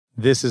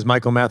This is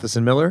Michael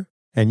Matheson Miller,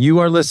 and you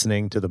are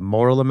listening to the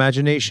Moral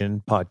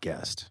Imagination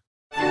Podcast.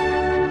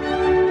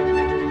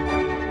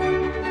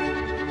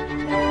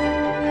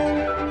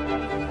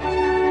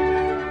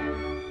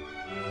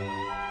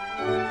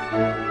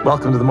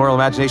 Welcome to the Moral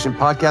Imagination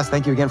Podcast.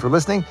 Thank you again for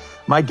listening.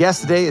 My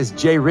guest today is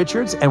Jay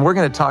Richards, and we're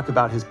going to talk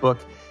about his book,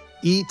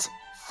 Eat,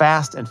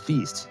 Fast, and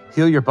Feast,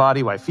 Heal Your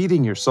Body While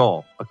Feeding Your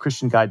Soul, A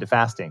Christian Guide to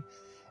Fasting.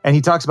 And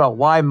he talks about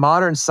why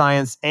modern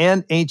science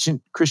and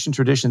ancient Christian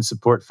traditions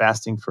support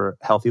fasting for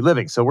healthy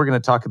living. So we're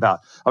going to talk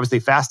about,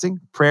 obviously, fasting,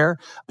 prayer,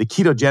 the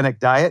ketogenic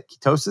diet,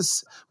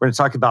 ketosis. We're going to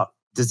talk about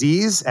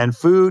disease and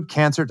food,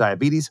 cancer,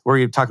 diabetes. We're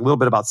going to talk a little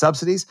bit about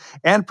subsidies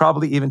and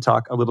probably even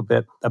talk a little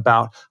bit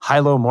about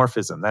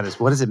hylomorphism. That is,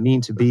 what does it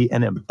mean to be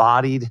an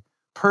embodied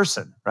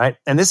person, right?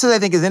 And this is, I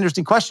think, is an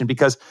interesting question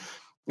because,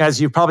 as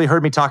you've probably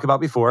heard me talk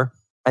about before,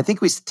 I think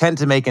we tend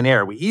to make an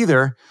error. We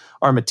either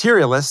are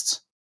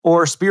materialists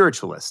or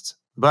spiritualists.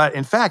 But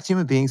in fact,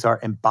 human beings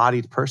are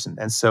embodied person.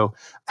 And so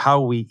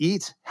how we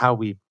eat, how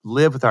we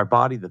live with our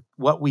body,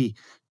 what we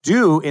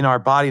do in our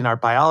body and our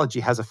biology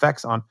has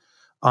effects on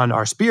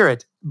our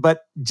spirit.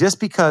 But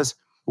just because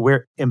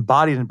we're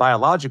embodied and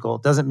biological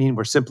doesn't mean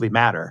we're simply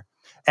matter.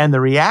 And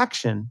the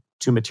reaction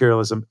to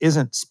materialism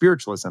isn't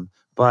spiritualism,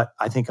 but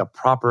I think a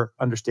proper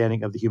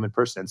understanding of the human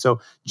person. And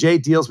so Jay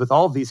deals with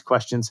all of these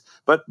questions,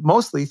 but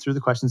mostly through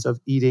the questions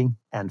of eating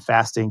and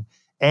fasting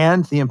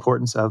and the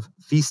importance of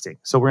feasting.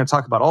 So we're going to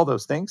talk about all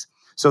those things.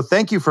 So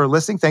thank you for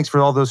listening. Thanks for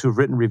all those who've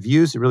written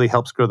reviews. It really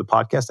helps grow the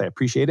podcast. I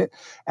appreciate it.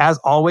 As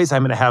always,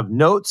 I'm going to have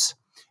notes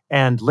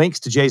and links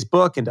to Jay's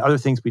book and to other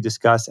things we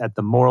discuss at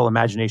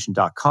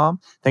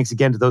themoralimagination.com. Thanks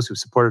again to those who've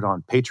supported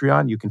on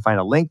Patreon. You can find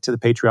a link to the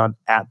Patreon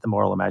at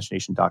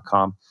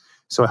themoralimagination.com.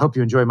 So I hope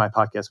you enjoy my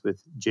podcast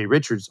with Jay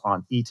Richards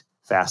on Eat,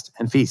 Fast,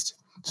 and Feast.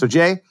 So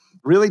Jay,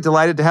 really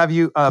delighted to have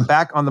you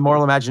back on The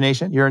Moral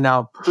Imagination. You're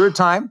now third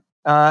time,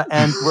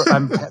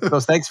 so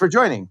thanks for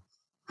joining.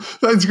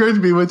 It's great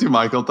to be with you,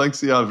 Michael. Thanks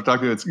for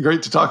talking. It's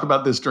great to talk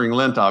about this during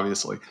Lent,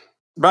 obviously.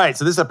 Right.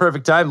 So this is a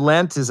perfect time.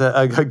 Lent is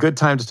a good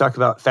time to talk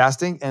about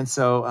fasting. And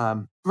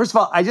so, first of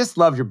all, I just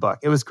loved your book.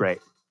 It was great.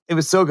 It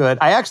was so good.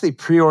 I actually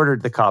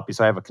pre-ordered the copy,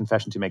 so I have a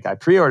confession to make. I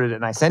pre-ordered it,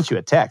 and I sent you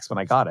a text when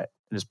I got it.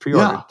 And just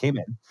pre-ordered, came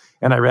in,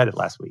 and I read it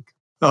last week.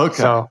 Okay.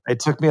 So it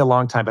took me a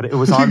long time, but it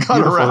was on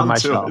beautiful on my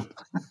shelf.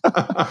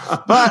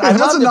 But it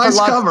has a nice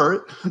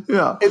cover.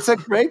 Yeah. It's a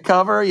great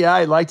cover. Yeah,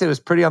 I liked it. It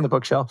was pretty on the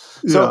bookshelf.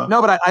 So no,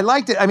 but I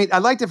liked it. I mean, I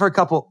liked it for a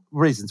couple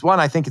reasons.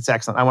 One, I think it's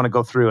excellent. I want to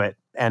go through it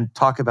and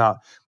talk about,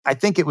 I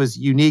think it was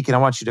unique, and I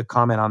want you to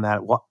comment on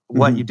that,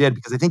 what you did,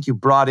 because I think you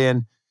brought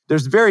in,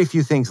 there's very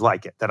few things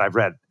like it that I've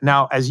read.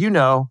 Now, as you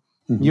know,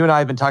 you and I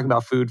have been talking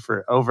about food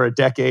for over a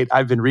decade.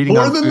 I've been reading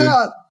on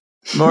food.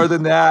 More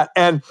than that.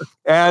 And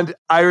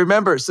I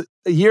remember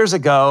years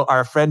ago,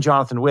 our friend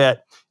Jonathan Witt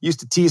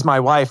used to tease my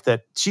wife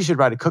that she should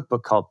write a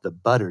cookbook called The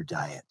Butter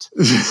Diet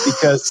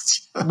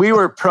because we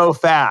were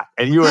pro-fat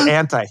and you were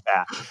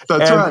anti-fat.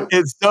 That's right.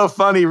 It's so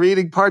funny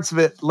reading parts of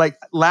it, like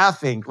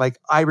laughing. Like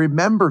I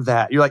remember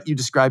that. You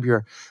describe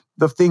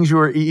the things you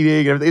were eating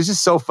and everything. It's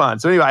just so fun.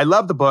 So anyway, I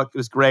love the book. It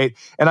was great.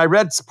 And I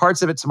read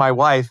parts of it to my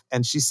wife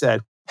and she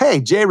said,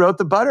 "Hey, Jay wrote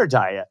The Butter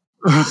Diet."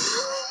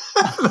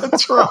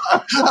 That's right.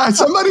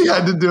 Somebody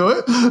had to do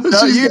it.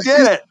 No, you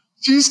did it.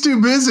 She's too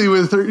busy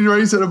with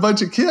raising a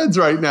bunch of kids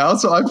right now,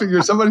 so I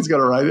figure somebody's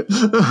going to write it.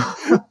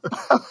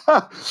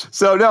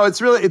 So no,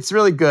 it's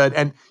really good.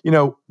 And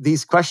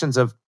these questions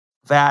of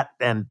fat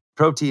and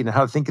protein and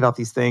how to think about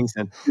these things,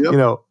 and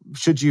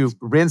should you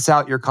rinse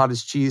out your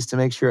cottage cheese to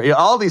make sure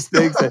all these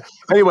things.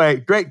 Anyway,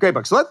 great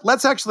book. So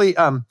let's actually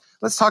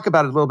let's talk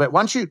about it a little bit. Why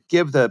don't you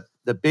give the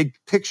big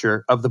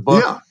picture of the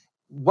book? Yeah.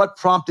 What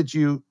prompted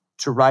you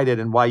to write it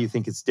and why you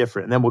think it's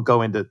different? And then we'll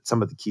go into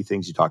some of the key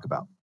things you talk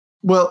about.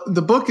 Well,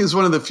 the book is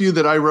one of the few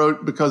that I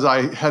wrote because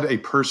I had a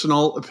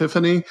personal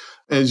epiphany.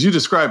 As you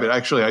describe it,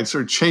 actually, I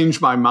sort of changed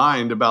my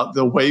mind about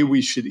the way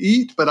we should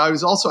eat. But I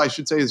was also, I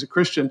should say, as a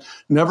Christian,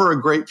 never a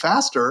great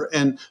faster.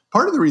 And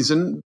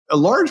a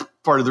large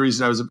part of the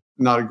reason I was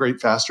not a great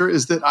faster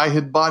is that I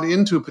had bought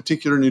into a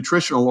particular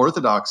nutritional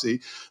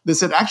orthodoxy that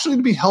said actually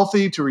to be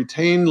healthy, to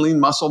retain lean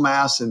muscle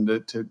mass and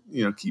to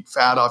keep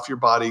fat off your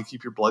body,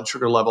 keep your blood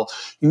sugar level,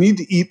 you need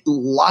to eat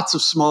lots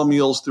of small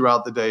meals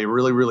throughout the day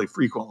really, really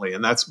frequently.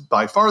 And that's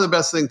by far the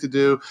best thing to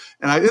do.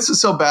 And this is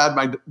so bad.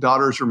 My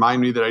daughters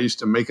remind me that I used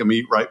to make them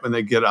eat right when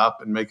they get up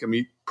and make them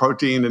eat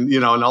protein and,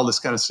 and all this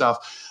kind of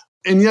stuff.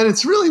 And yet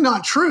it's really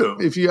not true.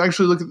 If you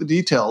actually look at the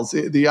details,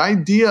 the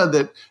idea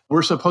that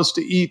we're supposed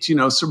to eat,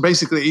 so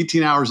basically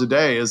 18 hours a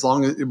day,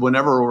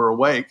 whenever we're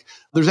awake,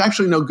 there's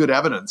actually no good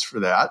evidence for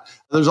that.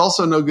 There's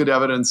also no good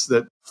evidence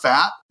that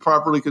fat,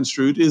 properly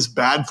construed, is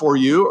bad for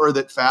you or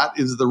that fat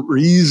is the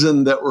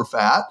reason that we're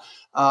fat.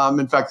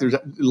 In fact, there's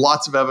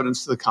lots of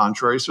evidence to the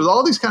contrary. So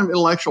all these kind of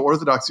intellectual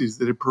orthodoxies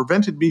that have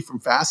prevented me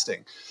from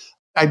fasting.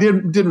 I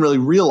didn't really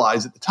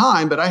realize at the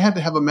time, but I had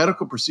to have a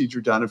medical procedure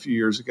done a few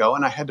years ago,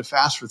 and I had to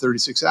fast for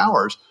 36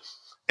 hours.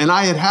 And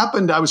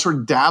I was sort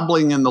of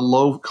dabbling in the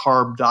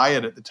low-carb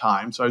diet at the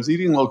time. So I was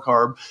eating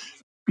low-carb,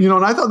 and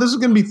I thought this was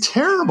going to be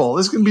terrible.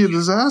 This is going to be a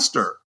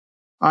disaster.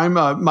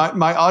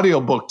 My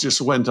audiobook just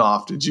went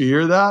off. Did you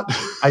hear that?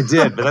 I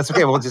did, but that's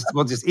okay. We'll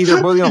just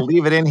either we're gonna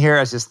leave it in here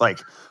as just like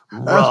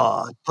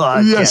raw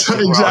podcast. Yes,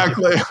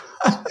 exactly.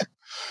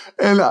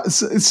 And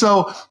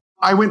so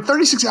I went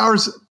 36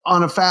 hours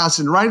on a fast,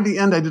 and right at the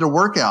end, I did a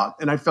workout,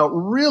 and I felt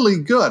really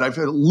good. I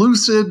felt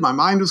lucid. My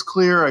mind was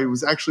clear. I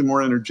was actually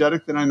more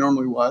energetic than I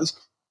normally was.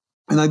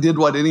 And I did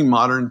what any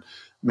modern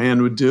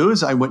man would do,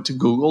 is I went to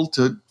Google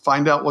to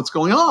find out what's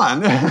going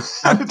on.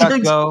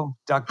 DuckDuckGo.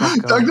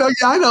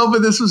 I know,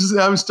 but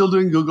I was still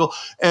doing Google.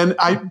 And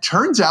it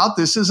turns out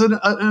this is an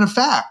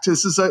effect.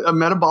 This is a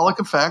metabolic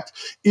effect.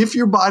 If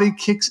your body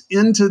kicks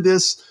into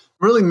this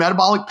really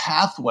metabolic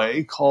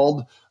pathway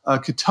called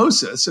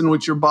ketosis, in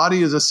which your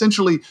body is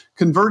essentially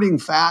converting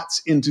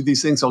fats into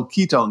these things called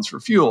ketones for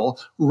fuel,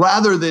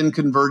 rather than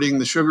converting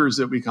the sugars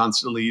that we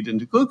constantly eat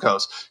into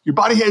glucose. Your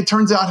body, it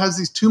turns out, has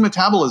these two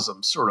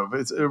metabolisms, sort of.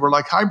 We're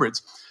like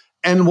hybrids.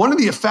 And one of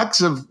the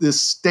effects of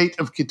this state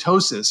of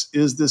ketosis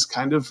is this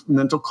kind of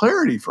mental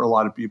clarity for a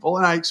lot of people.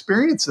 And I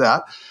experienced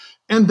that.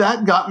 And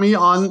that got me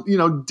on,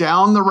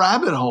 down the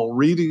rabbit hole,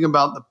 reading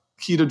about the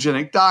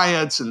ketogenic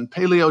diets and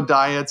paleo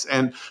diets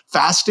and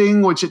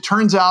fasting, which it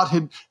turns out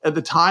at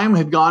the time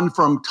had gone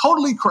from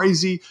totally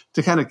crazy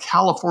to kind of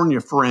California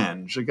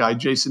fringe. A guy,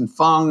 Jason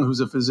Fung, who's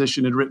a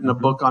physician, had written a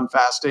book on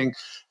fasting.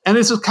 And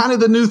it's kind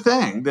of the new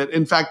thing that,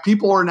 in fact,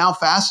 people are now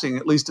fasting,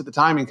 at least at the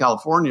time in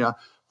California,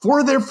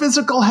 for their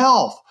physical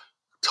health,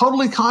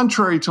 totally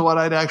contrary to what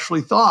I'd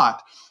actually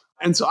thought.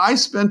 And so I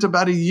spent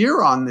about a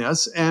year on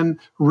this and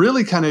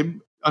really kind of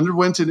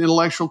underwent an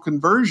intellectual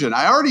conversion.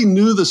 I already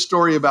knew the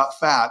story about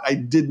fat. I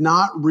did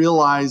not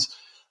realize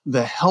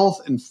the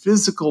health and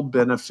physical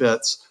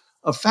benefits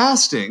of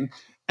fasting.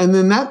 And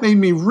then that made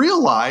me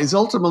realize,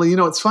 ultimately,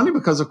 it's funny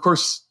because, of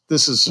course,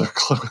 this is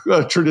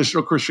a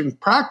traditional Christian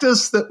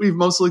practice that we've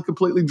mostly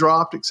completely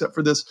dropped, except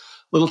for this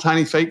little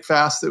tiny fake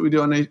fast that we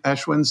do on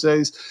Ash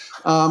Wednesdays.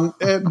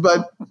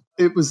 But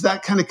it was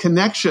that kind of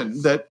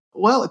connection that,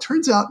 well, it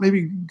turns out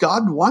maybe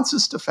God wants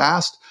us to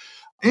fast,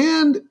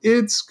 and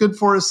it's good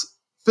for us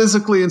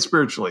physically and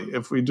spiritually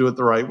if we do it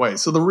the right way.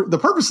 So the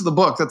purpose of the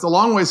book, that's a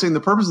long way of saying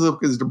the purpose of the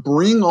book is to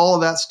bring all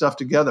of that stuff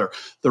together.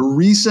 The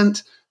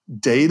recent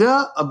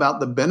data about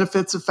the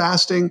benefits of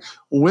fasting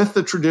with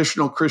the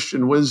traditional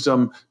Christian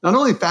wisdom, not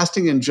only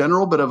fasting in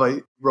general, but of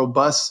a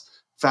robust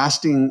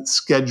fasting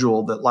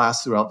schedule that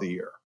lasts throughout the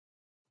year.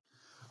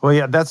 Well,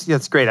 yeah,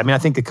 that's great. I mean, I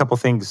think a couple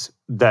things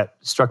that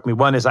struck me.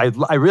 One is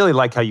I really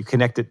like how you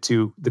connect it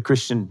to the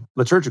Christian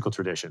liturgical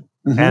tradition.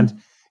 Mm-hmm.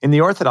 And in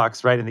the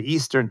Orthodox, right, in the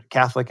Eastern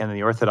Catholic and in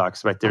the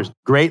Orthodox, right, there's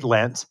Great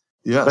Lent,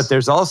 yes, but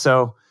there's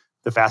also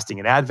the fasting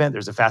in Advent.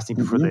 There's a fasting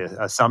before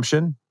the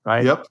Assumption,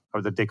 right? Yep.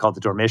 Or they call it the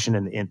Dormition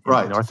in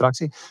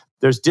Orthodoxy.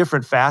 There's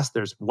different fasts.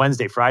 There's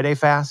Wednesday, Friday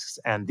fasts,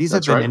 and these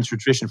have been in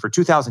tradition for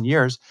 2,000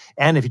 years.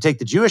 And if you take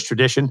the Jewish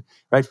tradition,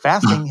 right,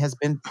 fasting has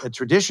been a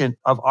tradition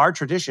of our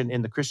tradition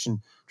in the Christian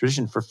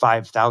tradition for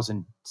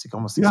 5,000,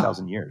 almost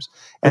 6,000 years.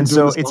 And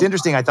so it's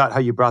interesting, I thought, how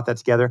you brought that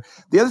together.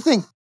 The other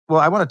thing, well,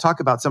 I want to talk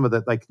about some of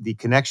the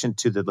connection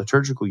to the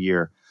liturgical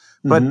year.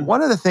 But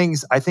one of the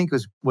things I think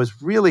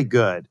was really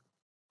good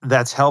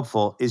that's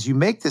helpful is you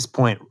make this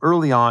point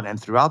early on and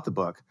throughout the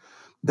book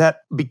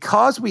that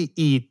because we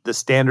eat the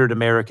standard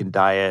American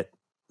diet,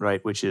 right,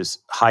 which is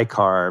high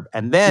carb,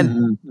 and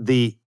then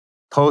the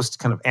post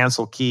kind of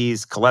Ansel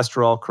Keys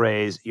cholesterol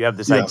craze, you have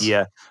this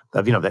idea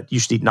of, that you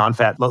should eat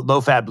non-fat,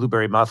 low-fat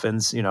blueberry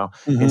muffins,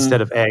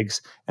 instead of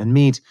eggs and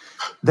meat,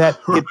 that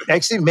it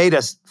actually made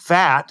us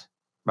fat,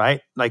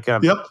 right? Like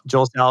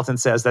Joel Salatin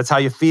says, that's how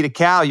you feed a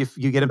cow. You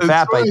get him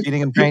fat by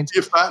feeding him grains.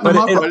 You fatten them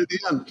up right at the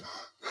end.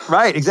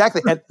 Right,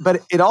 exactly.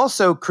 But it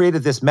also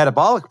created this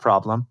metabolic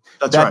problem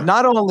that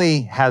not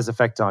only has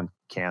effect on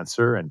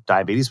cancer and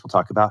diabetes, we'll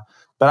talk about,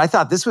 but I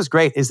thought this was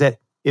great, is that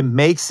it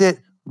makes it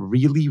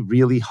really,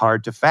 really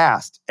hard to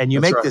fast. And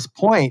you make this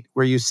point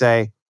where you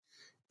say,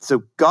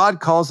 so God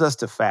calls us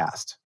to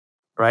fast,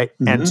 right?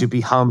 And to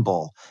be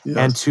humble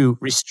and to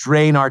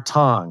restrain our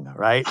tongue,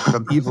 right?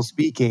 From evil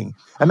speaking.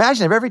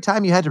 Imagine if every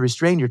time you had to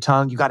restrain your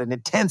tongue, you got an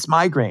intense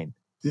migraine,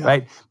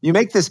 right? You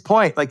make this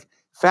point, like,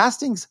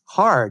 fasting's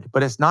hard,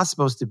 but it's not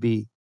supposed to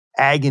be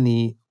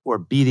agony or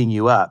beating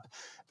you up.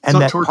 And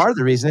that part of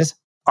the reason is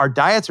our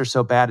diets are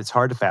so bad, it's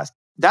hard to fast.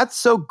 That's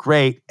so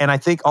great. And I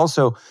think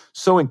also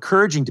so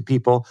encouraging to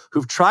people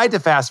who've tried to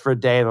fast for a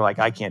day and they're like,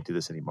 I can't do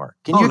this anymore.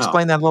 Can you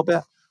explain that a little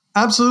bit?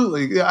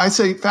 Absolutely. I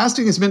say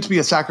fasting is meant to be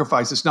a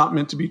sacrifice. It's not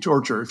meant to be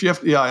torture. If you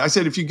have, I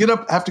said, if you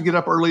have to get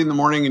up early in the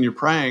morning and you're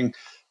praying,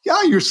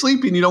 you're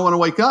sleeping, you don't want to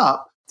wake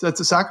up. So that's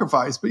a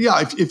sacrifice. But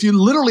if you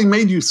literally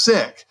made you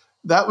sick,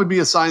 that would be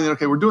a sign that,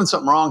 okay, we're doing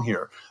something wrong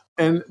here.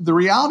 And the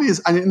reality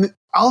is,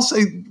 I'll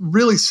say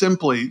really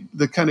simply,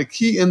 the kind of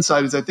key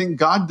insight is I think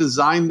God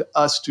designed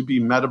us to be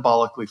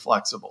metabolically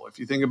flexible. If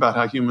you think about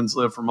how humans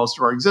live for most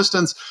of our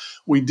existence,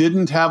 we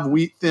didn't have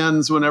wheat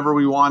thins whenever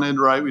we wanted,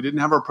 right? We didn't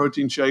have our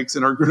protein shakes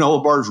and our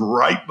granola bars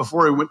right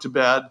before we went to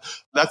bed.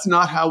 That's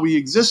not how we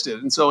existed.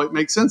 And so it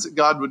makes sense that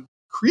God would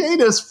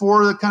create us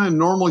for the kind of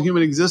normal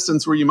human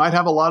existence where you might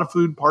have a lot of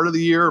food part of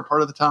the year or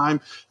part of the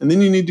time, and then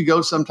you need to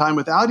go sometime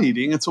without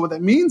eating. And so what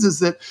that means is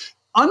that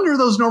under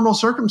those normal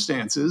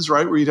circumstances,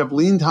 right, where you'd have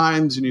lean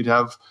times and you'd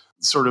have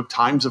sort of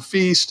times of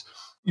feast,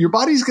 your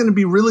body's going to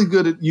be really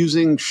good at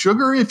using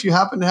sugar if you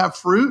happen to have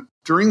fruit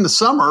during the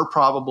summer,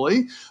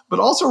 probably, but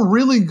also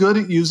really good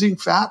at using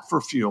fat for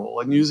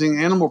fuel and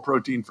using animal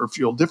protein for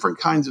fuel, different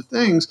kinds of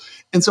things.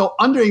 And so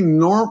under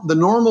the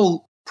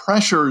normal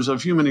pressures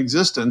of human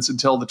existence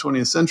until the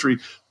 20th century,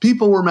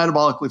 people were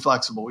metabolically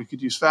flexible. We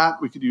could use fat,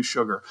 we could use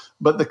sugar.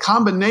 But the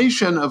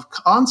combination of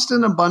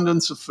constant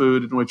abundance of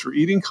food in which we're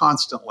eating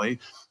constantly,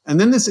 and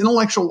then this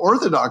intellectual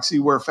orthodoxy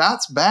where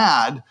fat's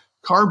bad,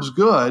 carbs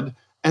good,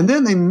 and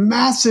then a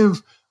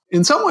massive,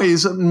 in some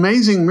ways,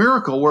 amazing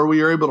miracle where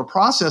we are able to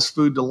process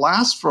food to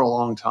last for a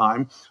long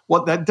time.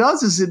 What that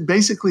does is it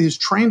basically has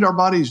trained our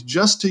bodies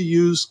just to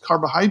use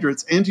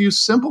carbohydrates and to use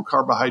simple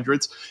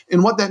carbohydrates.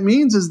 And what that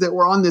means is that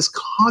we're on this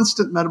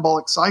constant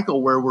metabolic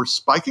cycle where we're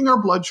spiking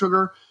our blood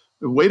sugar,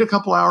 we wait a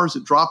couple hours,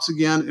 it drops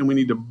again, and we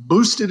need to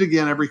boost it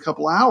again every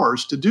couple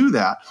hours to do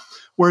that.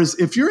 Whereas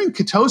if you're in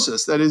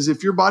ketosis, that is,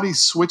 if your body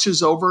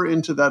switches over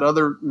into that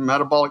other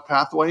metabolic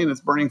pathway and it's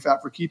burning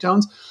fat for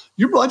ketones,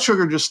 your blood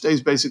sugar just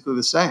stays basically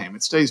the same.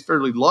 It stays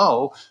fairly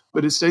low,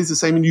 but it stays the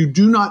same and you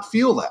do not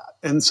feel that.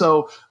 And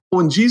so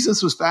when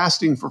Jesus was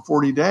fasting for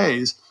 40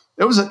 days,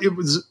 it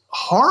was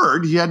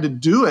hard. He had to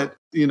do it,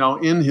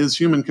 in his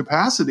human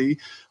capacity.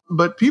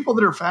 But people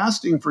that are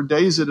fasting for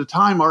days at a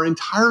time are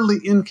entirely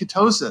in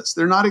ketosis.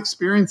 They're not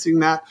experiencing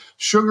that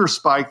sugar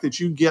spike that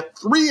you get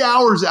 3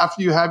 hours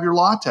after you have your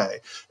latte.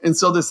 And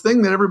so this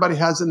thing that everybody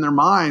has in their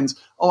minds,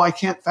 oh, I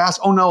can't fast.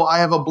 Oh no,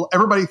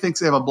 everybody thinks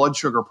they have a blood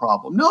sugar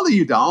problem. No, that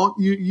you don't.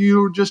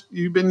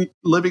 You've been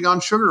living on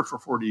sugar for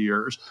 40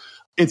 years.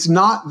 It's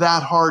not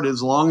that hard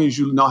as long as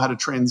you know how to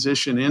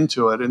transition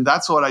into it. And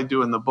that's what I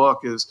do in the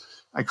book is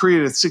I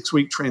created a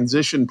 6-week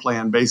transition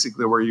plan,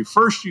 basically, where you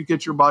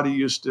get your body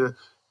used to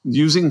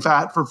using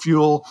fat for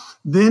fuel,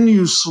 then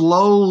you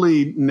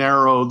slowly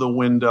narrow the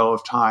window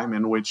of time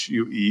in which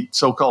you eat,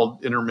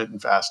 so-called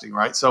intermittent fasting,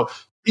 right? So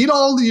eat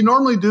all that you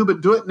normally do, but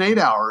do it in 8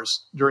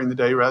 hours during the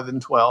day rather than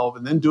 12,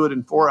 and then do it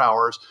in 4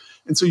 hours.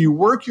 And so you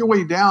work your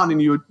way down,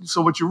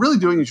 so what you're really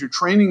doing is you're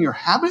training your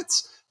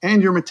habits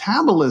and your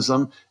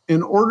metabolism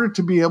in order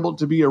to be able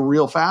to be a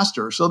real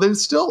faster. So that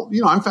it's still,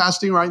 I'm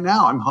fasting right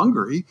now, I'm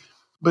hungry.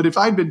 But if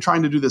I'd been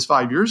trying to do this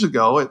 5 years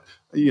ago at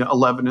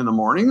 11 in the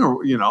morning,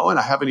 or and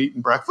I haven't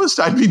eaten breakfast,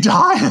 I'd be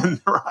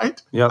dying,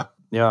 right? Yep.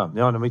 Yeah.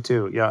 No, me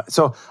too. Yeah.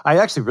 So I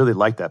actually really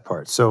like that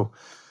part. So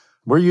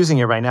we're using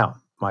it right now.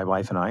 My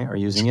wife and I are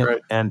using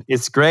it, and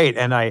it's great.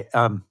 And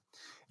and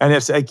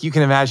it's like you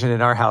can imagine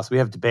in our house we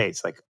have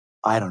debates. Like,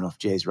 I don't know if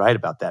Jay's right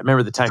about that.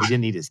 Remember the time he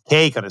didn't eat his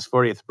cake on his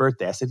 40th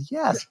birthday? I said,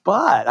 yes,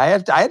 but I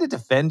had to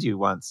defend you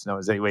once. No,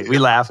 anyway, we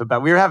laugh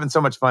about, we were having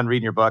so much fun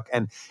reading your book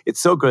and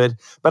it's so good.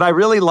 But I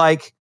really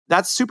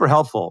that's super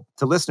helpful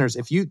to listeners.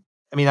 I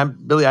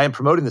am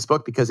promoting this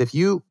book because if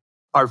you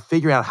are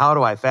figuring out how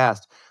do I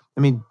fast,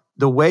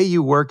 the way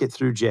you work it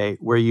through, Jay,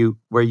 where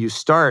you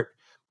start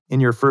in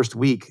your first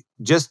week,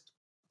 just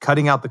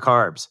cutting out the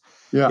carbs,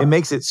 it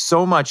makes it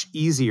so much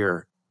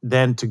easier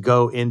than to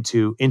go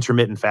into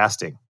intermittent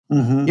fasting.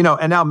 Mm-hmm.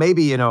 And now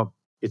maybe,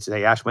 it's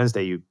a Ash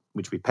Wednesday,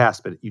 which we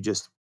passed, but you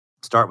just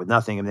start with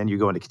nothing and then you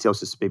go into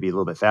ketosis maybe a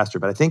little bit faster.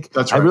 But I think,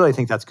 I really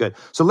think that's good.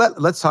 So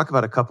let's talk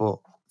about a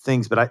couple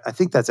things, but I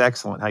think that's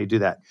excellent how you do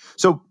that.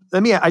 So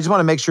I just want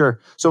to make sure.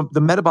 So the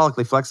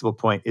metabolically flexible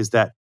point is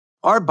that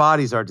our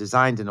bodies are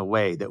designed in a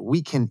way that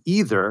we can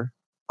either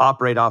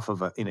operate off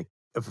of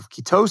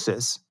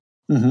ketosis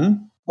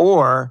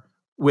or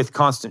with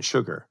constant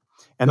sugar.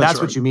 And that's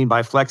what you mean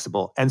by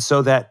flexible. And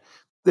so that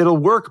it'll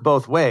work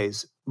both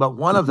ways, but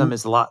one of them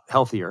is a lot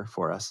healthier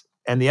for us.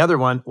 And the other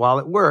one, while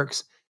it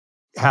works,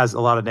 has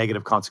a lot of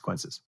negative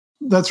consequences.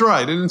 That's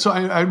right. And so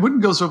I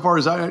wouldn't go so far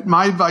as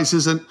my advice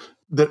isn't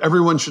that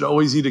everyone should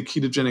always eat a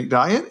ketogenic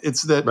diet.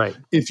 It's that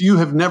if you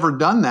have never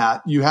done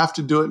that, you have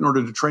to do it in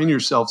order to train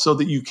yourself so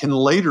that you can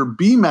later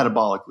be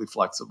metabolically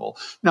flexible.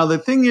 Now, the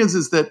thing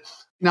is that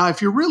now,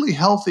 if you're really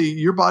healthy,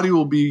 your body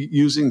will be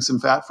using some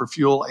fat for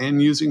fuel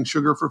and using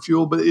sugar for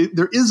fuel, but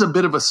there is a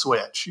bit of a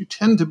switch. You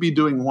tend to be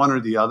doing one or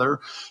the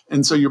other.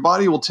 And so your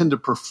body will tend to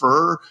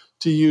prefer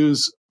to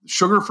use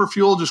sugar for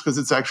fuel just because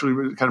it's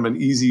actually kind of an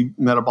easy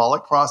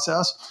metabolic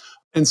process.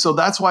 And so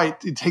that's why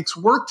it takes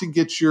work to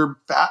get your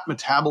fat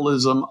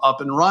metabolism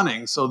up and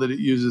running so that it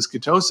uses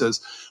ketosis.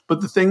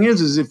 But the thing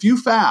is if you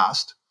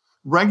fast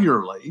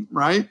regularly,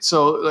 right?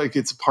 So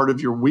it's part of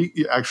your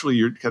week, actually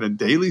your kind of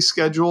daily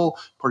schedule,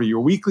 part of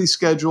your weekly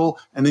schedule.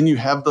 And then you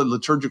have the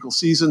liturgical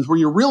seasons where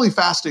you're really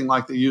fasting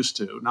like they used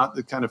to, not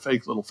the kind of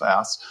fake little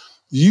fasts.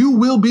 You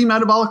will be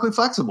metabolically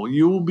flexible.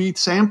 You will be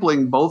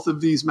sampling both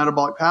of these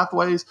metabolic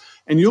pathways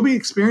and you'll be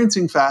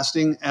experiencing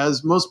fasting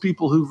as most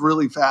people who've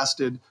really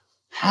fasted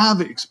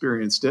have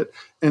experienced it.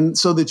 And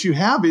so that you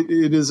have it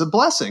is a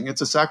blessing.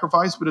 It's a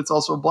sacrifice, but it's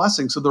also a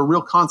blessing. So there are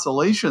real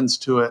consolations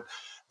to it.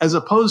 as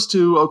opposed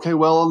to, okay,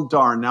 well,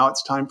 darn, now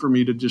it's time for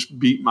me to just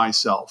beat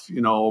myself,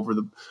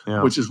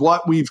 which is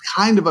what we've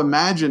kind of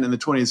imagined in the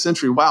 20th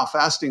century. Wow,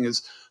 fasting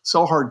is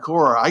so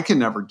hardcore, I can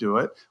never do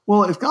it.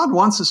 Well, if God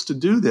wants us to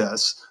do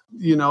this,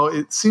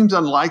 it seems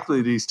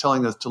unlikely that he's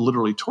telling us to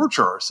literally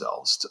torture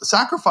ourselves.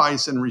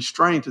 Sacrifice and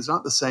restraint is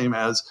not the same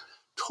as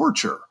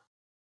torture.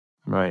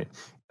 Right.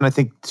 And I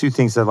think two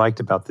things I liked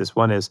about this.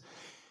 One is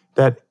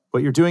that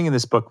what you're doing in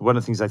this book, one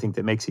of the things I think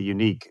that makes it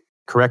unique,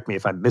 correct me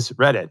if I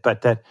misread it,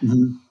 but that,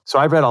 so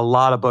I've read a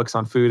lot of books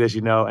on food, as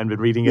you know, and been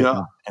reading it.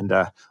 Yeah. And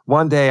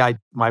one day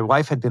my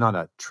wife had been on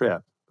a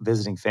trip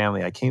visiting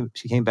family.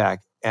 She came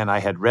back and I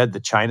had read the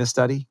China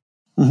study.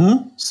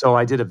 So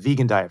I did a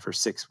vegan diet for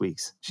 6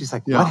 weeks. She's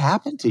like, what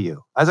happened to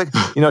you? I was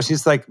like,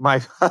 she's like, my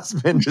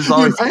husband is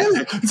always...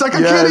 It's like,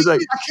 I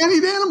can't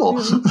eat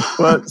animals.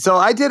 Well, so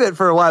I did it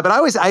for a while, but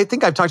I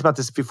think I've talked about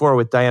this before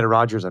with Diana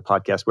Rogers, our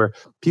podcast, where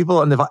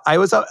people,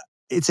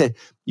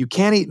 you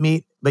can't eat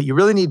meat, but you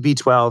really need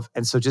B12.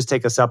 And so just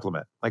take a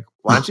supplement. Like,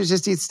 why don't you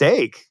just eat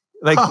steak?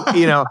 Like,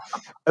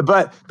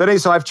 but anyway,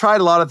 so I've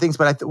tried a lot of things,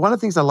 but one of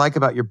the things I like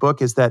about your book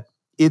is that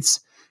it's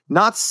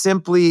not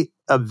simply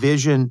a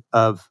vision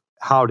of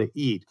how to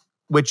eat,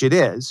 which it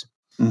is,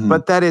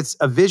 but that it's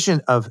a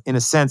vision of, in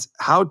a sense,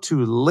 how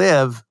to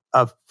live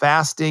a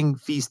fasting,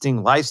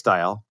 feasting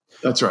lifestyle.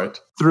 That's right.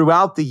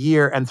 Throughout the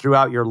year and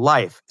throughout your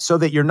life, so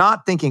that you're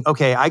not thinking,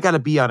 okay, I got to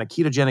be on a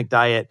ketogenic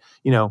diet,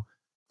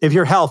 if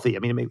you're healthy. I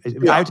mean,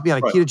 I have to be on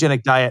a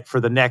ketogenic diet for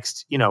the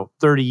next,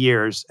 30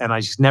 years and I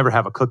just never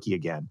have a cookie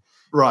again.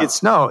 Right.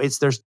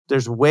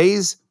 There's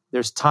ways,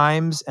 there's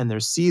times, and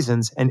there's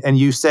seasons. And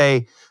you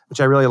say, which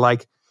I really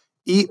like,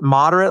 eat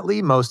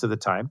moderately most of the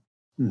time,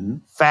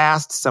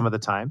 fast some of the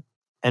time,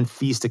 and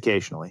feast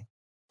occasionally.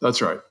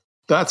 That's right.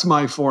 That's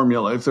my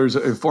formula. If there's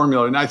a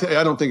formula, and I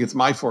don't think it's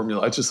my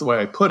formula, it's just the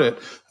way I put it.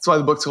 That's why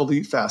the book's called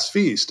Eat, Fast,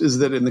 Feast, is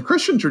that in the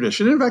Christian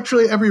tradition, and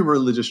actually every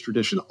religious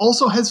tradition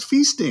also has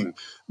feasting,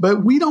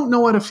 but we don't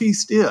know what a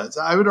feast is.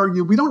 I would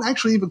argue we don't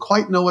actually even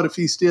quite know what a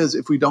feast is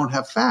if we don't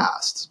have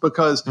fasts,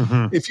 because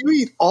if you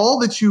eat all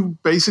that you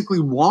basically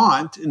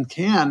want and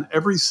can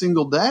every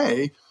single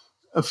day,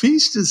 a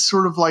feast is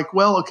sort of like,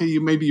 well, okay,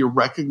 you're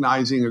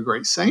recognizing a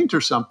great saint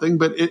or something,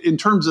 but in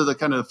terms of the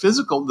kind of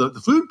physical,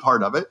 the food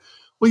part of it,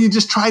 well, you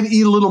just try to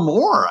eat a little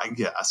more, I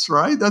guess,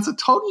 right? That's a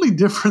totally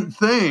different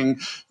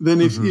thing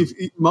than if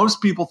most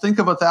people think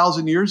of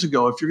 1,000 years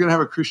ago. If you're going to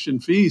have a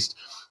Christian feast,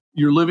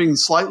 you're living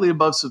slightly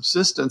above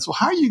subsistence. Well,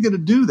 how are you going to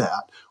do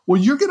that?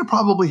 Well, you're going to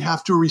probably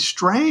have to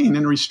restrain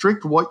and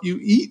restrict what you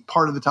eat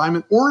part of the time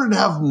in order to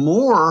have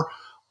more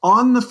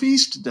on the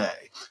feast day.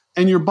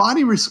 And your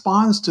body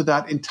responds to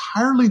that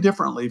entirely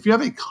differently. If you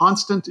have a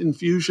constant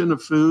infusion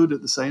of food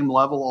at the same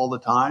level all the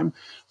time,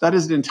 that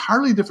is an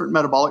entirely different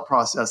metabolic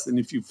process than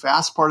if you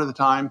fast part of the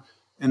time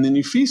and then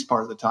you feast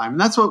part of the time. And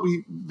that's what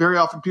very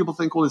often people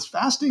think, well, is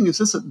fasting, is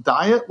this a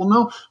diet? Well,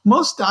 no,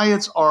 most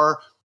diets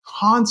are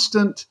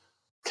constant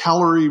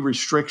calorie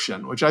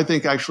restriction, which I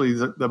think actually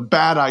is the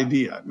bad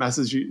idea. It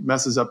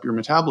messes up your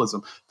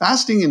metabolism.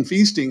 Fasting and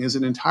feasting is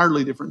an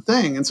entirely different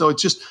thing. And so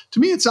it's just, to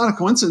me, it's not a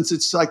coincidence.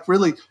 It's like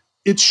really,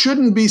 it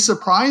shouldn't be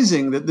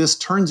surprising that this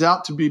turns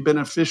out to be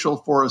beneficial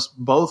for us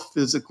both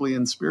physically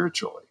and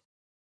spiritually.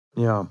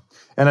 Yeah.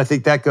 And I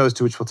think that goes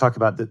to, which we'll talk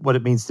about, what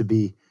it means to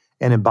be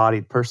an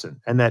embodied person.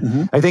 And that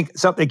I think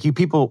something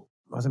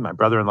my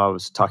brother-in-law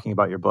was talking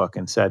about your book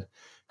and said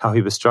how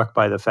he was struck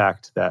by the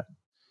fact that,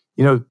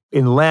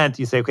 in Lent,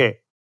 you say, okay,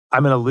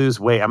 I'm going to lose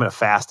weight. I'm going to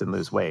fast and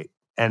lose weight.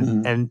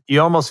 And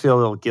you almost feel a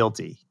little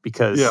guilty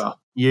because,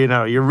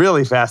 you're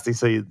really fasting.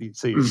 So you're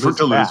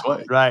to lose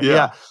weight. Right.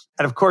 Yeah.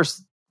 And of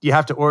course, you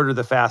have to order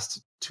the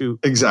fast to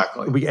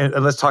exactly.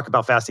 And let's talk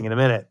about fasting in a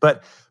minute.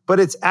 But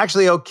it's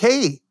actually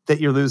okay that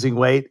you're losing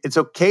weight. It's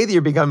okay that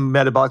you're becoming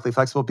metabolically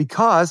flexible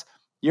because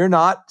you're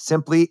not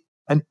simply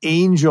an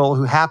angel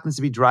who happens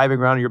to be driving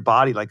around in your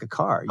body like a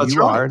car. That's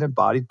you right. are an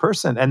embodied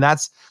person, and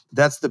that's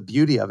the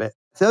beauty of it.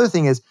 The other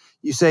thing is,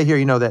 you say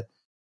here, that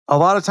a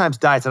lot of times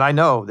diets, and I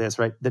know this,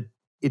 right, that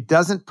it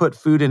doesn't put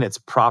food in its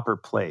proper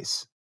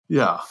place.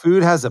 Yeah,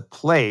 food has a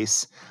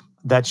place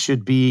that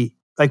should be.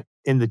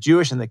 In the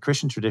Jewish and the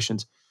Christian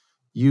traditions,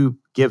 you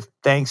give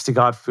thanks to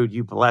God for food.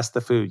 You bless the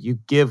food. You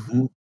give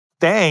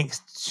thanks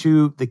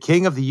to the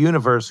King of the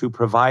universe who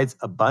provides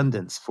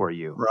abundance for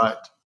you. Right.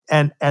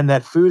 And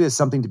that food is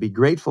something to be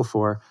grateful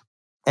for.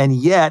 And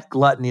yet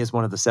gluttony is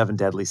one of the 7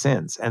 deadly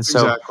sins. And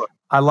so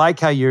I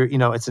like how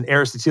it's an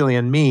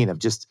Aristotelian mean of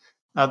just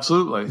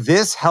absolutely.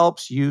 This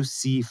helps you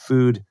see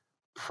food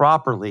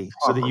properly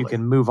so that you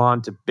can move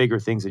on to bigger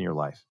things in your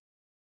life.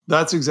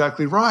 That's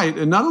exactly right.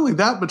 And not only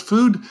that, but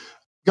food,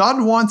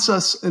 God wants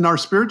us in our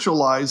spiritual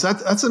lives.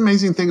 That's an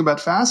amazing thing about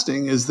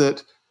fasting is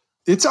that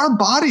It's our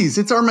bodies,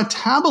 it's our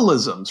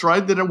metabolisms,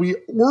 right? That we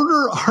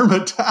order our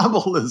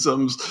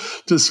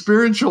metabolisms to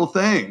spiritual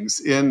things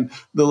in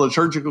the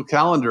liturgical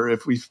calendar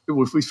if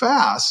we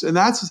fast. And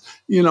that's,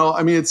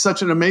 it's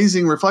such an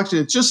amazing reflection.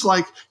 It's just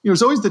like,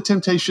 there's always the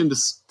temptation to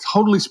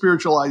totally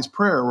spiritualize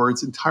prayer where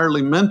it's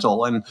entirely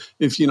mental. And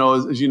if,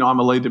 as you know, I'm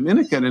a lay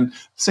Dominican, and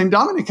St.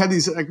 Dominic had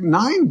these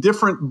 9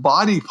 different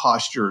body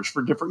postures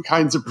for different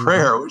kinds of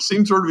prayer, which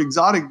seems sort of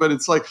exotic, but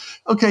it's like,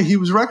 okay, he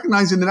was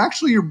recognizing that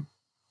actually your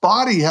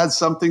body has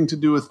something to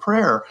do with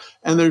prayer.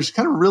 And there's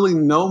kind of really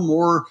no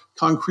more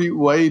concrete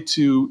way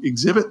to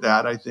exhibit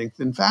that, I think,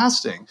 than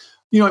fasting.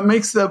 It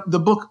makes the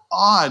book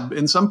odd.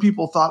 And some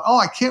people thought,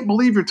 I can't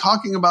believe you're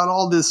talking about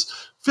all this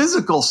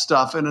physical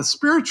stuff in a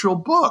spiritual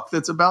book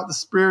that's about the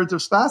spirit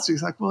of fasting.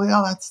 It's like, well,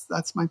 yeah,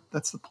 that's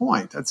the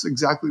point. That's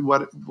exactly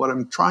what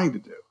I'm trying to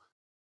do.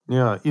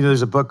 Yeah.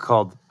 There's a book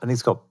called, I think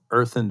it's called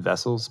Earthen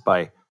Vessels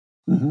by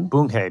Bunge,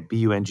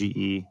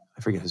 Bunge.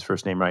 I forget his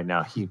first name right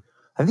now.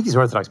 I think he's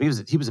Orthodox, but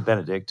he was a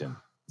Benedictine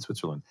in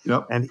Switzerland.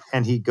 Yep.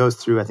 And he goes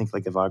through, I think,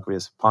 like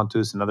Evagrius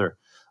Pontus and other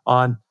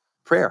on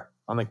prayer,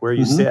 on like where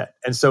you sit.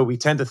 And so we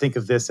tend to think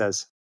of this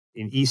as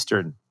an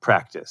Eastern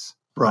practice.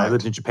 Right. I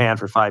lived in Japan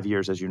for 5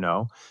 years, as you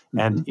know.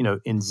 And,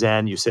 in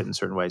Zen, you sit in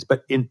certain ways.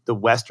 But in the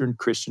Western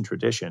Christian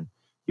tradition,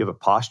 you have a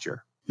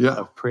posture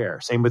of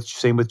prayer. Same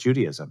with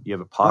Judaism. You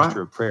have a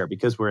posture of prayer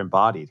because we're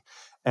embodied.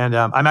 And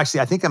I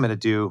think I'm going to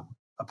do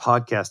a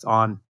podcast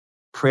on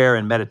prayer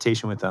and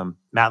meditation with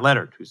Matt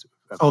Leonard, who's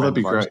that'd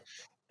be great.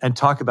 And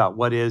talk about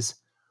what is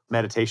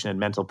meditation and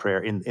mental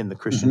prayer in the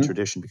Christian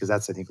tradition, because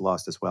that's, I think,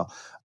 lost as well.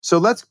 So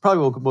let's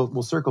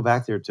we'll circle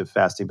back there to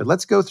fasting, but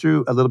let's go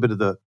through a little bit of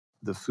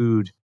the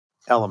food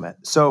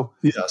element. So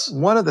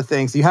one of the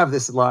things, you have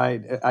this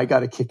line, I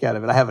got a kick out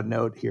of it. I have a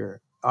note here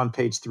on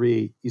page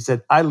 3. You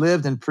said, "I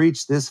lived and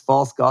preached this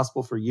false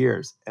gospel for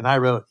years." And I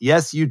wrote,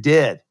 "Yes, you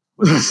did,"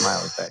 with a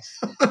smiling face.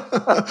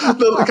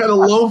 The kind of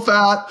low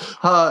fat,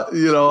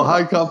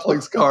 high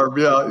complex carb.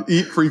 Yeah.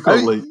 Eat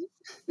frequently.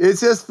 It's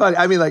just funny.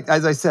 I mean, like,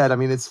 as I said,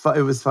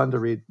 it was fun to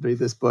read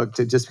this book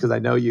just because I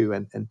know you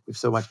and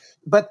so much.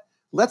 But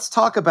let's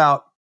talk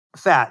about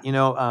fat.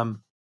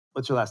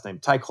 What's your last name?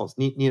 Teichholz.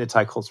 Nina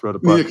Teichholz wrote a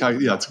book.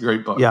 Yeah, it's a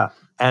great book. Yeah,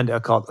 and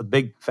called A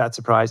Big Fat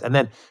Surprise. And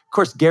then, of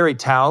course, Gary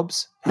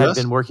Taubes had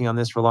been working on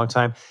this for a long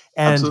time.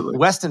 And Absolutely.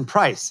 Weston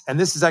Price. And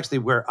this is actually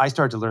where I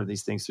started to learn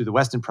these things, through the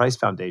Weston Price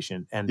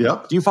Foundation. And do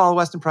you follow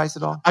Weston Price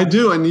at all? I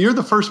do. And you're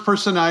the first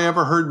person I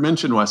ever heard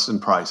mention Weston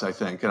Price, I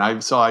think. And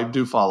I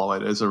do follow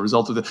it as a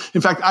result of it.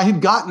 In fact, I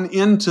had gotten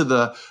into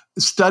the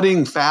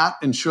studying fat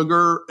and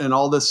sugar and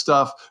all this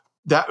stuff.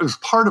 That was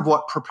part of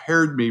what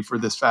prepared me for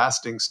this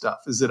fasting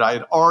stuff, is that I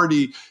had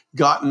already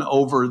gotten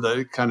over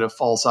the kind of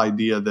false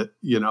idea that,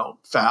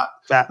 fat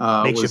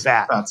makes you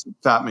fat.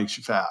 Fat makes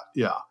you fat.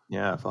 Yeah.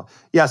 Yeah.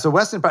 Yeah. So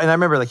Weston, and I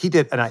remember, like, he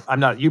did, and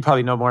I'm not, you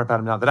probably know more about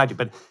him now than I do,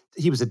 but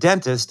he was a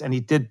dentist and he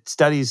did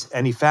studies,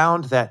 and he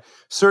found that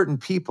certain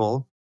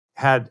people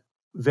had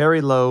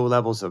very low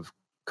levels of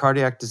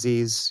cardiac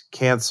disease,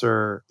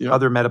 cancer,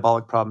 other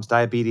metabolic problems,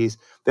 diabetes.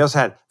 They also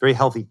had very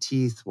healthy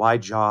teeth,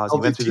 wide jaws.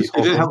 They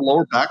didn't have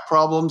lower back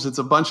problems. It's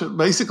a bunch of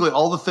basically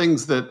all the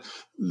things that,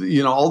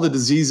 all the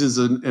diseases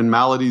and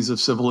maladies of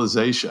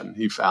civilization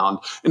he found.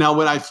 And now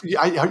when I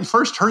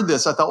first heard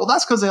this, I thought, well,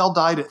 that's because they all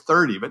died at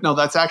 30. But no,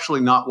 that's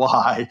actually not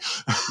why.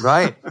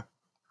 Right.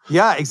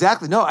 Yeah,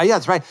 exactly. No, yeah,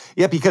 that's right.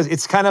 Yeah, because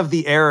it's kind of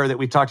the error that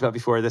we've talked about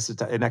before. This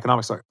is in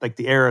economics, like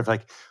the error of,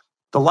 like,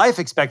 the life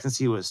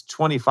expectancy was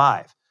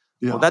 25.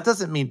 Yeah. Well, that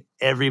doesn't mean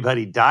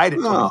everybody died at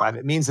 25.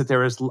 It means that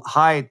there is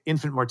high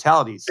infant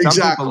mortality.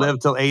 Some people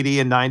live till 80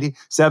 and 90,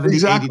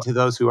 70, 80 to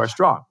those who are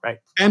strong, right?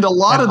 And a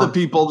lot of the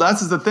people,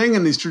 that's the thing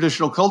in these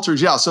traditional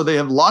cultures. Yeah, so they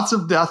have lots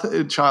of death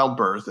at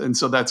childbirth. And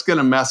so that's going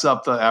to mess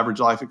up the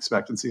average life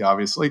expectancy,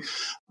 obviously.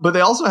 But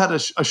they also had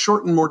a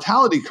shortened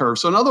mortality curve.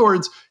 So in other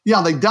words,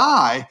 they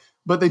die,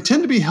 but they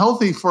tend to be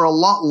healthy for a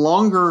lot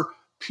longer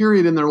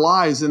period in their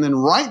lives, and then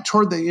right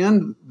toward the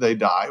end they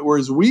die.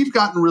 Whereas we've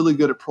gotten really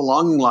good at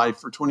prolonging life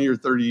for 20 or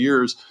 30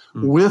 years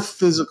with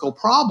physical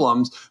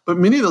problems, but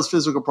many of those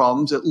physical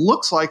problems, it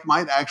looks like,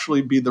 might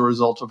actually be the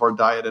result of our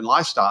diet and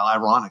lifestyle,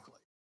 ironically.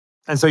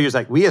 And so you're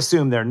like, we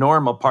assume they're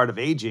normal part of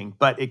aging,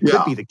 but it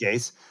could be the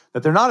case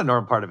that they're not a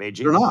normal part of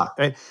aging. They're not.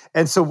 Right?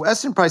 And so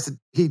Weston Price,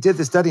 he did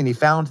this study and he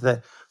found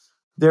that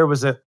there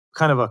was a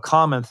kind of a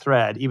common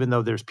thread, even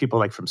though there's people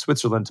like from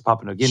Switzerland to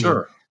Papua New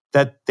Guinea,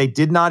 that they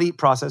did not eat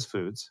processed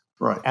foods.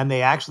 Right. And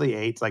they actually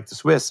ate, like the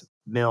Swiss,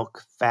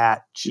 milk,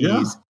 fat,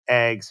 cheese,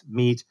 eggs,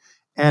 meat.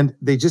 And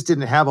they just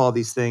didn't have all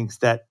these things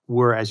that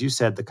were, as you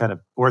said, the kind of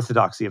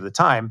orthodoxy of the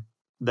time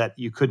that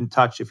you couldn't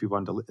touch if you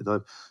wanted to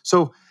live.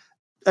 So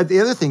the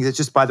other thing that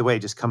just, by the way,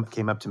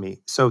 came up to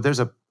me. So there's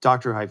a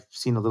doctor I've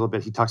seen a little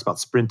bit. He talks about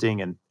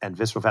sprinting and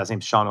visceral fat. His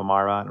name's Sean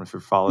O'Mara. I don't know if you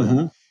followed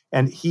him.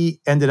 And he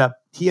and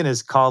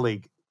his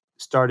colleague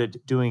started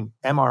doing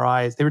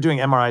MRIs. They were doing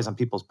MRIs on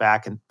people's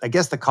back. And I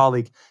guess the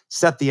colleague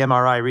set the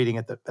MRI reading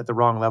at the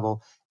wrong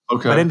level,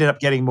 but ended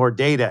up getting more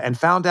data and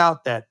found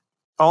out that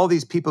all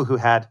these people who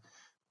had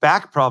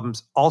back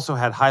problems also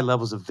had high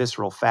levels of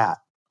visceral fat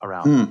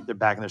around their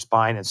back and their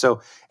spine. And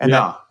so,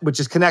 that, which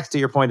is connects to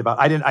your point about,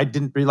 I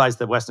didn't realize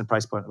the Weston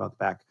Price point about the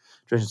back.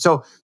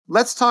 So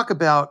let's talk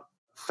about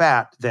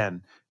fat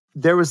then.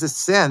 There was this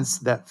sense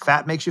that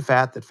fat makes you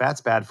fat, that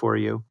fat's bad for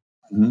you.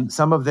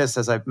 Some of this,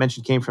 as I've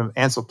mentioned, came from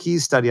Ansel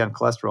Keys' study on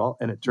cholesterol,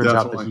 and it turns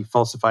out that he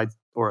falsified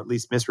or at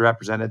least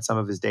misrepresented some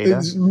of his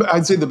data.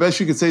 I'd say the best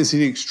you could say is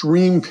the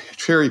extreme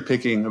cherry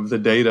picking of the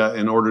data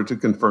in order to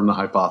confirm the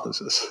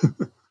hypothesis.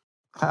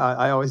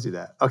 I always do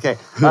that. Okay,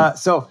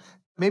 so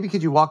maybe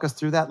could you walk us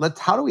through that?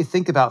 How do we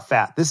think about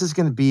fat? This is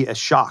going to be a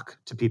shock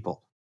to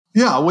people.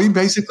 Yeah, we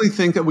basically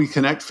think that we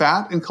connect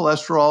fat and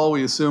cholesterol.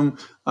 We assume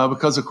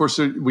because, of course,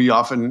 we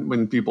often,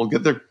 when people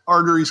get their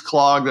arteries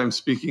clogged, I'm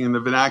speaking in the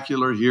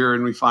vernacular here,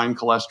 and we find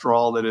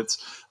cholesterol, that it's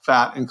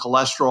fat and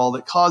cholesterol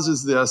that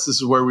causes this. This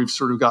is where we've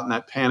sort of gotten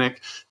that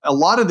panic. A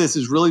lot of this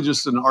is really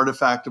just an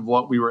artifact of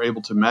what we were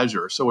able to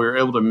measure. So we were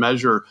able to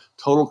measure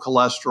total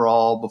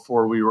cholesterol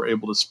before we were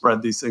able to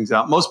spread these things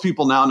out. Most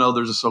people now know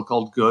there's a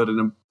so-called good and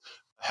a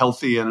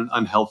healthy and an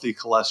unhealthy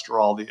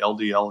cholesterol, the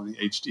LDL and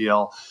the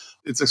HDL.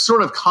 It's a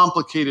sort of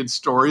complicated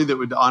story that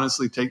would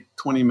honestly take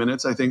 20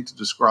 minutes, I think, to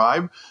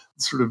describe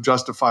sort of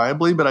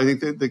justifiably. But I think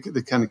that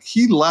the kind of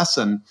key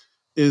lesson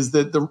is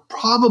that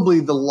probably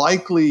the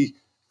likely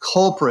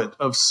culprit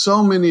of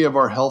so many of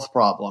our health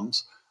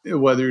problems,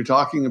 whether you're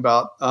talking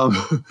about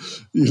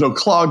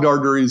clogged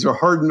arteries or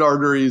hardened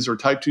arteries or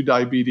type 2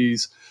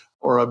 diabetes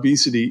or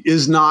obesity,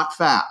 is not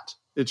fat.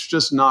 It's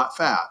just not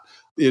fat.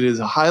 It is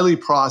a highly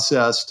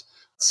processed,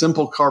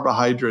 simple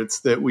carbohydrates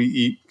that we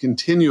eat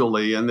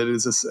continually, and that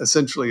is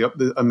essentially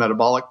a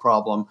metabolic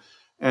problem.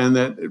 And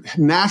that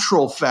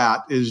natural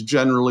fat is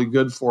generally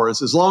good for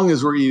us as long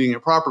as we're eating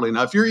it properly.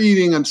 Now, if you're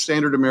eating a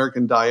standard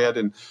American diet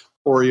and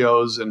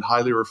Oreos and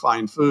highly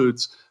refined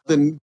foods,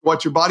 then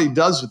what your body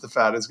does with the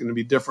fat is going to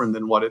be different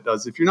than what it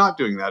does if you're not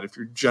doing that. If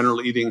you're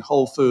generally eating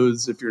whole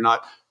foods, if you're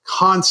not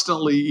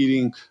constantly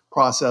eating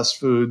processed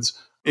foods,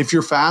 if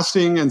you're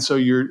fasting and so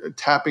you're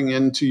tapping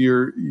into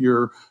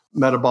your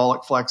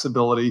metabolic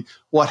flexibility,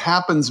 what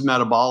happens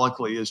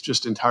metabolically is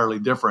just entirely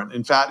different.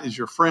 And fat is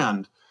your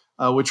friend,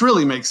 which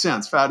really makes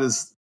sense. Fat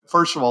is,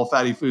 first of all,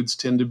 fatty foods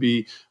tend to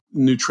be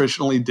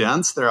nutritionally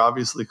dense. They're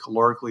obviously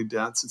calorically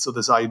dense. And so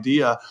this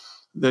idea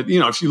that,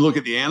 if you look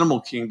at the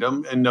animal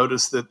kingdom and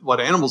notice that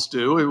what animals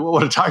do,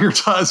 what a tiger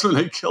does when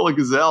they kill a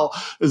gazelle,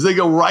 is they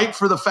go right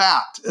for the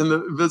fat and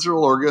the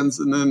visceral organs,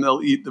 and then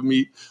they'll eat the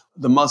meat,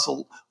 the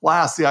muscle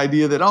last. The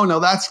idea that, oh no,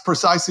 that's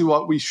precisely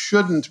what we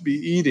shouldn't be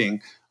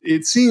eating.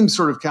 It seems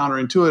sort of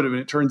counterintuitive, and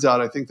it turns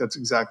out I think that's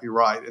exactly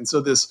right. And so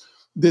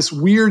this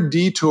weird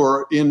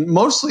detour in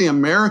mostly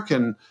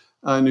American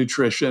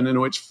nutrition,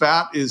 in which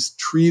fat is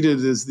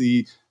treated as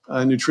the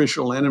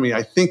nutritional enemy,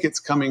 I think it's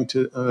coming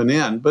to an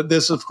end. But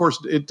this, of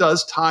course, it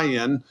does tie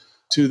in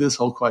to this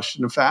whole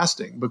question of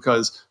fasting,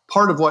 because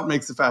part of what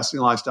makes the fasting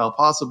lifestyle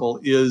possible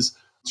is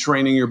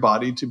training your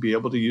body to be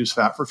able to use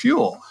fat for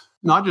fuel.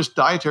 Not just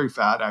dietary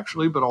fat,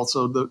 actually, but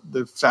also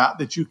the fat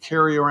that you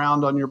carry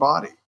around on your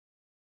body.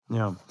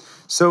 Yeah.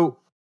 So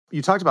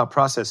you talked about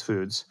processed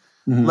foods.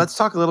 Mm-hmm. Let's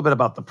talk a little bit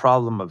about the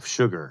problem of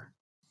sugar.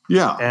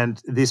 Yeah. And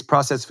these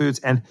processed foods,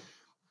 and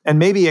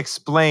maybe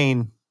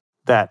explain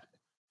that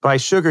by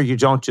sugar, you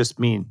don't just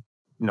mean,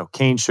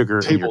 cane sugar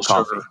in your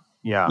coffee. Sugar.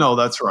 Yeah. No,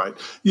 that's right.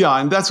 Yeah.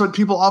 And that's what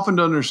people often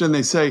don't understand.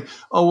 They say,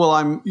 oh, well,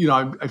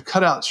 I've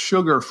cut out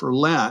sugar for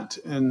Lent.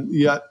 And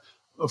yet,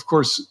 of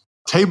course,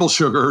 table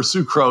sugar or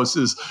sucrose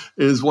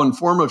is one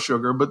form of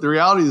sugar. But the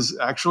reality is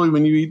actually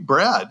when you eat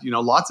bread,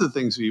 lots of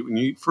things you eat, when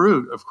you eat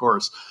fruit, of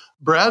course,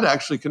 bread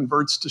actually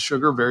converts to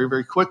sugar very,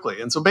 very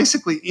quickly. And so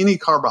basically any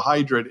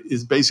carbohydrate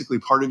is basically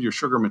part of your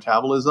sugar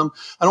metabolism.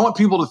 I don't want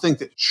people to think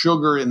that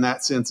sugar in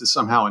that sense is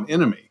somehow an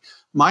enemy.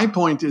 My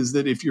point is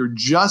that if you're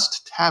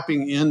just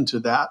tapping into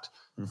that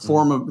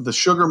form of the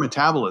sugar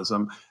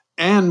metabolism,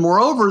 and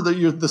moreover,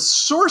 the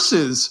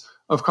sources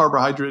of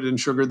carbohydrate and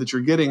sugar that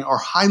you're getting are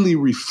highly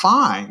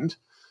refined,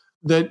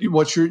 that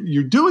what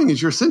you're doing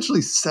is you're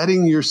essentially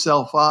setting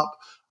yourself up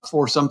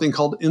for something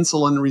called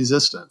insulin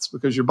resistance,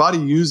 because your body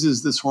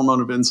uses this hormone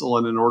of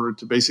insulin in order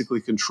to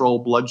basically control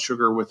blood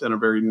sugar within a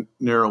very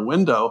narrow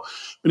window.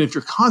 And if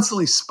you're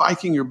constantly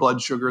spiking your blood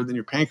sugar, then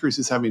your pancreas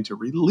is having to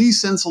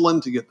release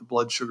insulin to get the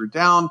blood sugar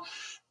down.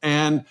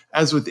 And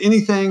as with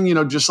anything,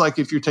 just like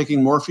if you're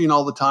taking morphine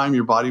all the time,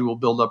 your body will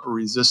build up a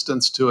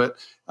resistance to it.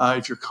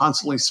 If you're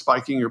constantly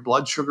spiking your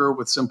blood sugar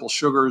with simple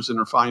sugars and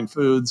refined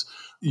foods,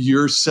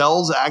 your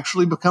cells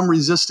actually become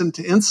resistant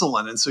to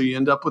insulin. And so you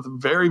end up with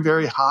very,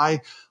 very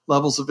high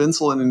levels of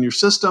insulin in your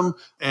system,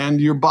 and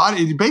your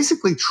body,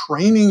 basically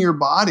training your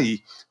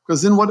body,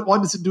 because then what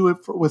does it do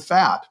with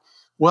fat?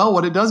 Well,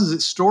 what it does is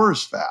it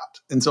stores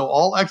fat. And so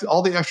all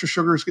the extra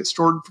sugars get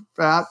stored for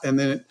fat, and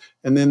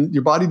then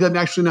your body doesn't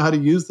actually know how to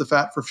use the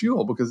fat for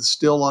fuel, because it's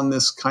still in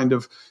this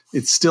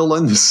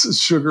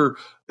sugar,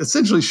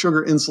 essentially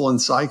sugar insulin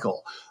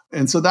cycle.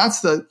 And so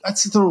that's the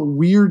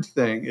weird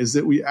thing, is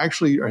that we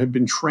actually have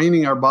been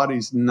training our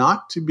bodies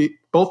not to be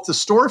both to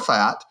store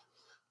fat,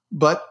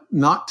 but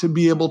not to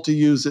be able to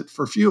use it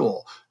for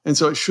fuel. And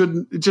so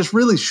it just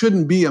really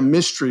shouldn't be a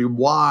mystery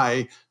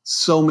why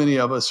so many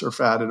of us are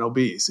fat and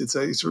obese. It's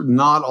sort of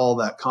not all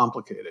that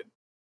complicated.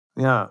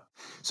 Yeah.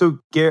 So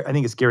I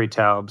think it's Gary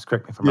Taubes,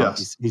 correct me if I'm wrong.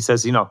 Yes. He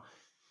says,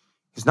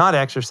 it's not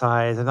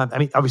exercise.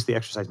 Obviously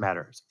exercise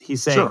matters.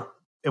 He's saying, Sure.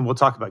 and we'll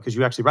talk about it because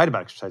you actually write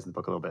about exercise in the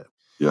book a little bit.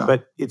 Yeah.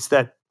 But it's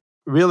that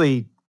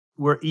really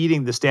we're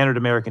eating the standard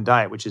American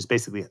diet, which is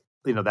basically,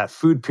 that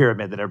food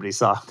pyramid that everybody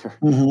saw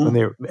when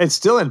they were, it's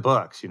still in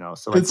books,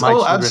 So like it's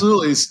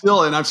absolutely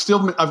still, and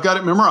I've got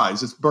it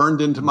memorized. It's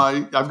burned into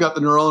I've got the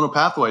neuronal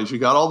pathways. You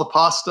got all the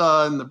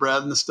pasta and the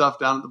bread and the stuff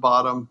down at the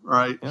bottom,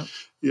 right? Yeah.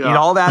 Yeah. Eat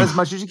all that as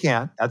much as you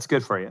can. That's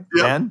good for you.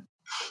 Yep. Then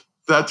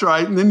that's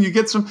right. And then you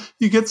get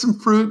some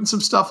fruit and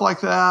some stuff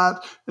like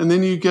that. And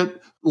then you get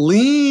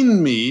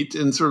lean meat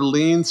and sort of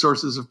lean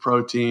sources of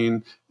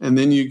protein. And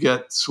then you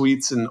get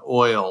sweets and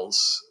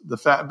oils, the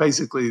fat,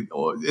 basically.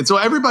 And so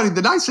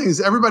the nice thing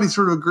is everybody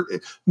sort of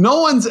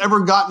no one's ever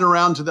gotten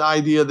around to the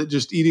idea that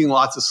just eating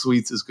lots of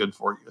sweets is good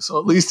for you. So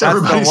at least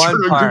everybody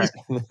sort of agrees.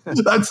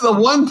 That's the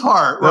one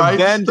part, right? The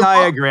Venn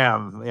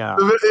diagram. Yeah.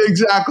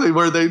 Exactly.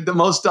 Where the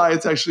most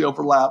diets actually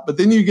overlap. But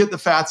then you get the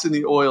fats and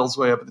the oils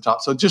way up at the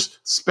top. So just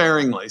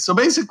sparingly. So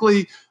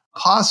basically,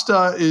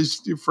 pasta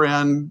is your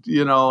friend,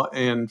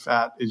 and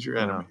fat is your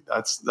enemy.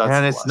 That's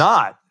and it's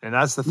not. And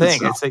that's the thing.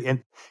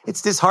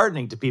 It's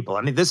disheartening to people.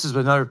 I mean, this is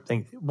another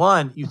thing.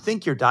 One, you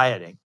think you're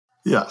dieting.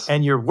 Yes.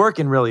 And you're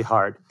working really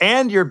hard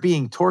and you're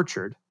being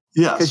tortured.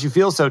 Yes. Because you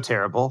feel so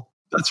terrible.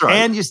 That's right.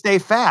 And you stay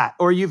fat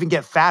or you even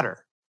get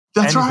fatter.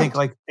 That's and right. You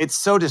think it's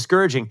so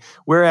discouraging.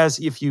 Whereas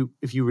if you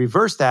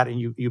reverse that and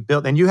you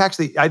build, and you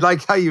actually, I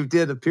like how you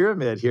did a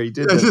pyramid here. You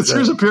did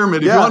here's a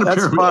pyramid. If you want a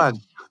pyramid. Fun.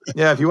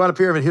 Yeah, if you want a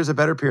pyramid, here's a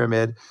better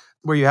pyramid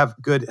where you have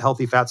good,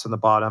 healthy fats on the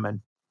bottom. And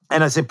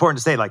it's important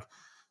to say,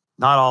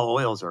 not all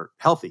oils are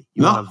healthy.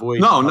 You want to avoid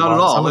not at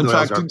all. In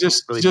fact,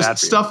 just really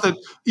stuff that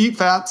eat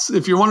fats.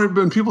 If you're wondering,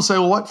 when people say,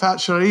 well, what fat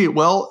should I eat?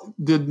 Well,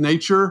 did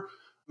nature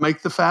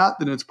make the fat?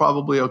 Then it's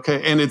probably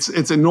okay. And it's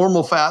a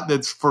normal fat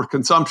that's for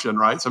consumption,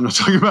 right? So I'm not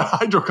talking about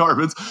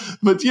hydrocarbons,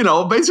 but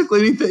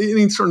basically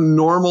any sort of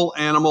normal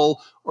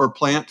animal or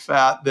plant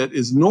fat that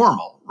is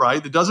normal,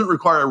 right? That doesn't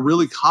require a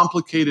really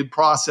complicated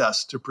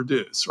process to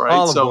produce, right?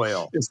 Olive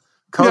oil.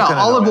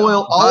 Olive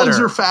oil. Butter. Olives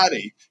are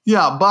fatty.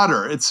 Yeah,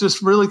 butter. It's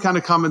just really kind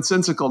of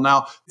commonsensical.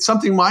 Now,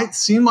 something might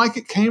seem like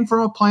it came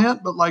from a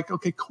plant, but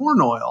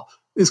corn oil.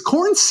 Does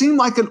corn seem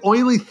like an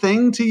oily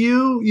thing to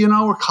you,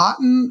 or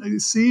cotton?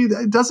 See,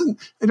 it doesn't.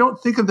 I don't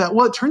think of that.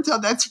 Well, it turns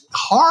out that's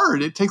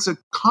hard. It takes a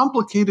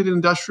complicated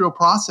industrial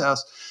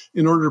process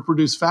in order to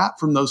produce fat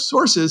from those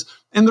sources.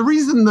 And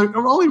the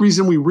only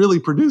reason we really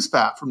produce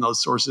fat from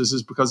those sources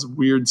is because of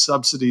weird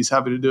subsidies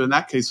having to do, in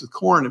that case with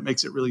corn, it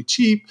makes it really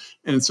cheap.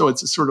 And so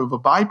it's a sort of a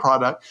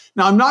byproduct.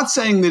 Now, I'm not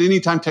saying that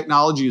anytime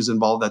technology is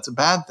involved, that's a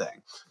bad thing.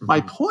 Mm-hmm.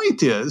 My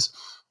point is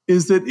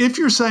that if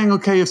you're saying,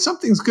 okay, if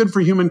something's good for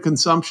human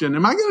consumption,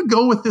 am I going to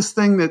go with this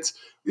thing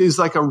is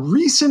like a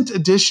recent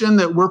addition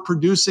that we're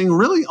producing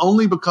really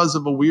only because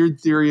of a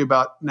weird theory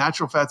about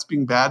natural fats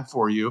being bad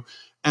for you,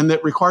 and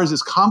that requires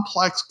this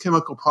complex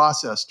chemical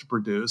process to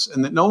produce,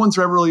 and that no one's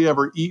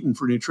ever eaten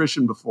for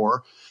nutrition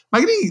before?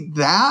 Am I going to eat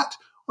that?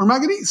 Or am I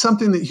going to eat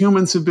something that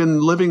humans have been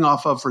living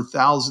off of for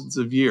thousands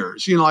of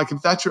years?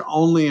 If that's your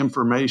only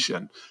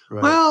information.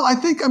 Right. Well, I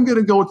think I'm going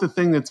to go with the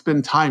thing that's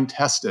been time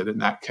tested in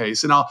that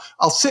case. And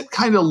I'll sit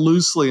kind of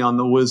loosely on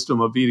the wisdom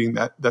of eating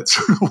that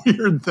sort of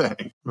weird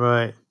thing.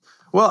 Right.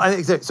 Well,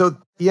 I think so.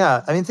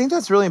 Yeah, I think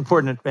that's really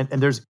important.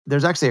 And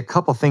there's actually a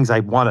couple things I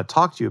want to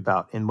talk to you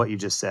about in what you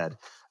just said,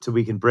 so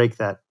we can break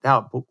that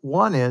out. But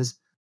one is,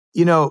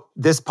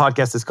 this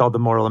podcast is called The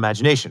Moral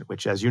Imagination,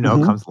 which, as you know,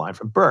 Mm-hmm. comes line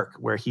from Burke,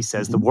 where he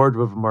says the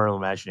wardrobe of moral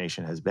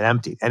imagination has been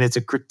emptied. And it's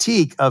a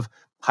critique of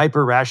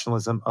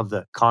hyper-rationalism of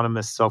the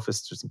economists,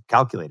 sophists, and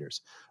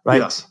calculators,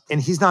 right? Yes.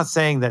 And he's not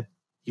saying that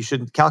you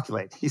shouldn't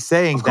calculate. He's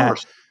saying Of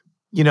course.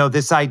 that,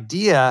 this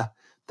idea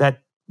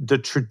that the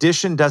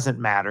tradition doesn't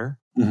matter,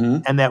 Mm-hmm.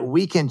 and that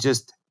we can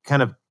just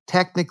kind of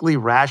technically,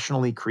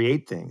 rationally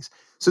create things.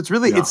 So it's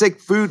really, it's like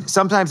food.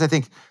 Sometimes I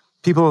think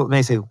people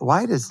may say,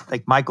 why does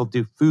Michael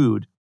do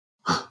food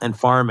and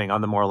farming on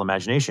The Moral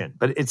Imagination?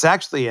 But it's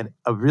actually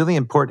a really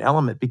important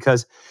element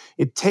because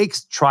it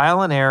takes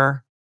trial and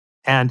error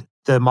and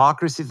the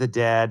democracy of the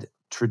dead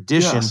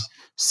tradition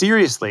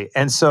seriously.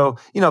 And so,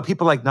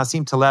 people like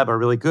Nassim Taleb are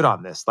really good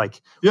on this.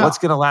 What's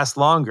going to last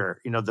longer?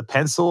 The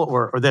pencil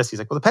or this? He's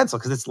like, well, the pencil,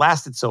 because it's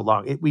lasted so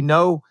long. We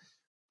know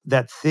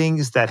that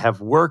things that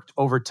have worked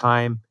over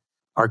time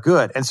are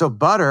good. And so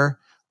butter,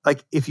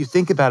 if you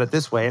think about it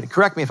this way, and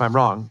correct me if I'm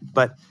wrong,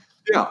 but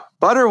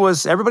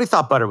everybody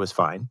thought butter was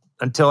fine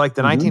until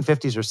the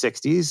 1950s or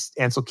 60s,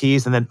 Ansel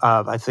Keys. And then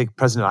I think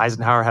President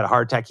Eisenhower had a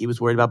heart attack. He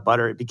was worried about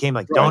butter. It became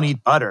don't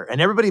eat butter.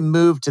 And everybody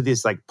moved to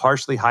these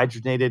partially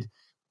hydrogenated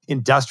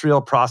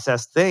industrial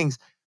processed things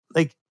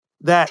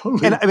that.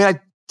 Totally. And I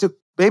took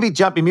maybe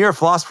you're a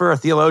philosopher, a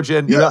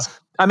theologian,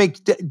 I mean,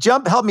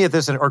 help me at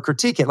this or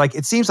critique it. Like,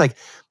 it seems like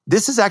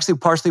this is actually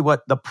partially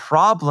what the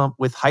problem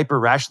with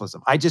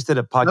hyper-rationalism. I just did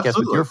a podcast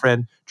with your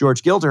friend,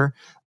 George Gilder,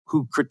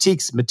 who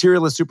critiques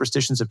materialist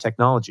superstitions of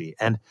technology.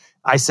 And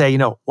I say,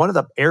 one of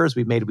the errors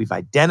we've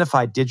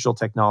identified digital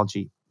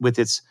technology with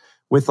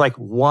like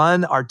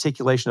one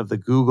articulation of the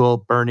Google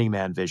Burning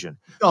Man vision.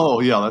 Oh,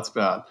 yeah, that's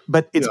bad.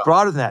 But it's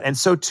broader than that. And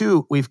so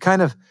too, we've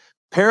kind of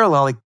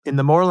parallel, like in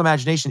the moral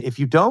imagination, if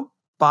you don't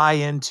buy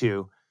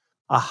into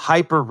a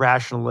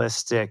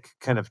hyper-rationalistic,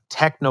 kind of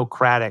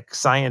technocratic,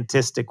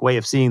 scientistic way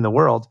of seeing the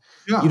world,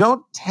 you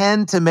don't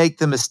tend to make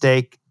the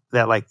mistake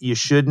that like you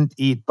shouldn't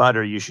eat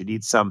butter, you should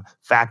eat some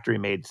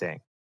factory-made thing.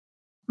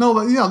 No,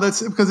 but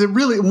that's because it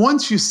really,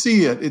 once you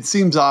see it, it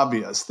seems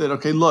obvious that,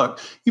 okay, look,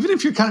 even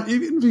if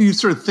you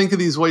sort of think of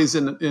these ways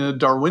in a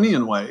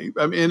Darwinian way,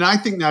 I mean, and I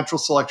think natural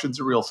selection is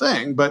a real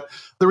thing, but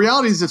the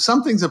reality is if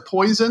something's a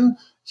poison,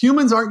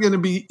 humans aren't going to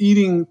be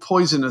eating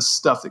poisonous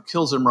stuff that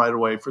kills them right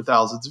away for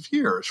thousands of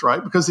years,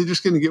 right? Because they're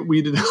just going to get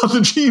weeded out of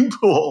the gene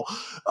pool.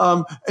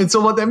 And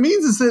so what that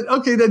means is that,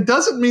 okay, that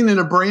doesn't mean that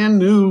a brand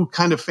new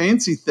kind of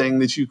fancy thing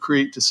that you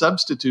create to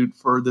substitute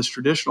for this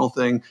traditional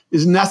thing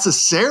is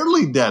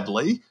necessarily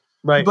deadly,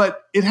 right?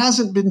 But it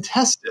hasn't been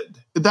tested.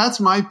 That's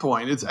my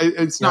point.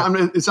 It's not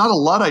a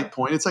Luddite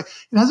point. It's like,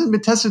 it hasn't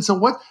been tested. So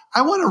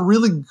I want a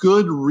really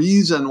good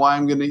reason why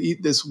I'm going to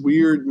eat this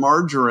weird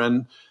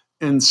margarine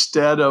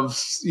instead of,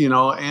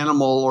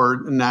 animal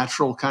or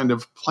natural kind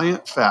of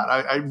plant fat.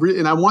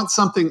 And I want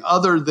something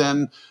other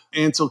than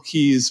Ansel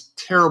Keys'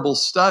 terrible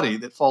study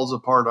that falls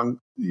apart on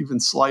even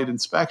slight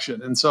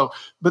inspection. And so,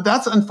 but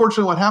that's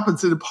unfortunately what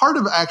happens. And part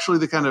of actually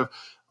the kind of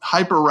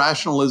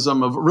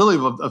hyper-rationalism of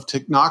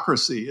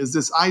technocracy is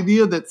this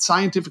idea that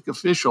scientific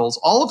officials,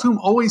 all of whom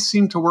always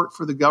seem to work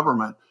for the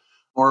government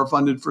or are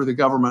funded for the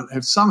government,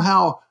 have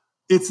somehow,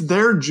 it's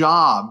their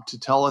job to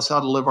tell us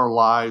how to live our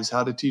lives,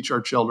 how to teach our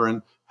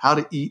children, how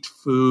to eat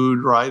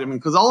food, right? I mean,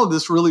 because all of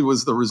this really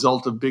was the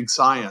result of big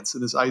science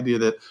and this idea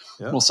that,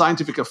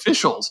 scientific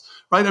officials,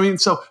 right? I mean,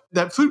 so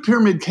that food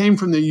pyramid came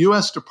from the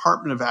U.S.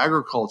 Department of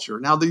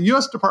Agriculture. Now, the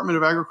U.S. Department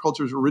of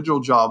Agriculture's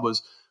original job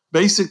was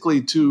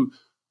basically to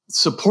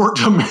support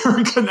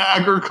American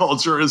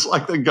agriculture as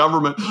like the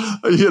government,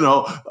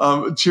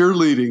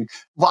 cheerleading.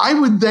 Why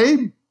would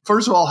they,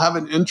 first of all, have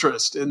an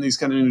interest in these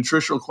kind of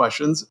nutritional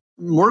questions?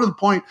 More to the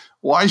point,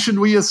 why should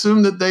we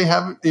assume that they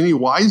have any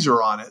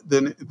wiser on it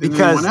than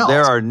anyone else?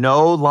 There are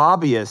no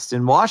lobbyists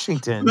in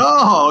Washington.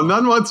 No,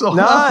 none whatsoever.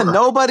 None.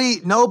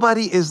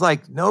 Nobody is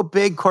like, no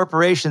big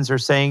corporations are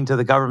saying to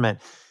the government,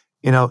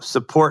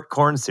 support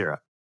corn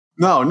syrup.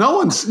 No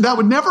one's, that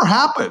would never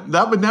happen.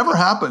 That would never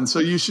happen. So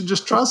you should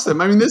just trust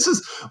them. I mean,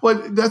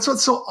 that's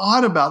what's so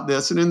odd about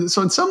this. And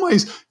so in some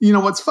ways,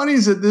 what's funny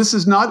is that this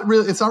is it's not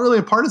really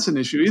a partisan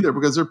issue either,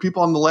 because there are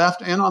people on the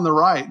left and on the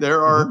right.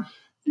 There are,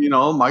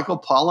 Michael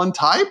Pollan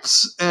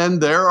types,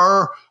 and there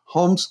are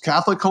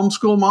Catholic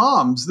homeschool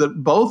moms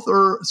that both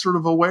are sort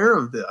of aware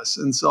of this.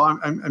 And so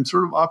I'm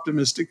sort of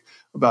optimistic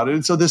about it.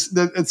 And so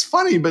it's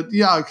funny, but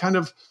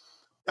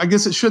I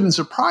guess it shouldn't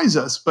surprise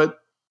us, but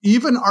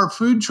even our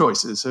food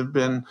choices have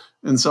been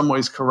in some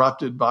ways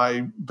corrupted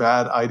by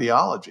bad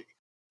ideology.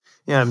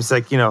 Yeah, it's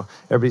like,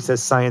 everybody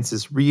says science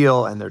is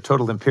real and they're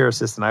total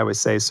empiricists. And I always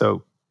say,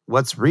 so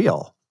what's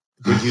real?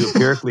 Did you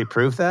empirically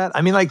prove that?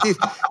 I mean, like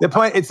the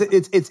point,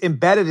 it's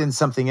embedded in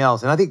something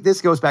else. And I think this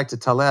goes back to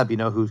Taleb,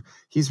 who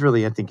he's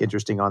really, I think,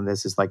 interesting on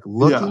this, is like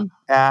looking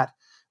at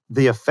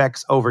the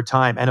effects over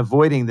time and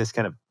avoiding this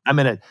kind of, I'm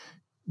going to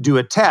do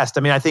a test.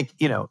 I mean, I think,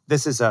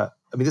 this is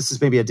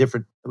maybe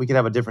we could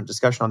have a different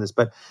discussion on this,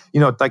 but,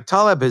 like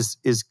Taleb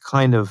is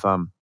kind of,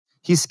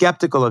 he's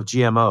skeptical of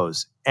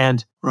GMOs,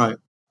 and right.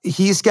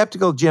 He's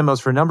skeptical of GMOs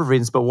for a number of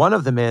reasons, but one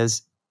of them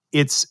is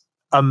it's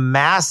a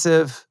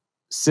massive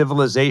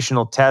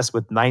civilizational test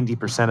with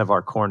 90% of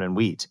our corn and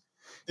wheat.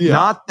 Yeah.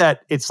 Not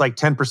that it's like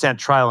 10%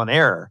 trial and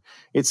error.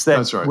 It's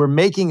that we're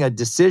making a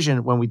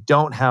decision when we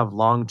don't have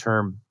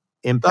long-term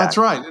impact. That's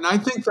right. And I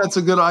think that's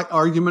a good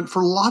argument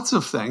for lots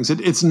of things.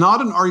 It's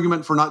not an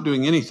argument for not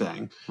doing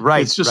anything.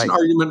 Right. It's just an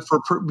argument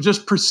for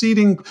just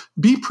proceeding,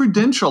 be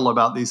prudential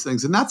about these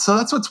things. And that's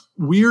what's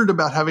weird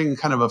about having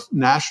kind of a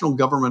national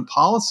government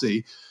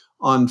policy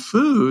on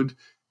food,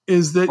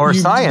 is that or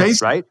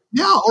science, right?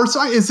 Yeah, or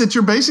science, is that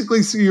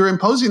you're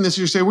imposing this.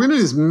 You're saying we're going to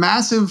do this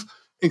massive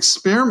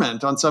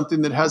experiment on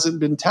something that hasn't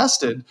been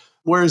tested.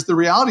 Whereas the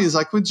reality is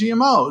like with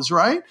GMOs,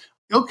 right?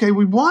 Okay,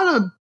 we want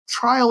to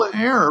trial and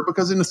error,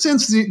 because in a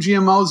sense, the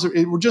GMOs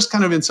we're just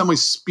kind of in some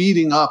ways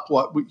speeding up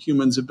what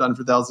humans have done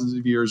for thousands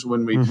of years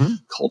when we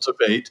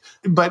cultivate,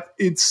 but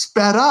it's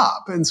sped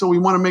up. And so we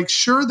want to make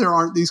sure there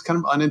aren't these kind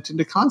of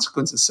unintended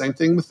consequences. Same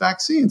thing with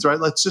vaccines, right?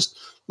 Let's just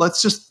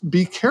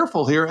be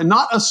careful here and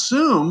not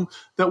assume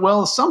that,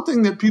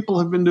 something that people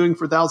have been doing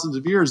for thousands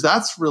of years,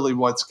 that's really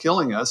what's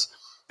killing us.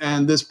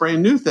 And this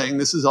brand new thing,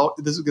 this is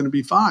going to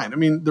be fine. I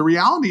mean, the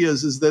reality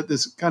is that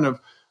this kind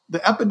of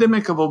the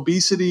epidemic of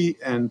obesity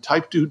and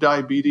type 2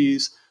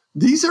 diabetes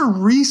these are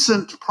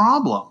recent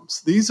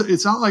problems.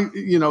 It's not like,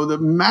 the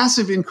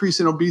massive increase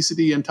in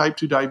obesity and type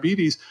 2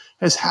 diabetes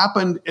has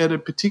happened at a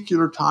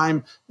particular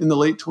time in the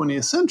late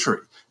 20th century.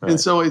 Right. And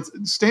so it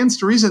stands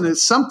to reason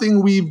it's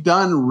something we've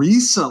done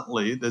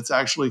recently that's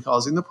actually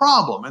causing the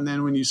problem. And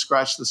then when you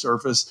scratch the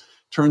surface,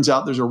 turns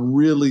out there's a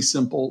really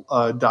simple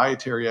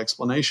dietary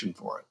explanation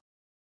for it.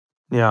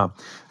 Yeah,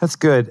 that's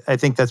good. I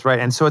think that's right.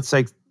 And so it's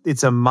like,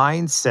 it's a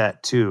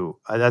mindset too.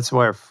 That's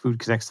why our food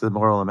connects to the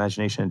moral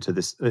imagination, to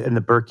this, in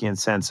the Burkean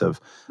sense of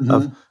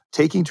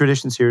taking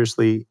tradition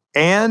seriously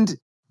and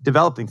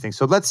developing things.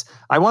 So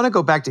I want to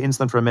go back to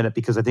insulin for a minute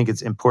because I think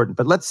it's important.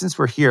 But since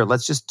we're here,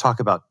 let's just talk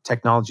about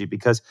technology,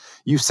 because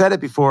you've said it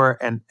before,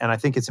 and I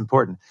think it's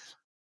important.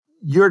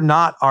 You're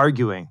not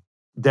arguing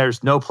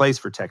there's no place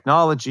for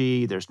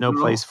technology, there's no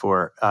place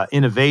for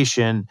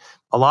innovation.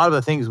 A lot of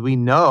the things we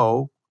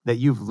know that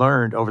you've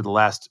learned over the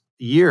last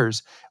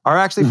years are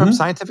actually from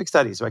scientific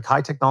studies, like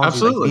high technology,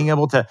 like being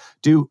able to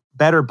do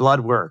better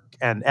blood work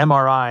and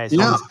MRIs.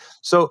 Yeah.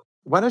 So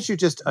why don't you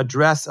just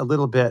address a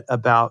little bit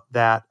about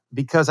that?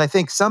 Because I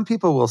think some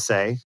people will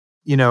say,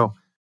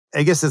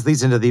 I guess this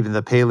leads into even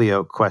the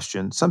paleo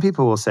question. Some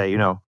people will say,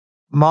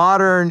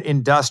 modern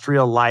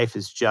industrial life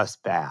is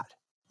just bad.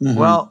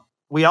 Well,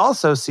 we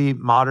also see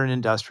modern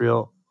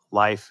industrial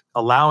life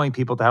allowing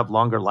people to have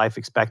longer life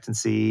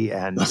expectancy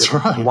and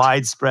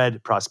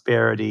widespread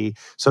prosperity,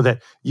 so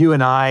that you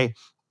and I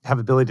have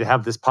the ability to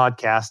have this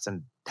podcast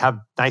and have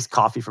nice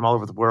coffee from all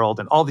over the world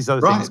and all these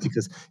other things,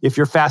 because if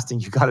you're fasting,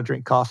 you got to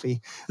drink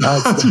coffee.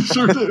 You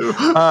sure do.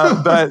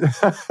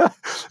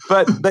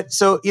 But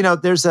so,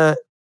 there's a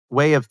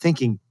way of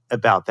thinking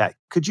about that.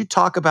 Could you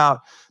talk about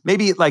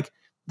maybe like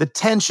the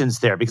tensions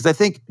there? Because I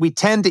think we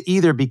tend to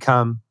either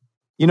become,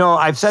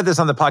 I've said this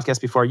on the podcast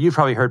before. You've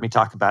probably heard me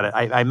talk about it.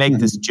 I make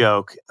this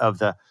joke of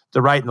the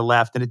right and the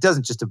left, and it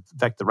doesn't just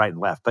affect the right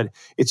and left, but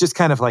it's just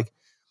kind of like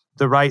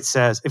the right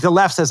says, if the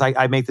left says,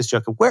 I make this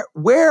joke,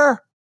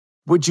 where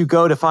would you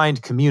go to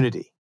find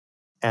community?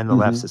 And the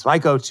left says, well, I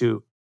go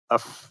to a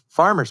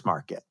farmer's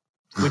market,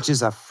 which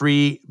is a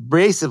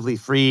basically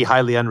free,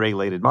 highly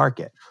unregulated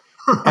market.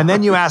 And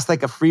then you ask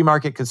like a free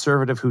market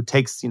conservative who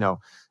takes,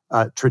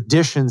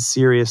 tradition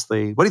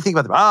seriously. What do you think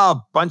about them? Oh,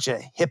 a bunch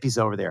of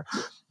hippies over there.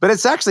 But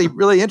it's actually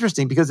really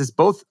interesting because it's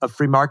both a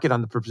free market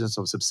on the purposes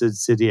of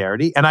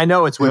subsidiarity. And I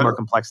know it's way more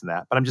complex than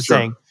that, but I'm just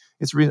saying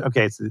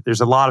there's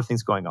a lot of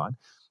things going on.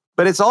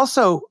 But it's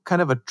also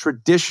kind of a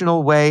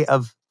traditional way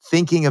of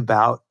thinking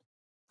about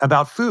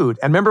food.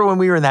 And remember when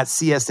we were in that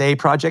CSA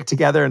project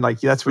together, and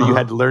like that's where you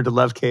had to learn to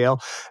love kale?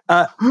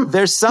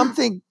 There's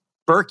something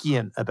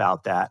Burkean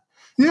about that.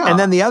 Yeah. And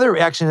then the other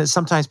reaction is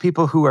sometimes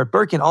people who are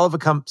Burkean all of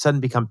a sudden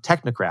become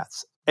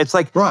technocrats. It's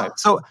like,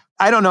 so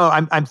I don't know,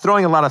 I'm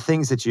throwing a lot of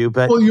things at you,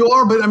 but... Well, you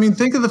are, but I mean,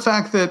 think of the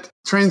fact that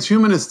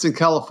transhumanists in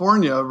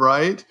California,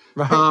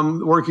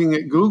 working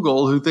at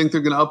Google, who think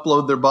they're going to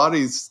upload their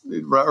bodies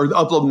or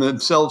upload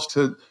themselves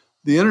to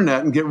the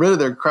internet and get rid of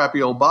their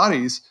crappy old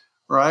bodies,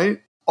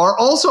 right? Are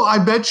also, I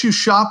bet you,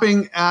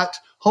 shopping at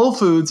Whole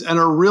Foods and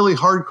are really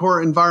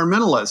hardcore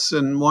environmentalists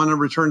and want to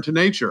return to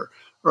nature.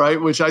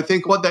 Right, which I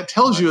think what that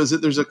tells you is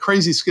that there's a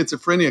crazy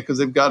schizophrenia because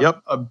they've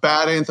got a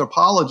bad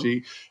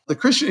anthropology. The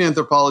Christian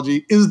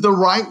anthropology is the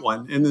right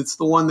one, and it's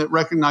the one that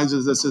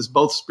recognizes us as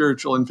both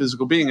spiritual and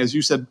physical being. As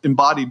you said,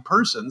 embodied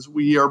persons.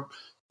 We are,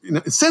 in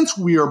a sense,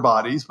 we are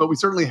bodies, but we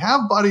certainly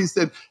have bodies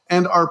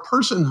and our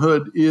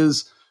personhood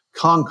is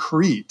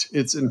concrete.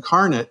 It's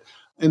incarnate.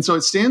 And so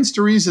it stands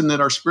to reason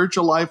that our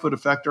spiritual life would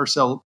affect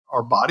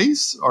our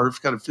bodies, our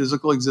kind of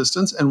physical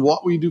existence, and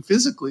what we do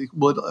physically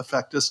would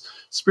affect us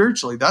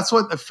spiritually. That's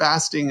what a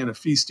fasting and a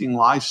feasting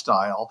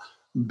lifestyle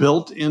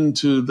built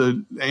into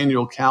the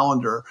annual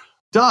calendar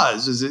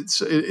does, is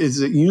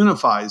it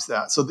unifies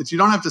that so that you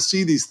don't have to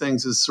see these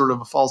things as sort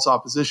of a false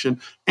opposition,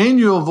 and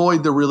you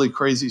avoid the really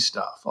crazy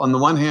stuff. On the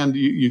one hand,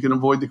 you can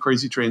avoid the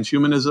crazy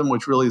transhumanism,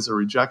 which really is a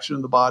rejection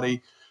of the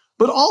body.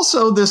 But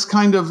also this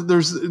kind of,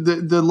 there's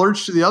the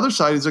lurch to the other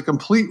side is a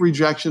complete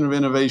rejection of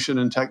innovation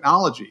and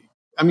technology.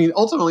 I mean,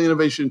 ultimately,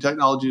 innovation and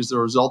technology is the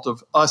result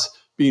of us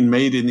being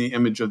made in the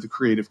image of the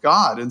creative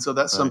God. And so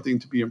that's something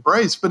to be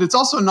embraced. But it's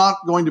also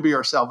not going to be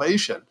our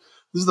salvation.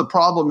 This is the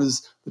problem,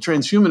 is the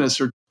transhumanists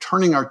are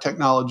turning our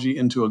technology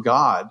into a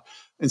God.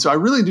 And so I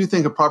really do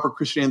think a proper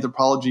Christian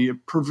anthropology,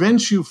 it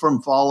prevents you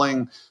from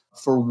falling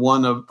for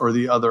one or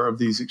the other of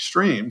these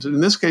extremes. And in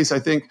this case, I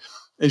think,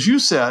 as you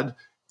said,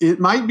 it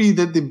might be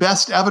that the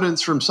best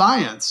evidence from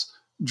science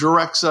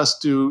directs us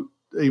to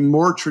a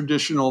more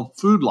traditional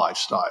food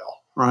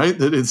lifestyle, right?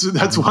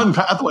 That's one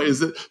pathway,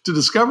 is that to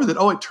discover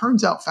that, it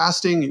turns out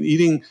fasting and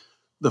eating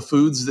the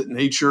foods that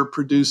nature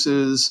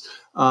produces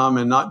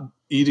and not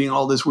eating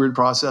all this weird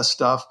processed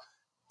stuff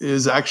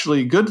is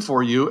actually good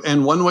for you.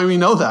 And one way we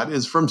know that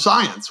is from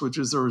science, which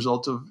is the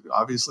result of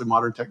obviously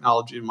modern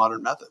technology and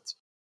modern methods.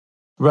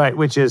 Right,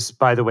 which is,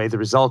 by the way, the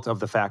result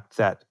of the fact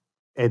that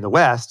in the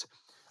West,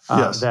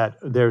 that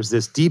there's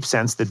this deep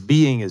sense that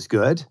being is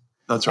good.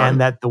 That's right.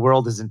 And that the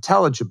world is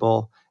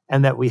intelligible,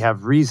 and that we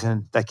have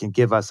reason that can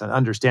give us an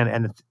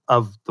understanding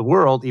of the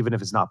world, even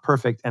if it's not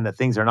perfect, and that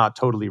things are not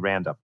totally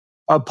random,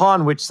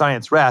 upon which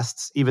science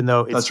rests, even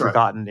though it's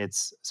forgotten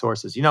its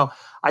sources.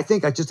 I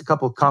think just a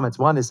couple of comments.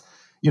 One is,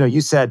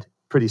 you said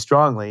pretty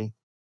strongly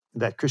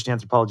that Christian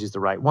anthropology is the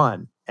right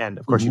one. And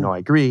of course, I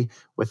agree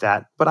with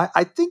that. But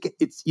I think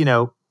it's,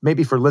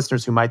 maybe for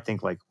listeners who might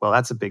think like, well,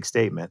 that's a big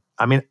statement.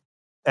 I mean,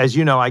 as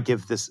you know, I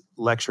give this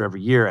lecture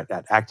every year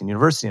at Acton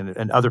University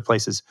and other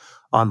places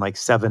on like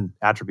 7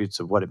 attributes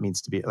of what it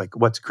means to be, like,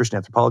 what's Christian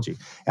anthropology.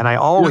 And I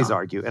always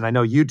argue, and I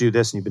know you do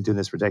this and you've been doing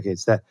this for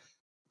decades, that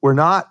we're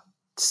not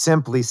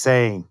simply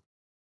saying,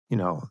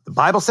 the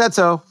Bible said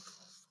so.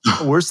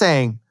 We're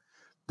saying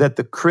that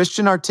the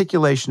Christian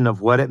articulation of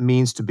what it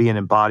means to be an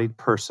embodied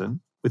person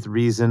with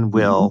reason,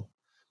 will,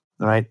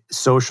 right,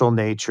 social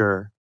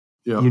nature,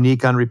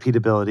 unique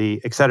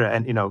unrepeatability, et cetera,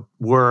 and,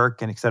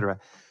 work and et cetera,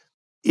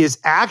 is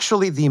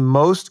actually the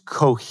most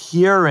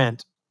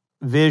coherent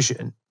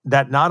vision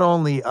that not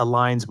only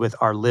aligns with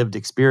our lived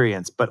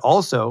experience, but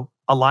also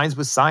aligns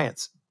with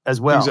science as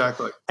well.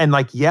 Exactly. And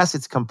yes,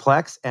 it's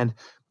complex, and,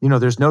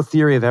 there's no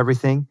theory of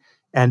everything.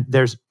 And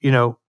there's,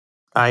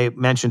 I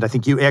mentioned, I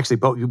think you actually,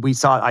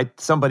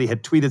 somebody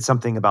had tweeted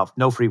something about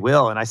no free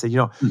will. And I said,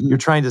 you're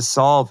trying to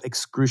solve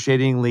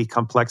excruciatingly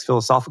complex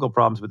philosophical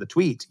problems with a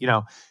tweet.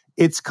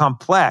 It's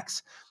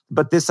complex.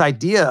 But this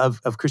idea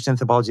of Christian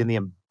anthropology and the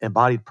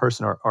embodied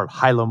person or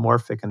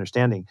hylomorphic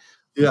understanding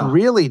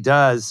really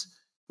does,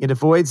 it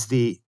avoids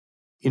the,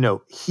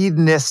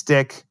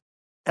 hedonistic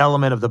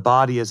element of the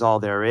body is all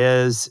there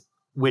is,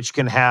 which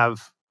can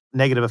have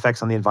negative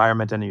effects on the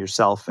environment and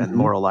yourself and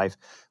moral life.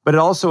 But it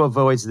also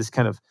avoids this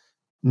kind of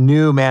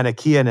new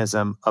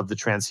Manichaeanism of the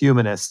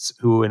transhumanists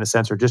who, in a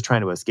sense, are just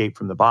trying to escape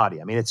from the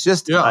body. I mean, it's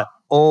just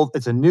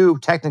it's a new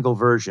technical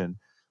version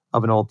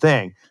of an old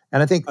thing.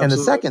 And I think, and the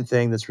second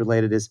thing that's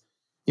related is,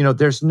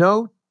 there's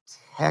no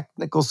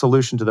technical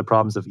solution to the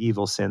problems of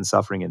evil, sin,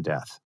 suffering, and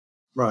death.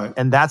 Right.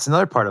 And that's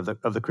another part of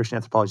the Christian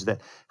anthropology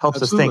that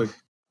helps us think.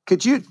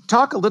 Could you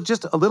talk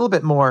just a little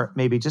bit more,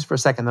 maybe just for a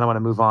second, then I want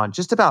to move on,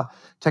 just about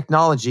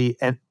technology?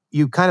 And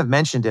you kind of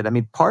mentioned it. I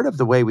mean, part of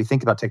the way we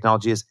think about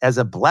technology is as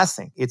a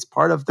blessing. It's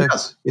part of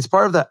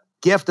the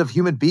gift of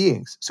human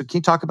beings. So can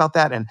you talk about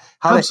that and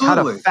how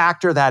to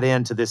factor that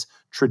into this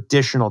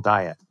traditional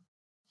diet?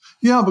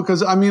 Yeah,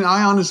 because I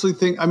honestly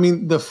think,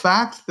 the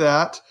fact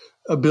that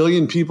 1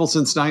 billion people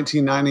since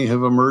 1990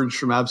 have emerged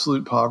from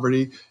absolute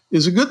poverty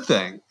is a good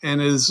thing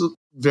and is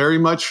very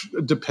much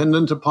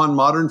dependent upon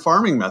modern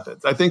farming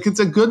methods. I think it's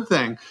a good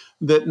thing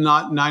that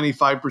not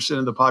 95%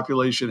 of the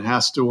population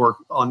has to work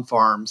on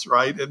farms,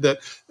 right? That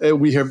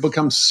we have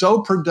become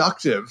so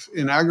productive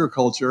in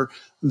agriculture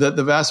that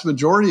the vast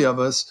majority of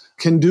us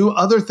can do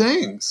other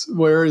things.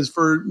 Whereas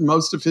for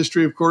most of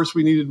history, of course,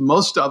 we needed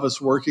most of us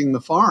working the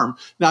farm.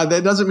 Now,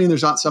 that doesn't mean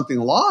there's not something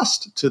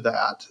lost to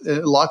that.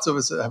 Lots of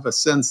us have a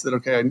sense that,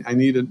 okay, I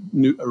need a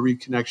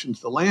reconnection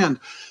to the land.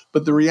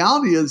 But the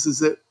reality is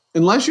that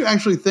unless you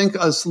actually think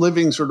us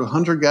living sort of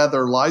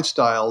hunter-gatherer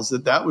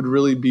lifestyles, that would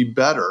really be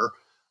better.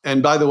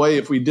 And by the way,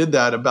 if we did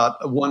that,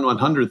 about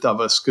 1/100th of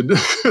us could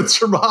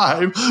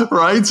survive,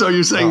 right? So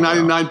you're saying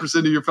 99%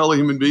 of your fellow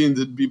human beings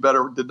would be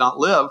better, did not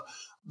live.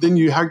 Then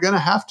you are going to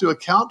have to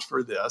account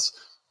for this.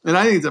 And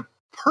I think it's a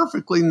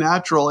perfectly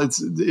natural,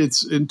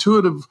 it's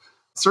intuitive,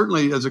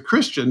 certainly as a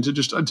Christian,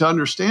 to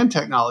understand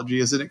technology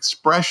as an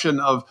expression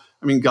of,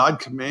 God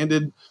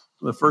commanded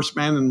the first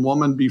man and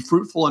woman, be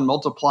fruitful and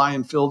multiply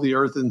and fill the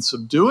earth and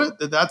subdue it.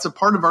 That's a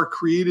part of our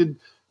created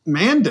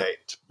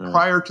mandate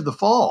prior to the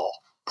fall.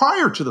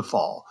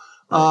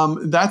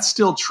 That's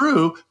still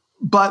true.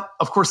 But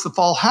of course, the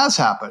fall has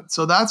happened.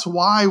 So that's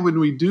why when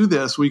we do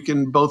this, we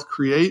can both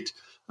create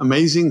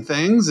amazing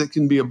things that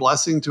can be a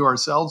blessing to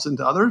ourselves and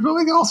to others, but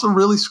we can also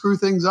really screw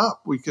things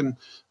up. We can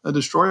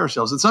destroy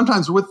ourselves. And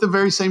sometimes with the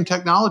very same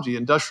technology,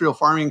 industrial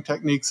farming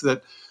techniques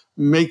that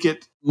make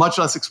it much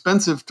less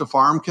expensive to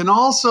farm can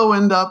also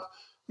end up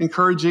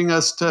encouraging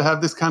us to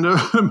have this kind of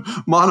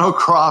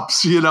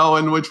monocrops,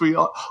 in which we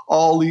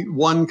all eat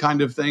one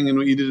kind of thing and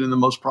we eat it in the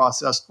most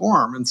processed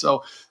form. And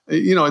so,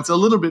 it's a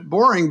little bit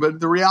boring, but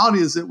the reality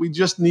is that we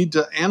just need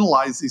to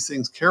analyze these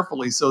things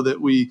carefully so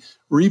that we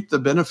reap the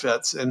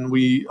benefits and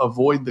we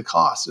avoid the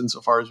costs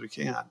insofar as we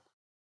can.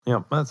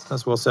 Yeah,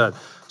 that's well said.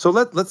 So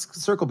let's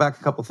circle back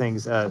a couple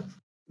things.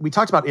 We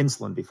talked about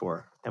insulin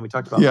before, and we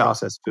talked about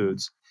processed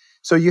foods.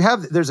 So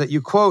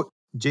you quote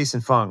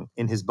Jason Fung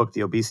in his book,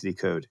 The Obesity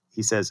Code.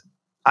 He says,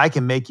 I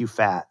can make you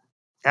fat.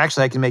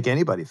 Actually, I can make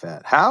anybody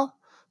fat. How?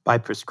 By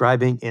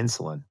prescribing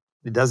insulin.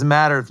 It doesn't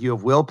matter if you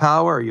have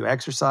willpower or you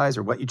exercise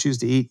or what you choose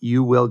to eat,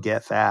 you will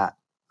get fat,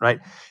 right?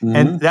 Mm-hmm.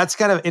 And that's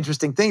kind of an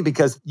interesting thing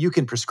because you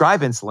can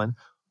prescribe insulin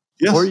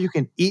or you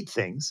can eat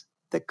things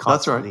that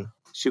constantly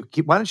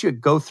why don't you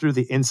go through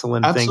the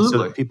insulin thing so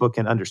that people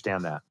can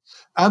understand that?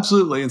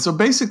 Absolutely. And so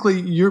basically,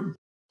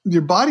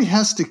 your body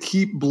has to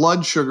keep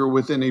blood sugar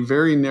within a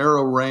very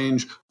narrow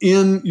range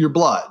in your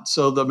blood.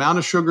 So the amount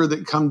of sugar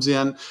that comes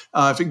in,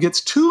 if it gets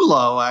too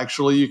low,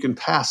 actually, you can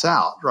pass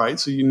out, right?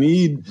 So you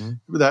need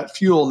that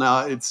fuel.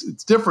 Now, it's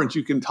different.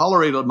 You can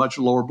tolerate a much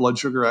lower blood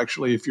sugar,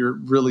 actually, if you're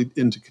really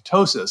into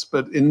ketosis.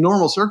 But in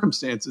normal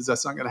circumstances,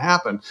 that's not going to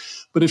happen.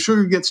 But if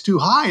sugar gets too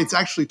high, it's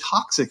actually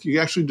toxic. You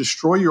actually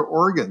destroy your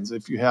organs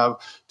if you have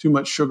too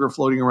much sugar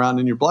floating around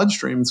in your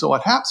bloodstream. And so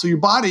what happens? So your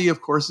body,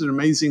 of course, is an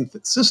amazing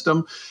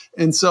system.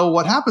 And so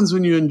what happens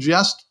when you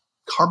ingest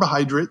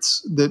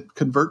carbohydrates that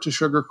convert to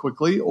sugar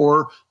quickly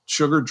or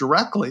sugar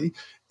directly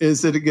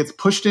is that it gets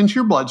pushed into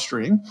your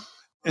bloodstream.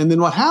 And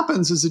then what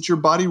happens is that your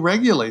body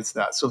regulates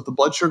that. So if the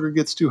blood sugar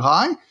gets too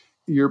high,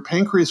 your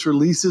pancreas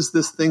releases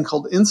this thing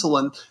called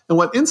insulin. And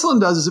what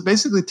insulin does is it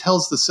basically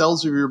tells the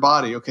cells of your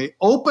body, okay,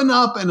 open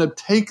up and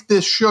take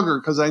this sugar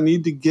because I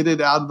need to get it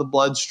out of the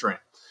bloodstream.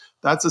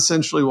 That's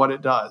essentially what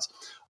it does.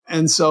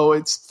 And so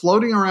it's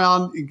floating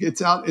around, it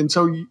gets out. And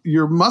so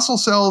your muscle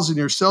cells and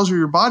your cells of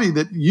your body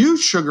that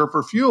use sugar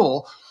for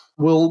fuel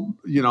will,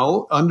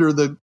 under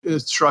the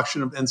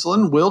instruction of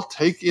insulin, will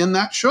take in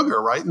that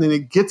sugar, right? And then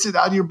it gets it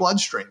out of your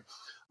bloodstream.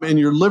 And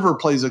your liver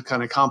plays a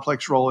kind of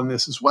complex role in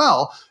this as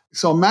well.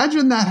 So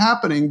imagine that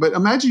happening, but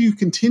imagine you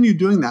continue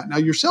doing that. Now,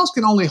 your cells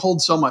can only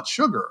hold so much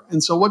sugar.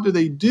 And so what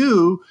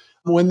do?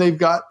 When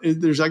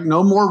there's like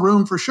no more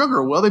room for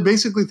sugar? Well, they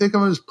basically think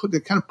of it as they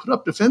kind of put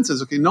up defenses.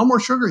 Okay, no more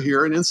sugar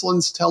here. And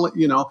insulin's telling,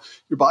 your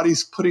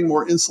body's putting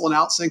more insulin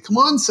out saying, come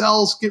on,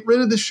 cells, get rid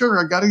of the sugar.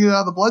 I got to get it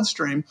out of the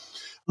bloodstream.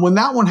 When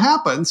that one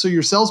happens, so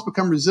your cells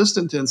become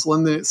resistant to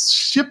insulin, then it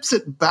ships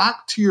it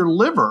back to your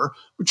liver,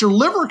 but your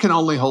liver can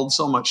only hold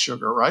so much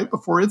sugar, right,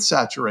 before it's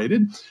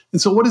saturated.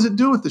 And so what does it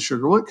do with the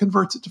sugar? Well, it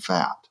converts it to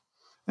fat.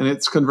 And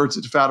it converts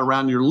it to fat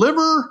around your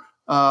liver.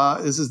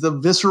 This is the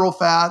visceral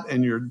fat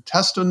and your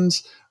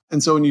intestines.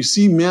 And so when you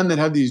see men that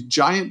have these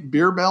giant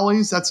beer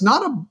bellies, that's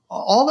not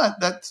all that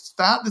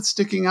fat that's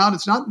sticking out.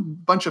 It's not a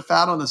bunch of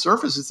fat on the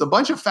surface. It's a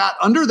bunch of fat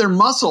under their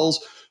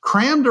muscles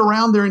crammed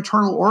around their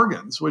internal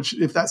organs, which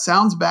if that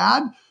sounds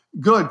bad,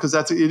 good, because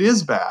it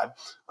is bad.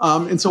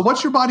 And so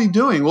what's your body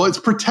doing? Well, it's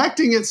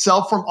protecting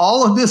itself from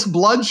all of this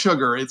blood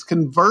sugar. It's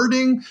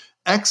converting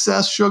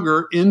excess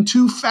sugar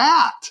into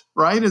fat,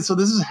 right? And so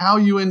this is how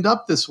you end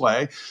up this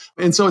way.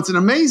 And so it's an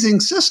amazing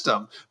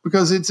system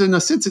because it's, in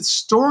a sense, it's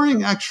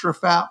storing extra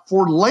fat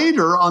for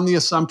later on the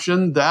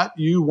assumption that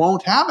you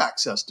won't have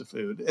access to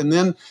food. And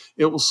then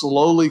it will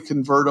slowly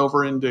convert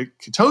over into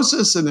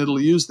ketosis and it'll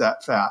use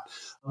that fat.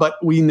 But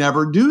we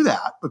never do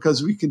that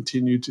because we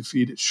continue to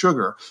feed it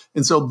sugar.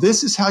 And so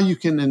this is how you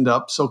can end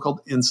up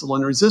so-called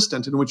insulin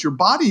resistant, in which your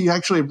body, you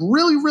actually have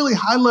really, really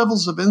high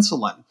levels of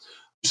insulin.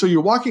 So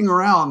you're walking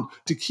around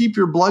to keep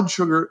your blood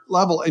sugar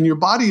level, and your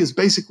body is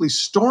basically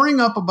storing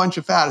up a bunch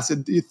of fat. I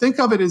said, you think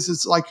of it as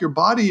it's like your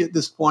body at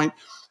this point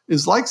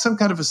is like some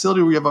kind of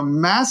facility where you have a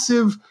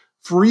massive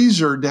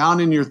freezer down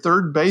in your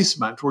third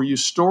basement where you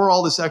store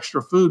all this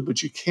extra food,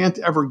 but you can't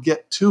ever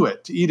get to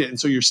it to eat it. And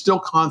so you're still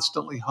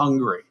constantly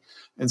hungry.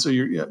 And so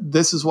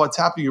this is what's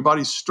happening. Your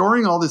body's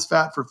storing all this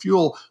fat for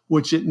fuel,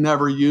 which it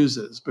never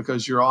uses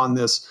because you're on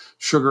this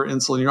sugar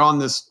insulin. You're on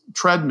this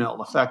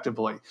treadmill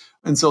effectively.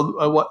 And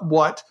so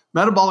what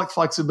metabolic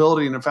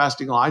flexibility in a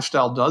fasting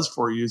lifestyle does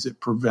for you is it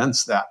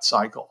prevents that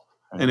cycle.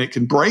 And it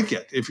can break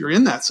it. If you're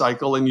in that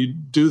cycle and you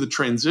do the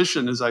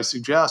transition, as I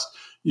suggest,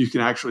 you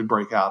can actually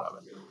break out of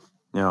it.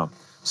 Yeah.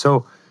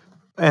 So,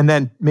 and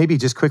then maybe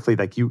just quickly,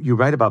 like you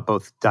write about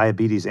both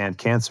diabetes and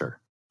cancer.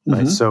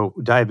 Right. So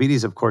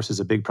diabetes, of course, is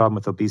a big problem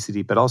with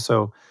obesity, but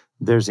also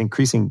there's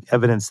increasing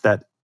evidence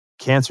that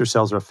cancer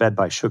cells are fed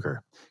by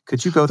sugar.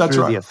 Could you go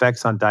through the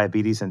effects on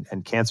diabetes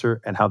and cancer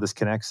and how this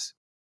connects?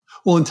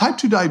 Well, and type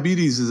 2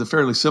 diabetes is a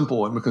fairly simple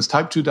one because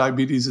type 2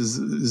 diabetes is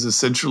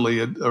essentially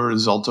a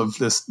result of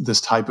this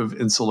type of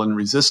insulin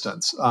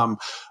resistance.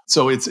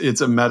 So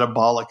it's a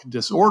metabolic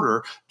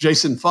disorder.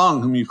 Jason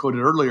Fung, whom you quoted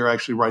earlier,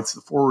 actually writes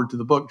the foreword to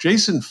the book.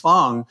 Jason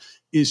Fung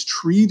is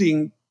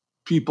treating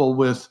people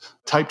with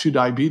type 2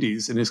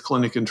 diabetes in his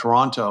clinic in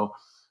Toronto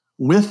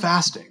with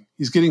fasting.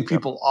 He's getting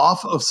people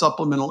off of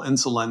supplemental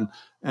insulin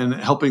and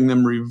helping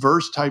them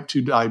reverse type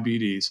 2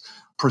 diabetes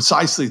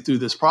precisely through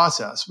this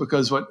process.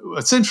 Because what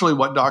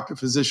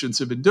physicians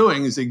have been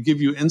doing is they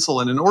give you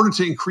insulin in order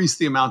to increase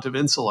the amount of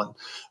insulin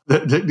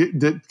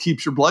that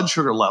keeps your blood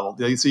sugar level.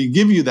 So you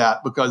give you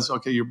that because,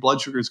 okay, your blood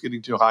sugar is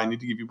getting too high, I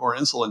need to give you more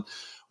insulin.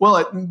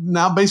 Well,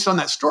 now based on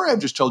that story I've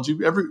just told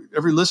you,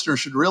 every listener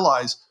should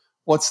realize,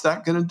 what's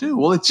that going to do?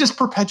 Well, it's just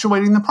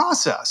perpetuating the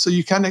process. So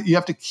you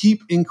have to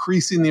keep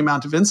increasing the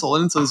amount of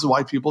insulin. And so this is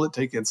why people that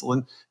take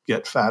insulin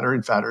get fatter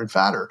and fatter and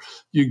fatter.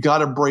 You got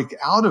to break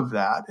out of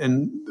that.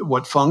 And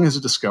what Fung has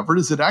discovered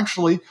is that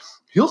actually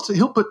he'll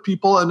put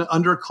people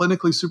under a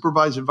clinically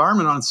supervised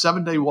environment on a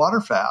 7-day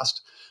water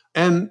fast.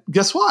 And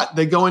guess what?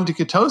 They go into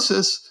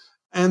ketosis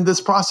and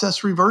this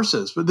process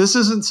reverses. But this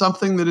isn't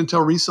something that until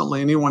recently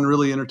anyone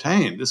really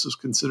entertained. This was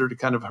considered a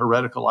kind of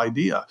heretical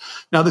idea.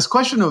 Now, this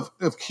question of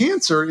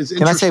cancer is interesting.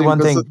 Can I say one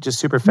thing just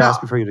super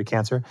fast before you get to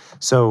cancer?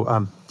 So,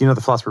 do you know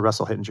the philosopher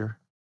Russell Hittinger?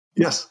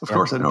 Yes, of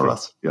course. I know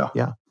Russ. Yeah.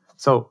 Yeah.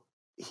 So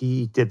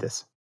he did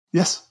this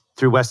Yes,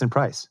 through Weston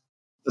Price.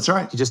 that's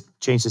right. He just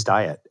changed his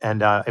diet.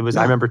 And it was,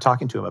 Yeah. I remember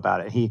talking to him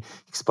about it. He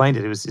explained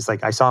it. It was just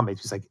like, I saw him. He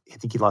was like, I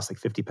think he lost like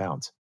 50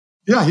 pounds.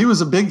 Yeah, he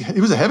was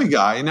a heavy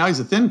guy, and now he's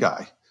a thin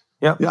guy.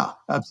 Yep. Yeah,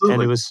 absolutely.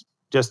 And it was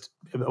just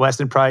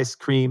Weston Price,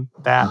 cream,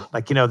 that.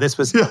 Like, this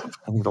was, Yeah.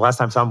 I think the last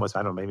time I saw him was,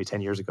 I don't know, maybe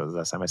 10 years ago, the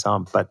last time I saw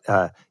him. But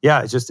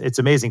it's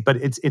amazing. But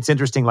it's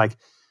interesting. Like,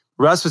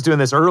 Russ was doing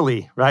this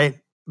early, right?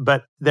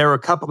 But there were a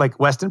couple, like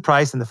Weston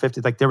Price in the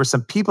 50s, like there were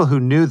some people who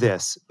knew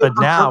this. But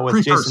now with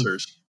with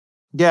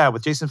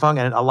Jason Fung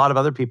and a lot of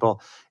other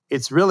people,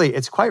 it's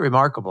quite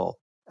remarkable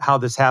how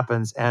this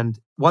happens. And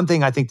one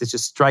thing I think that's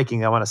just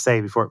striking, I want to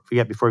say before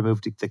we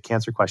move to the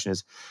cancer question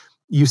is,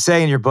 you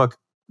say in your book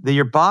that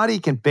your body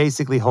can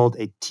basically hold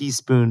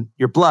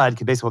your blood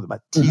can basically hold about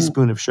a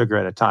teaspoon of sugar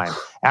at a time.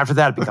 After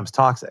that, it becomes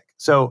toxic.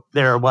 So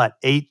there are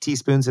 8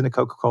 teaspoons in a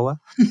Coca-Cola?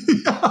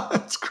 Yeah,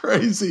 it's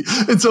crazy.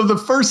 And so the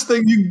first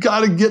thing, you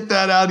got to get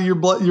that out of your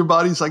blood. Your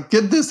body's like,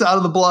 get this out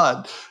of the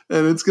blood,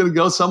 and it's going to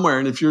go somewhere.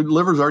 And if your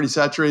liver's already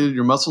saturated,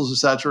 your muscles are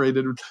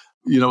saturated,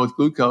 with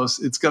glucose,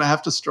 it's going to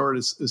have to store it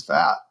as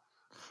fat.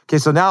 Okay,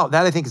 so now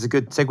that I think is a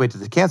good segue to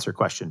the cancer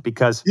question,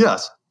 because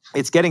yes,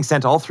 it's getting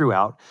sent all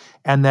throughout,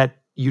 and that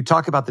you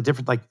talk about the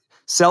different, like,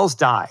 cells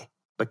die,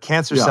 but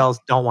cancer cells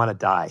don't want to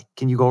die.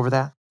 Can you go over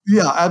that?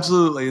 Yeah,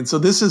 absolutely. And so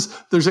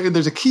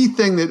there's a key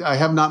thing that I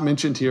have not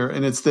mentioned here,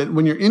 and it's that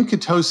when you're in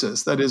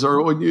ketosis, that is,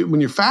 or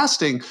when you're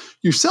fasting,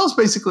 your cells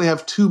basically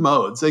have 2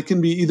 modes. They can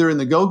be either in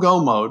the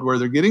go-go mode, where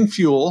they're getting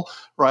fuel,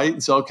 right?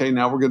 And so, okay,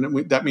 now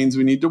that means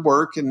we need to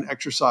work and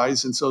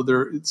exercise, and so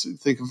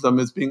think of them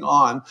as being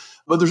on.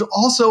 But there's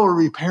also a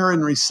repair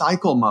and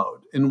recycle mode,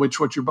 in which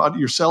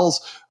your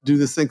cells do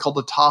this thing called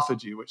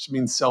autophagy, which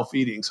means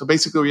self-eating. So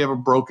basically, we have a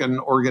broken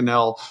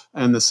organelle,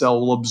 and the cell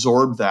will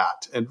absorb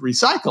that and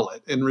recycle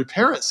it and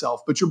repair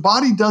itself. But your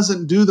body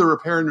doesn't do the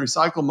repair and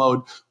recycle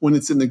mode when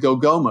it's in the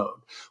go-go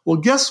mode. Well,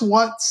 guess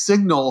what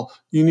signal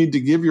you need to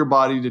give your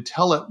body to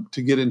tell it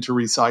to get into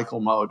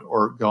recycle mode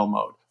or go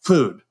mode?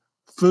 Food.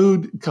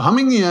 Food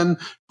coming in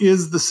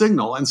is the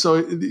signal. And so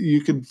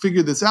you can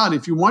figure this out.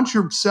 If you want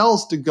your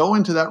cells to go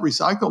into that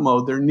recycle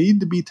mode, there need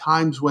to be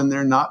times when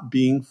they're not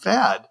being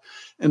fed.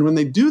 And when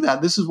they do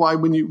that, this is why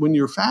when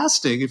you're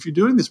fasting, if you're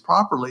doing this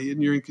properly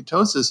and you're in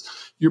ketosis,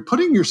 you're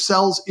putting your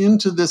cells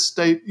into this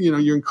state,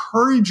 you're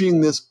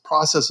encouraging this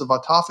process of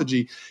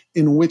autophagy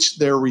in which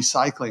they're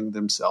recycling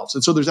themselves.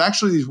 And so there's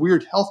actually these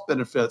weird health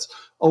benefits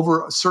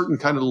over a certain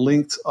kind of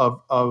length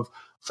of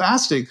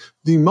fasting,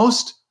 the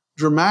most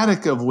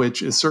dramatic of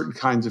which is certain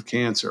kinds of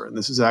cancer. And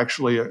this is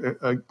actually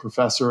a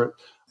professor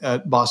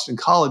at Boston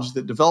College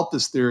that developed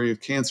this theory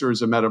of cancer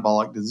as a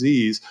metabolic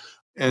disease.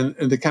 And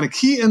the kind of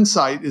key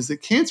insight is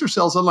that cancer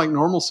cells, unlike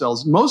normal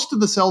cells, most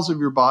of the cells of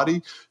your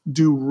body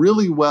do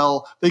really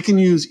well. They can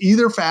use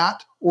either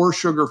fat or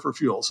sugar for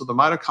fuel. So the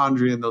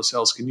mitochondria in those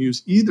cells can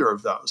use either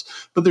of those.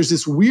 But there's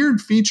this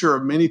weird feature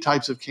of many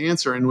types of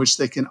cancer in which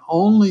they can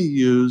only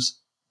use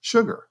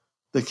sugar.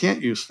 They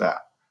can't use fat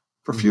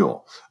for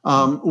fuel,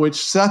 which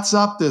sets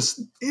up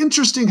this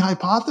interesting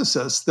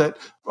hypothesis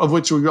of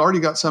which we've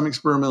already got some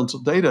experimental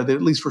data, that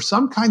at least for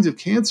some kinds of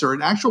cancer,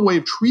 an actual way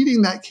of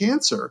treating that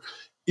cancer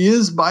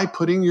is by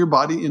putting your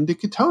body into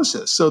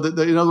ketosis. So that,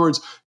 in other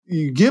words,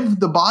 you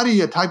give the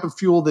body a type of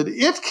fuel that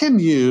it can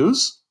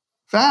use,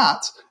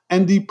 fats,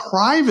 and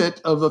deprive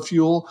it of a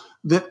fuel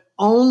that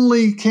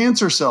only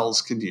cancer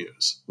cells can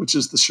use, which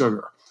is the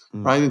sugar.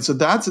 Right. And so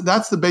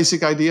that's the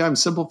basic idea. I'm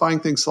simplifying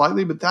things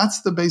slightly, but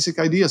that's the basic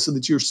idea, so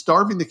that you're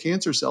starving the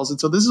cancer cells. And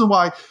so this is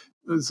why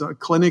there's a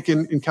clinic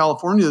in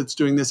California that's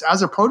doing this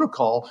as a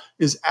protocol,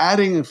 is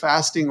adding a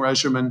fasting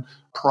regimen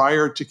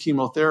prior to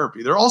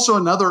chemotherapy. There are also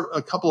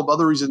a couple of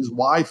other reasons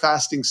why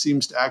fasting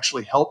seems to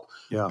actually help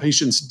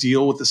patients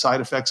deal with the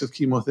side effects of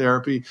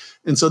chemotherapy.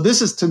 And so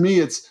this is, to me,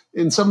 it's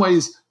in some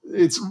ways,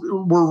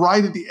 we're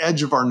right at the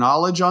edge of our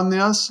knowledge on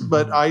this,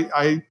 but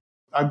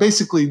I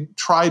basically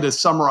try to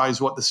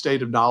summarize what the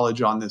state of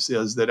knowledge on this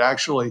is, that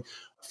actually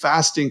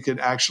fasting can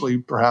actually,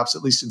 perhaps,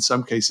 at least in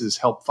some cases,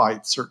 help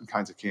fight certain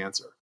kinds of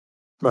cancer.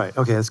 Right.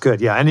 Okay, that's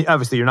good. Yeah. And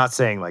obviously you're not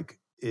saying like,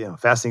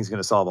 fasting is going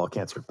to solve all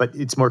cancer, but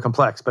it's more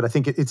complex. But I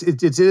think it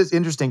is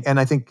interesting. And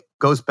I think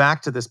goes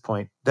back to this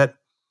point that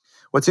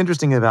what's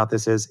interesting about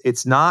this is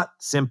it's not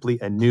simply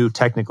a new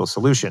technical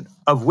solution,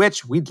 of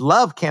which we'd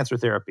love cancer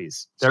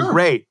therapies. They're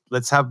great.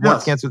 Let's have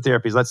more cancer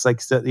therapies. Let's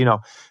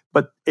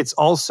but it's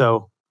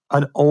also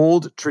an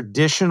old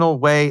traditional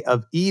way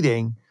of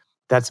eating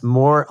that's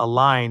more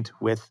aligned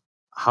with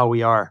how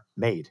we are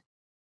made.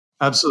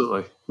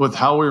 Absolutely, with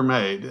how we're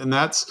made, and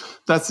that's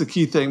the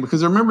key thing.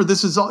 Because remember,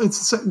 this is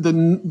it's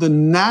the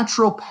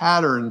natural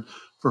pattern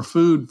for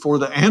food for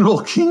the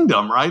animal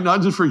kingdom, right?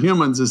 Not just for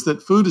humans, is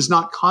that food is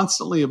not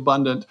constantly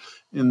abundant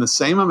in the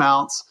same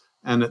amounts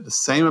and at the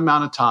same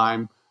amount of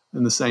time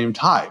and the same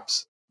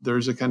types.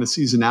 There's a kind of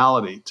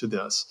seasonality to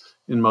this.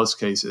 In most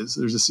cases,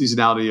 there's a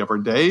seasonality of our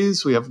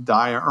days. We have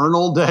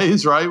diurnal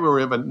days, right, where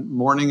we have a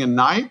morning and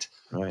night.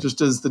 Right.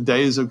 Just as the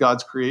days of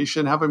God's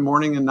creation have a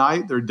morning and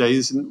night, there are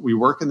days we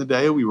work in the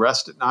day, we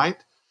rest at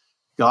night.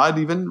 God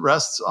even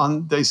rests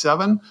on day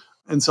 7.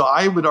 And so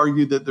I would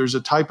argue that there's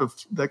a type of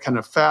that kind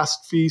of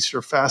fast feast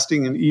or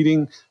fasting and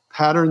eating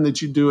pattern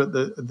that you do at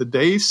the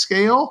day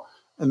scale,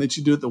 and that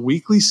you do at the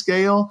weekly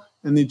scale,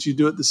 and that you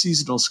do at the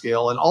seasonal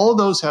scale. And all of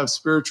those have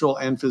spiritual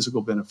and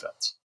physical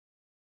benefits.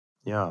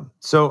 Yeah.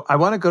 So I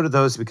want to go to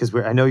those because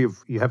I know you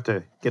have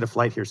to get a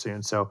flight here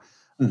soon. So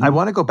I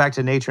want to go back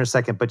to nature in a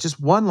second, but just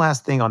one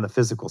last thing on the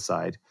physical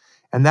side.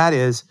 And that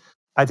is,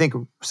 I think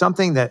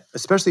something that,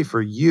 especially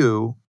for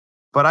you,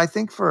 but I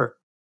think for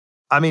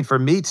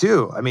me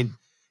too.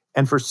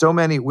 And for so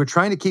many, we're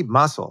trying to keep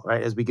muscle,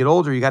 right? As we get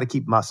older, you got to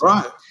keep muscle.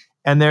 Right.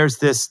 And there's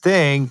this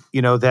thing,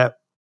 that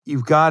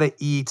you've got to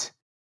eat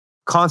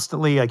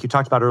constantly, like you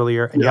talked about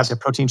earlier, and you have to have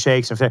protein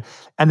shakes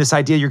and this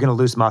idea you're going to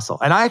lose muscle.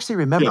 And I actually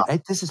remember,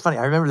 this is funny.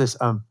 I remember this.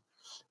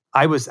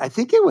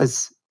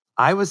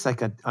 I was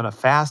like on a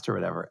fast or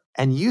whatever.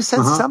 And you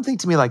said something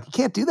to me like, you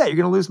can't do that. You're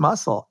going to lose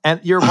muscle.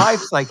 And your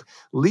wife's like,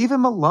 leave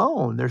him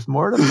alone. There's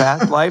more to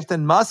fast life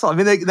than muscle. I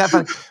mean,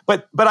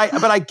 but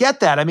I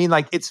get that. I mean,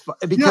 like it's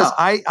because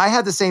I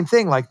had the same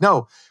thing. Like,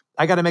 no,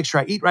 I got to make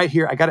sure I eat right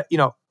here. I got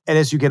to, and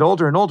as you get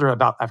older and older,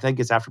 I think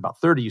it's after about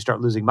 30, you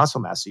start losing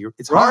muscle mass. So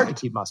it's hard to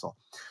keep muscle.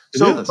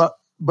 So,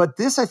 but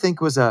this I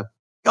think was and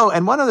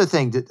one other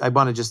thing that I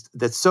want to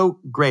that's so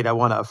great. I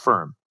want to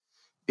affirm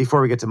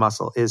before we get to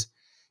muscle is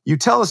you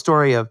tell a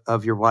story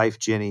of your wife,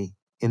 Ginny,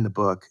 in the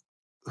book,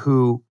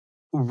 who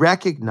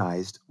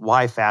recognized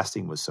why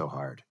fasting was so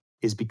hard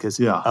is because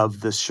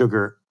of the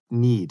sugar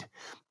need.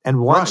 And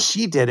once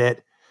she did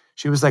it,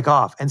 she was like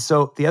off. And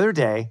so the other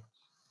day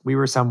we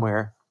were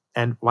somewhere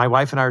and my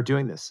wife and I are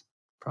doing this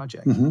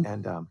project.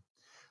 And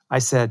I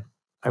said,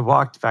 I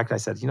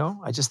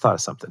just thought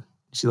of something.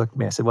 She looked at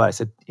me. I said, what? I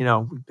said,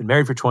 we've been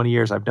married for 20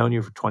 years. I've known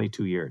you for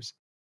 22 years.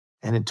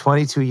 And in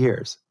 22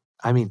 years,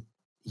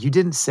 you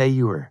didn't say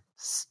you were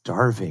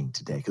starving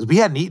today because we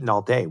hadn't eaten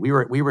all day. We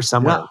were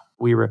somewhere.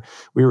 Yeah.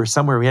 We were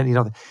somewhere. We hadn't eaten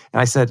all day.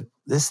 And I said,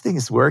 this thing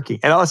is working.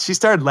 And she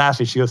started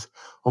laughing. She goes,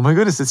 oh my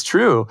goodness, it's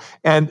true.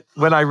 And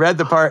when I read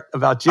the part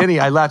about Ginny,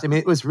 I laughed.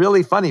 It was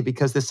really funny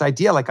because this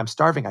idea, like I'm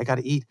starving, I got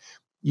to eat.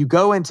 You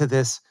go into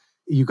this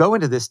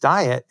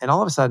diet and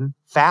all of a sudden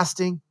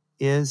fasting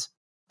is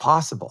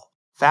possible.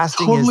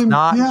 Fasting is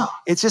not,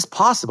 it's just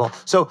possible.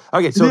 So,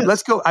 okay, so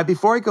let's go,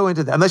 before I go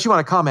into that, unless you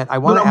want to comment, I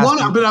want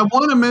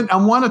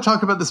to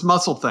talk about this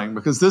muscle thing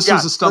because this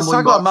was a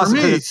stumbling block for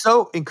me. It's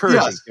so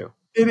encouraging too.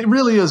 It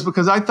really is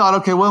because I thought,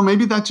 okay, well,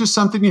 maybe that's just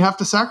something you have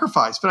to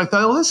sacrifice. But I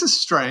thought, well, this is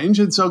strange.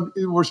 And so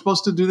we're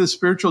supposed to do this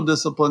spiritual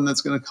discipline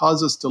that's going to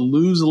cause us to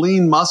lose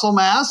lean muscle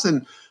mass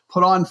and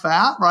put on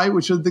fat, right?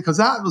 Because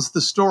that was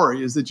the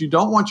story, is that you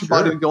don't want your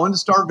body to go into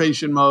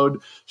starvation mode,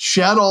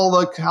 shed all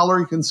the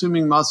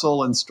calorie-consuming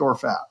muscle, and store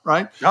fat,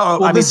 right?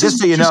 Just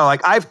so you know, like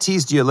I've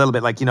teased you a little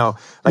bit,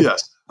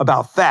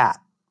 about fat.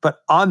 But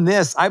on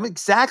this, I'm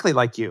exactly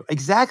like you.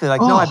 Exactly.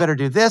 Like, no, I better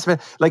do this.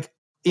 But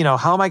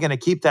how am I going to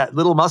keep that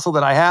little muscle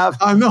that I have?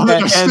 I know.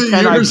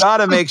 And I got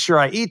to make sure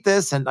I eat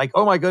this. And like,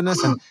 oh my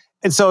goodness.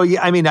 And so,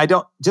 I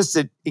don't, just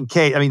in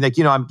case,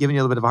 I'm giving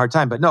you a little bit of a hard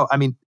time. But no,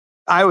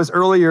 I was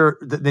earlier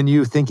than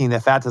you thinking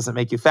that fat doesn't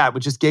make you fat,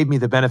 which just gave me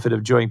the benefit of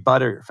enjoying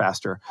butter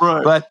faster.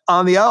 Right. But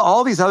on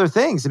all these other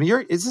things,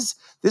 this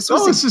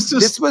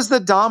was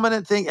the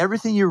dominant thing.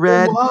 Everything you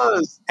read, it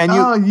was.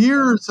 And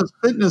years of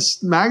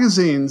fitness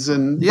magazines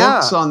and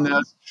books on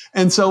this.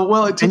 And so,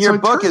 and your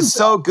book is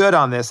so good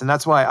on this, and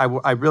that's why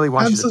I really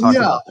want you to talk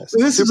about this.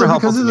 This is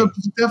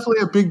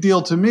definitely a big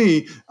deal to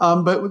me.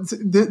 But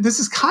this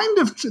is kind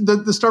of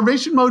the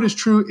starvation mode is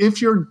true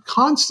if you're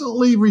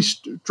constantly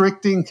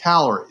restricting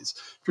calories.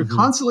 If you're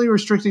constantly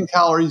restricting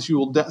calories, you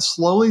will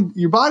slowly,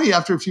 your body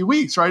after a few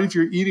weeks, right? If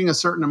you're eating a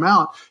certain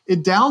amount,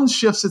 it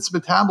downshifts its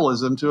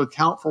metabolism to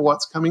account for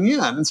what's coming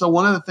in. And so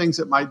one of the things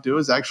it might do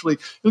is actually,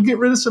 it'll get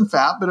rid of some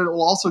fat, but it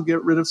will also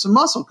get rid of some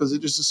muscle because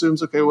it just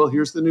assumes, okay, well,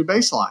 here's the new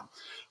baseline.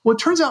 Well, it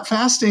turns out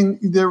fasting,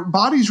 their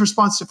body's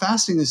response to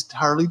fasting is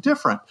entirely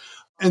different.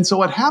 And so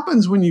what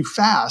happens when you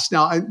fast,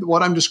 now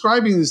what I'm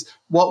describing is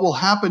what will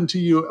happen to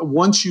you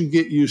once you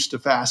get used to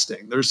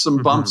fasting. There's some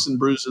bumps and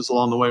bruises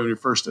along the way when you're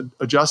first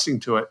adjusting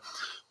to it.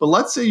 But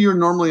let's say you're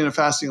normally in a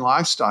fasting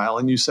lifestyle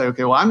and you say,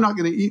 okay, well, I'm not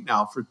going to eat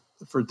now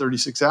for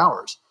 36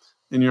 hours.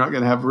 And you're not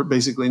going to have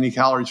basically any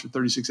calories for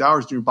 36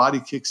 hours. And your body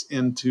kicks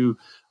into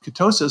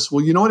ketosis.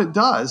 Well, you know what it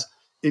does?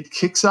 It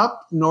kicks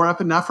up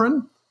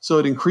norepinephrine. So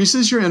it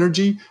increases your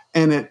energy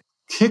and it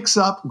kicks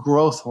up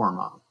growth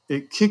hormone.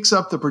 It kicks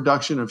up the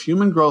production of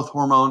human growth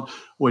hormone,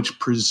 which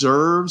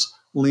preserves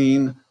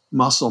lean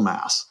muscle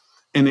mass.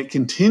 And it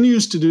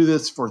continues to do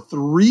this for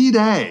 3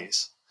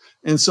 days.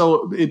 And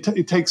so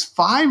it takes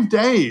 5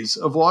 days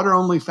of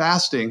water-only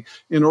fasting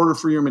in order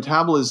for your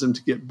metabolism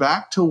to get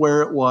back to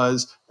where it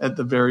was at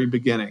the very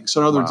beginning. So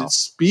in other words, it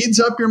speeds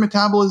up your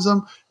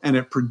metabolism and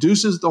it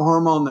produces the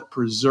hormone that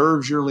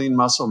preserves your lean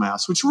muscle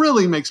mass, which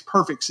really makes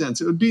perfect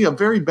sense. It would be a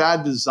very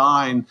bad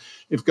design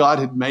if God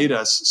had made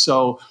us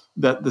so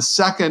that the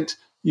second,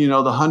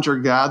 the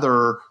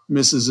hunter-gatherer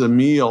misses a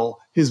meal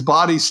his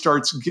body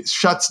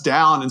shuts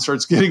down and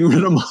starts getting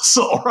rid of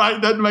muscle,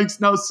 right? That makes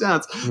no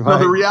sense. Right. No,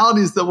 the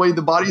reality is the way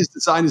the body is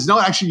designed is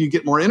actually you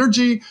get more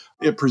energy.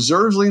 It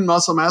preserves lean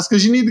muscle mass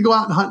because you need to go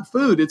out and hunt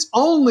food. It's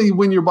only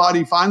when your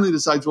body finally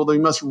decides, well, they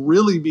must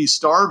really be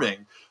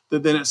starving,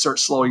 that then it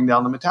starts slowing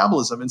down the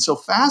metabolism. And so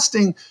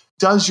fasting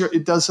does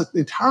an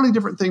entirely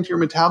different thing to your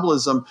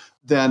metabolism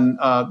than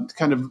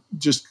kind of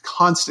just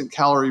constant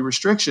calorie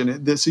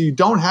restriction. So you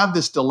don't have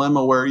this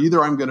dilemma where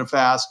either I'm going to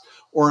fast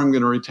or I'm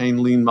going to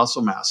retain lean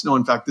muscle mass. No,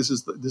 in fact, this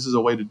is a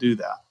way to do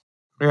that.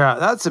 Yeah,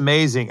 that's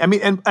amazing. I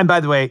mean, and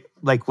by the way,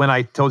 like when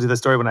I told you the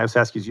story when I was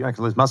asking you, you're not going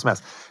to lose muscle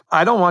mass.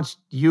 I don't want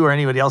you or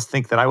anybody else to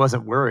think that I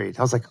wasn't worried.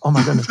 I was like, oh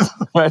my goodness.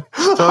 Right?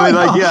 So I mean,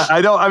 like, yeah,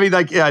 I don't. I mean,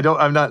 like, yeah, I don't.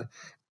 I'm not.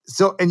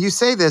 So, and you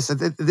say this.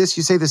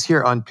 You say this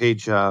here on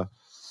page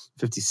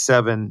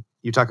 57.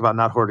 You talk about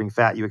not hoarding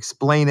fat. You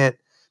explain it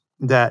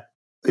that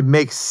it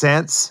makes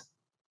sense,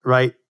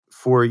 right,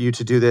 for you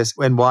to do this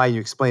and why you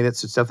explain it.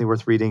 So it's definitely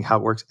worth reading how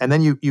it works. And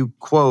then you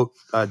quote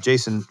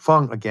Jason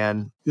Fung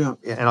again. Yeah.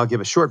 And I'll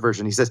give a short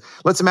version. He says,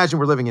 let's imagine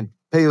we're living in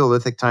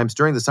Paleolithic times.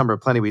 During the summer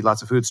of plenty, we eat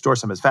lots of food, store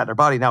some as fat in our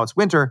body. Now it's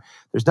winter.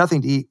 There's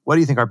nothing to eat. What do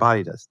you think our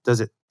body does?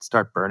 Does it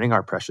start burning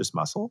our precious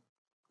muscle?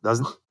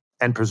 Doesn't?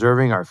 And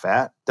preserving our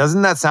fat?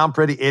 Doesn't that sound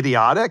pretty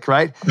idiotic,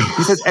 right?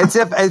 He says, as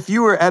if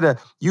you were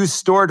you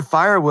stored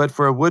firewood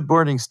for a wood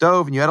burning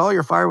stove and you had all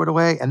your firewood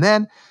away. And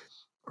then,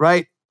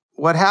 right,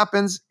 what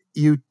happens?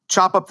 You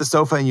chop up the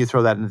sofa and you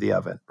throw that into the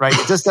oven, right?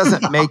 It just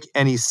doesn't make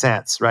any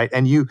sense, right?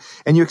 And you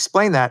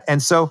explain that.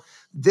 And so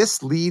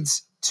this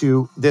leads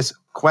to this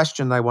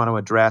question that I want to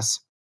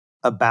address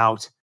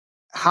about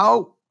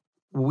how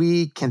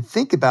we can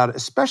think about it,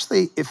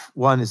 especially if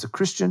one is a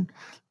Christian,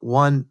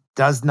 one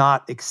does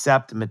not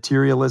accept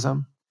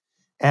materialism,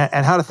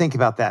 and how to think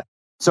about that.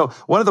 So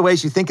one of the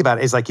ways you think about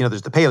it is like,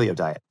 there's the paleo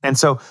diet. And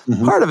so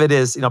part of it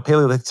is,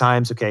 Paleolithic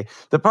times, okay.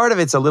 The part of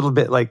it's a little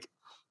bit like,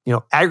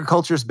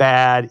 agriculture's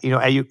bad.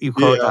 You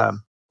quote,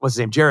 what's his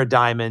name? Jared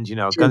Diamond,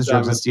 Guns,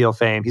 Germs, and Steel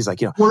fame. He's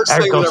like, worst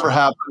thing that ever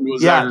happened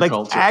was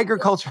agriculture. Like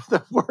agriculture,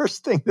 the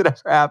worst thing that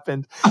ever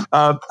happened.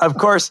 Of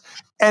course.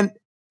 And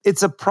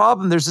it's a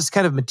problem. There's this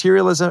kind of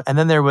materialism. And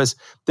then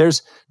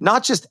there's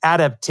not just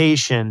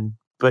adaptation,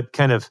 but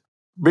kind of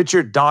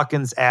Richard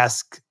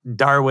Dawkins-esque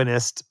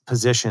Darwinist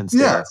positions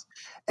there. Yes.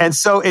 And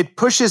so it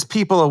pushes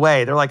people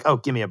away. They're like, oh,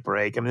 give me a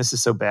break. I mean, this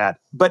is so bad.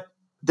 But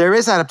there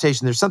is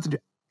adaptation. There's something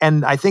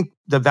and I think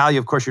the value,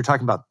 of course, you're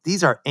talking about,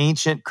 these are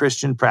ancient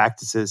Christian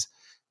practices.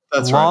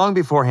 That's long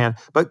beforehand.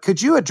 But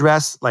could you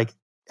address, like,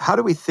 how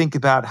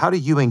do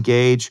you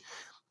engage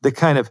the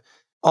kind of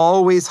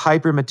always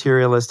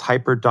hyper-materialist,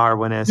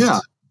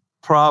 hyper-Darwinist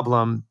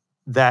problem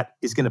that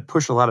is going to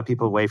push a lot of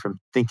people away from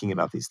thinking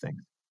about these things?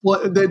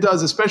 Well, it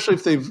does, especially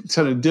if they've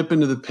kind of dip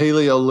into the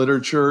paleo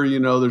literature.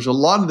 There's a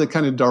lot of the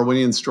kind of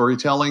Darwinian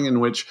storytelling in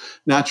which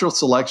natural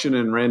selection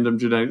and random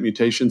genetic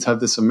mutations have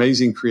this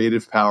amazing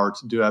creative power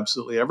to do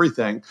absolutely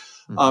everything.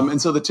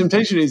 And so the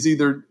temptation is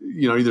either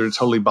to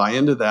totally buy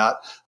into that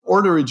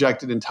or to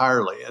reject it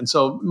entirely. And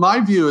so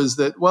my view is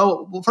that,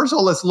 well, first of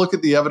all, let's look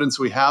at the evidence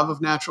we have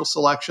of natural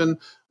selection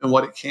and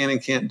what it can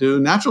and can't do.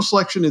 Natural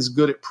selection is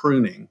good at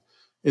pruning.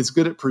 It's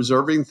good at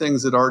preserving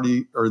things that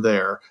already are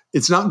there.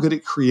 It's not good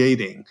at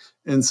creating.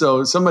 And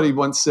so somebody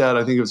once said,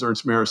 I think it was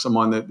Ernst Mayr or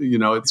someone, that,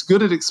 it's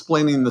good at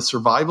explaining the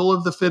survival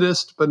of the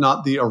fittest, but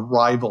not the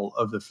arrival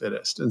of the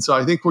fittest. And so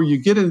I think where you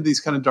get into these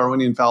kind of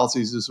Darwinian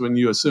fallacies is when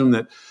you assume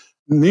that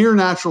mere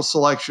natural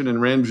selection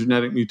and random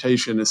genetic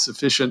mutation is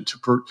sufficient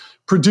to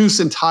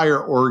produce entire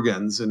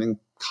organs and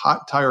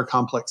entire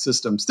complex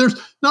systems. There's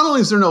not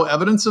only is there no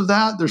evidence of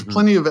that, there's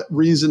plenty of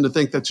reason to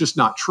think that's just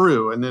not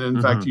true. And then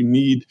in fact, you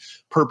need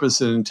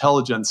purpose and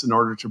intelligence in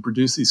order to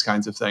produce these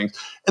kinds of things.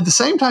 At the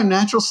same time,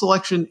 natural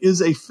selection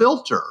is a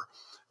filter.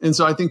 And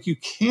so I think you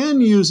can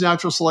use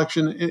natural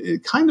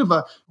selection,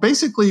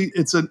 basically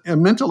it's a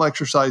mental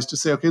exercise to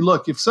say, okay,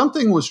 look, if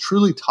something was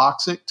truly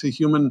toxic to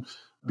human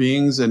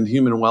beings and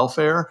human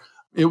welfare,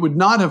 it would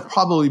not have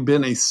probably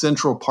been a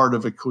central part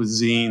of a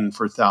cuisine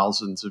for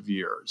thousands of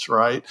years,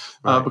 right?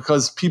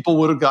 Because people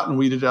would have gotten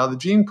weeded out of the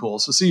gene pool.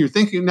 So see, you're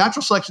thinking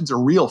natural selection is a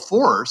real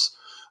force,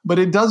 but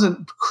it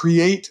doesn't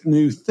create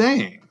new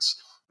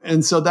things.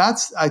 And so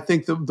that's, I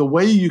think, the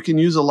way you can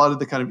use a lot of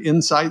the kind of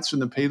insights from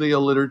the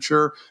paleo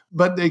literature,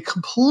 but they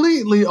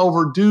completely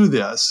overdo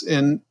this.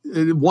 And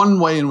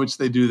one way in which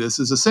they do this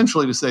is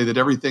essentially to say that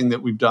everything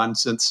that we've done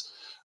since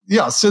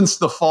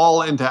the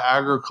fall into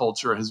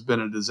agriculture has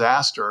been a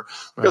disaster.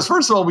 Because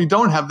first of all, we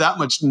don't have that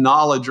much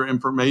knowledge or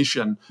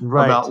information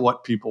about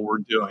what people were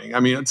doing. I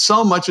mean,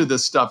 so much of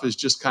this stuff is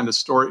just kind of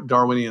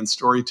Darwinian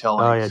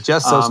storytelling. Oh yeah,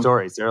 just those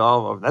stories. They're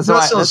all over. That's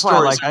why I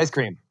like ice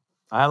cream.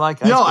 I like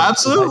ice cream. No,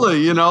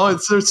 absolutely.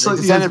 It's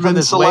descended from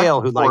this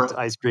whale who liked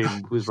ice cream,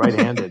 who's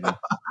right-handed.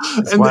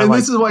 and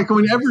this is why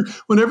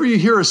whenever you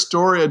hear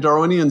a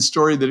Darwinian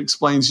story that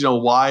explains,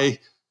 why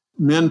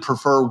men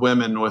prefer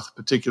women with a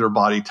particular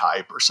body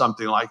type or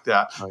something like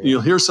that. Oh, yeah.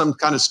 You'll hear some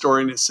kind of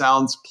story and it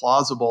sounds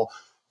plausible.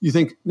 You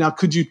think, now,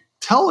 could you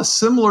tell a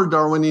similar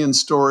Darwinian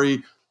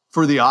story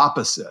for the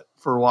opposite,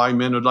 for why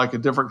men would like a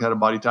different kind of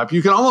body type.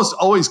 You can almost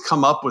always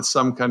come up with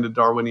some kind of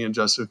Darwinian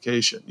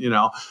justification,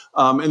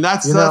 and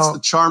that's the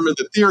charm of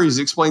the theories.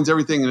 It explains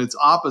everything in its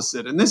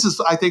opposite. And this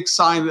is, I think,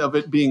 sign of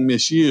it being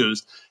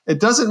misused. It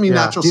doesn't mean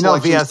natural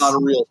selection is not a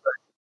real thing.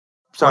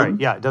 Sorry, Pardon?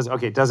 yeah, it doesn't.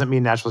 Okay, it doesn't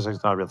mean natural selection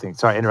is not a real thing.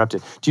 Sorry, I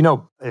interrupted. Do you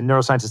know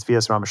neuroscientist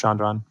V.S.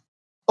 Ramachandran?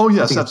 Oh,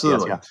 yes,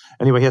 absolutely. Yeah.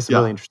 Anyway, he has some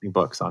really interesting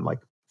books on like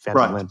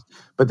phantom limbs.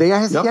 But he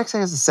actually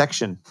has a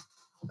section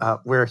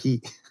where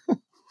he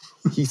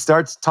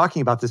starts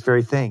talking about this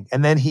very thing.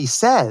 And then he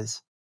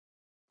says,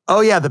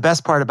 oh yeah, the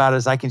best part about it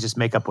is I can just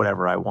make up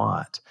whatever I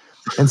want.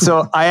 And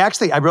so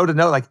I wrote a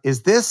note like,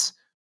 is this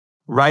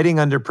writing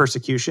under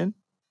persecution?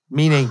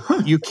 Meaning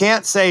you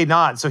can't say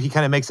not. So he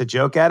kind of makes a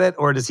joke at it,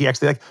 or does he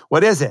actually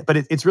what is it? But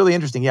it's really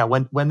interesting. Yeah.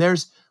 When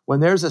there's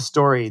a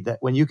story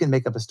when you can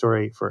make up a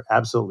story for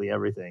absolutely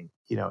everything,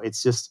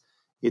 it's just,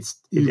 it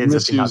ends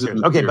up being not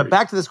serious. Okay. But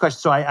back to this question.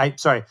 So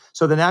sorry.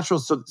 So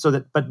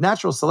but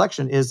natural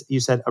selection is,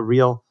 you said, a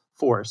real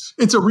force.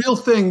 It's a real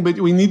thing, but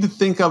we need to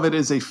think of it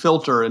as a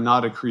filter and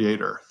not a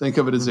creator. Think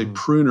of it as a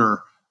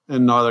pruner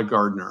and not a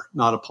gardener,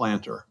 not a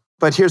planter.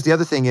 But here's the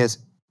other thing is,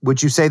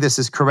 would you say this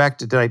is correct?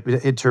 Did I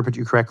interpret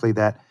you correctly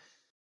that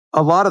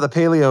a lot of the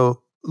paleo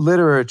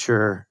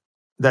literature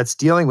that's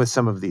dealing with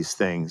some of these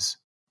things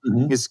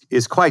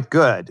is quite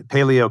good,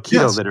 paleo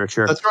keto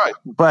literature. That's right.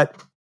 But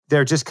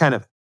they're just kind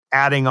of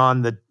adding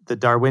on the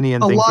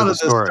Darwinian thing to the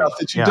story. A lot of this stuff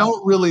that you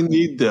don't really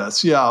need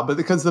this. Yeah, but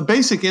because the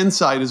basic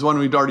insight is one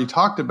we've already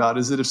talked about,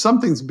 is that if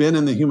something's been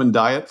in the human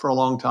diet for a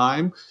long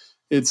time,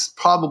 it's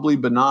probably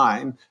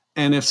benign.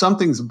 And if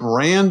something's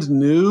brand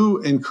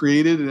new and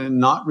created and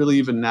not really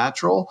even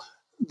natural,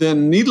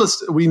 then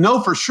we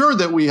know for sure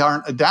that we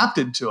aren't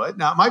adapted to it.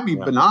 Now, it might be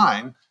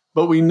benign,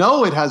 but we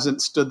know it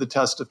hasn't stood the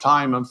test of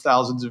time of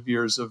thousands of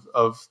years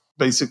of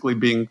basically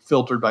being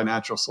filtered by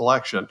natural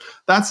selection.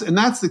 That's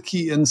the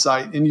key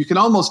insight. And you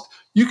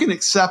can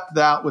accept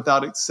that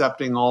without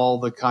accepting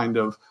all the kind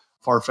of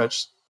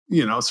far-fetched,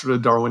 sort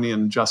of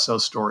Darwinian just so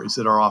stories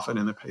that are often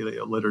in the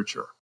paleo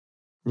literature.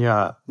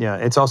 Yeah.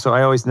 It's also,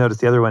 I always notice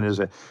the other one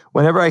is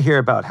whenever I hear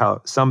about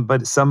how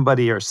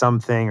somebody or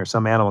something or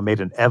some animal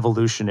made an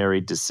evolutionary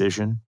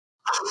decision,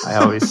 I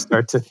always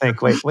start to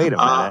think, wait a minute.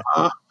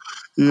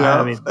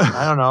 I mean,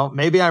 I don't know.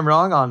 Maybe I'm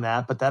wrong on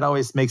that, but that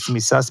always makes me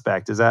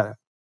suspect. Is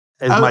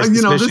my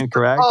suspicion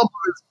correct?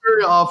 It's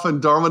very often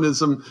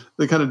Darwinism,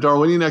 the kind of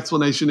Darwinian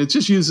explanation, it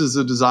just uses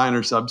a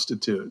designer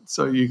substitute.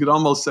 So you could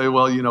almost say,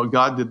 well,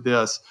 God did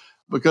this.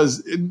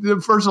 Because,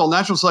 first of all,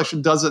 natural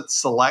selection doesn't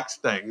select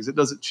things. It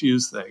doesn't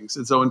choose things.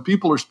 And so when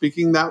people are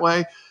speaking that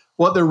way,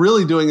 what they're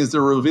really doing is they're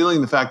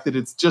revealing the fact that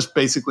it's just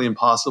basically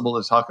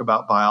impossible to talk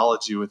about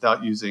biology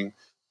without using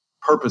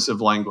purposive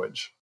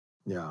language.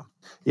 Yeah.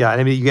 And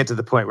I mean, you get to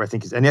the point where I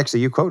think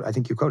you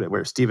quote it,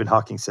 where Stephen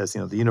Hawking says,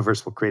 the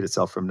universe will create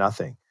itself from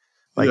nothing.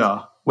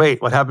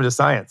 Wait, what happened to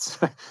science?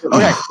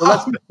 Okay,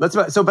 let's.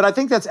 But I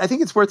think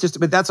it's worth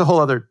but that's a whole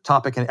other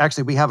topic. And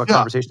actually, we have a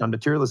conversation on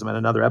materialism in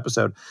another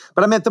episode.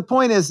 But I mean, the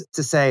point is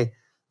to say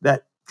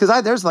that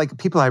because there's like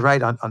people I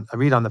read on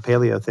the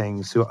paleo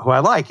things who I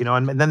like,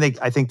 and then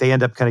I think they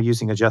end up kind of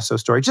using a just so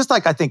story, just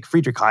like I think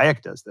Friedrich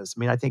Hayek does this. I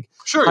mean, I think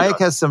Hayek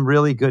has some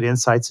really good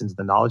insights into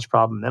the knowledge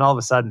problem. And then all of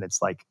a sudden,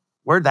 it's like,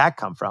 where'd that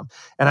come from?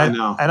 And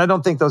I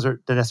don't think those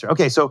are necessary.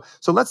 Okay, so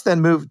let's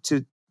then move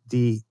to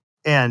the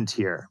end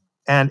here.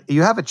 And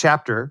you have a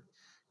chapter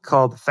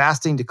called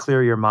Fasting to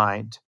Clear Your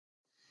Mind.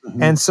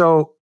 Mm-hmm. And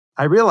so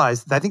I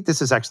realized, I think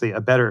this is actually a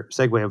better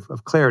segue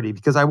of clarity,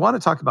 because I want to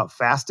talk about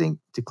fasting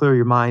to clear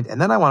your mind. And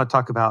then I want to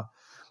talk about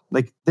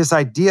like this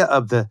idea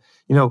of I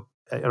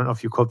don't know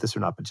if you quote this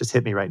or not, but just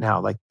hit me right now,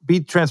 like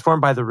be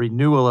transformed by the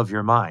renewal of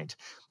your mind.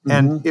 Mm-hmm.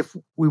 And if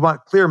we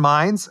want clear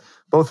minds,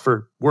 both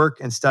for work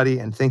and study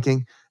and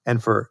thinking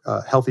and for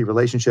healthy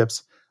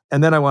relationships,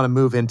 and then I want to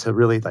move into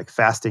really like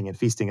fasting and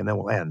feasting, and then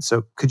we'll end.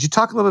 So could you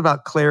talk a little bit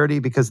about clarity?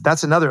 Because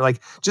that's another,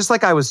 like, just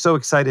like I was so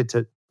excited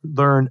to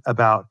learn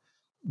about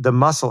the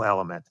muscle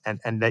element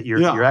and that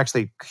you're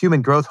actually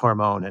human growth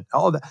hormone and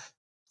all of that.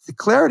 The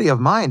clarity of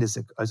mind is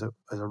a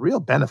real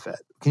benefit.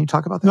 Can you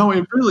talk about that? No,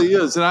 it really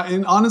is.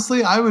 And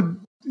honestly, I would,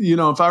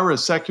 if I were a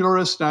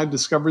secularist and I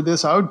discovered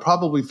this, I would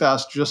probably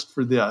fast just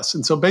for this.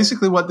 And so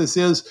basically what this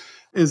is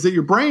that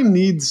your brain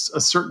needs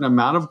a certain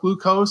amount of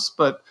glucose,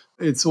 but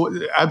it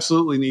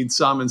absolutely needs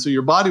some. And so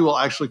your body will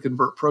actually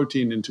convert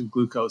protein into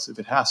glucose if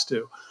it has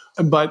to.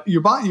 But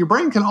your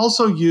brain can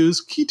also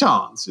use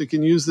ketones. It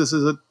can use this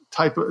as the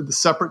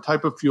separate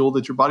type of fuel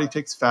that your body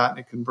takes fat and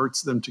it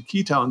converts them to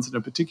ketones, and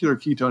a particular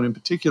ketone in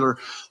particular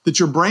that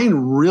your brain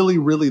really,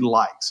 really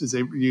likes.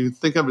 You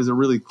think of it as a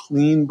really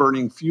clean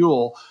burning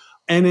fuel.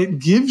 And it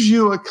gives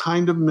you a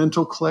kind of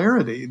mental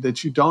clarity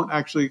that you don't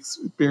actually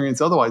experience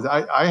otherwise.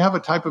 I have a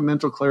type of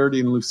mental clarity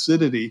and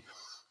lucidity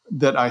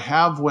that I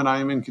have when I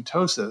am in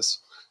ketosis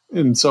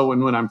And so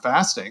when I'm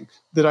fasting,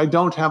 that I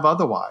don't have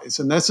otherwise.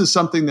 And this is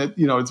something that,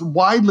 it's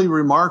widely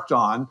remarked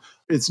on.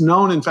 It's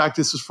known, in fact,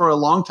 this is for a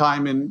long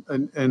time in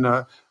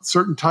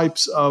certain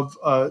types of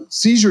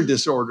seizure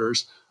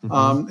disorders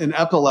and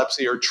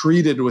epilepsy are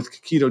treated with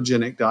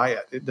ketogenic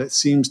diet. That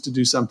seems to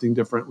do something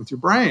different with your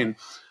brain.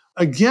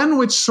 Again,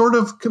 which sort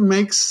of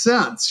makes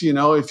sense.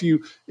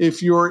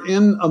 If you're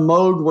in a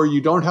mode where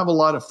you don't have a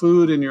lot of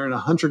food and you're in a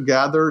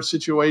hunter-gatherer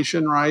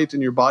situation, right,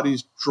 and your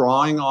body's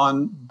drawing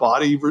on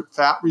body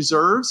fat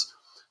reserves,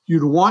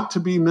 you'd want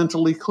to be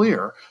mentally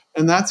clear.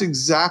 And that's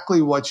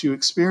exactly what you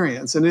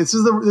experience. And this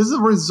is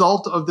the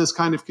result of this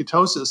kind of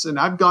ketosis. And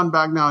I've gone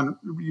back now and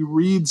you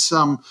read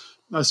some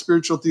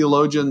spiritual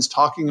theologians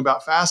talking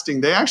about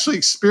fasting. They actually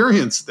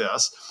experience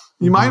this.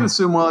 You might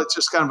assume, well, it's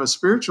just kind of a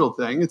spiritual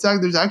thing.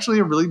 There's actually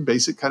a really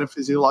basic kind of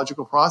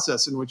physiological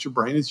process in which your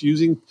brain is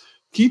using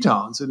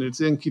ketones, and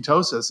it's in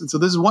ketosis. And so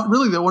this is one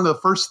of the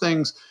first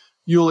things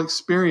you'll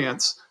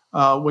experience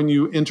when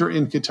you enter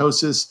in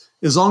ketosis,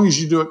 as long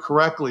as you do it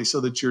correctly,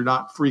 so that you're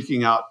not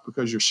freaking out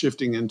because you're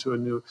shifting into a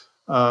new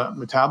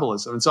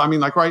metabolism. And so,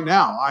 like right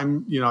now,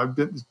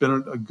 it's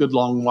been a good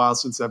long while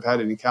since I've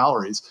had any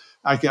calories.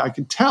 I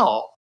can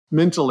tell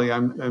mentally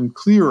I'm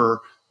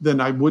clearer than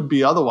I would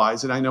be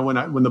otherwise. And I know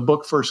when the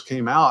book first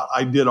came out,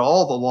 I did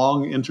all the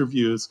long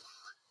interviews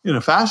in a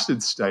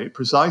fasted state,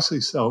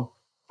 precisely so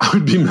I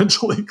would be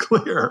mentally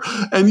clear.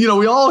 And,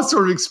 we all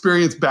sort of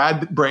experience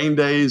bad brain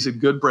days and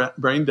good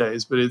brain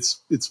days, but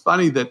it's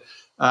funny that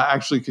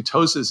actually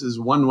ketosis is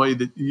one way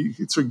that you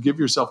can sort of give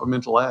yourself a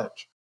mental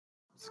edge.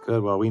 It's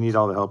good. Well, we need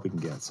all the help we can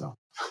get. So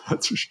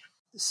that's for sure.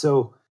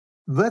 So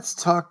let's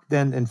talk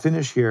then and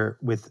finish here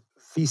with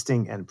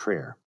feasting and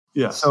prayer.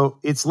 Yes. So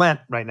it's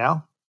Lent right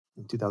now.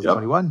 In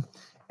 2021. Yep.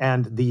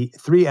 And the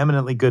three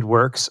eminently good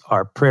works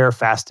are prayer,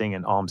 fasting,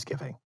 and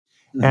almsgiving.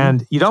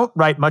 And you don't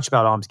write much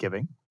about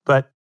almsgiving,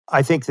 but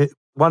I think that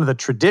one of the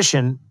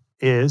tradition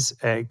is,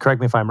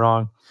 correct me if I'm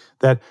wrong,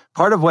 that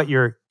part of what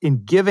you're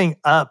in giving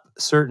up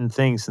certain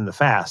things in the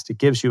fast, it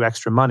gives you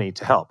extra money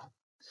to help.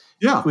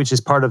 Yeah. Which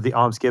is part of the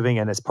almsgiving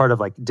and it's part of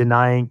like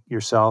denying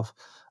yourself.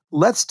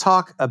 Let's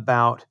talk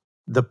about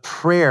the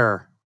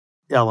prayer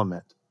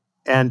element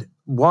and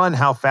one,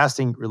 how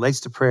fasting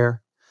relates to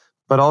prayer.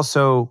 But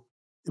also,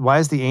 why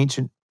is the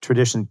ancient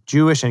tradition,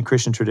 Jewish and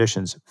Christian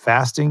traditions,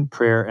 fasting,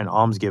 prayer, and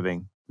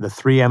almsgiving, the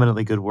three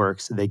eminently good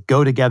works, they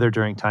go together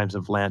during times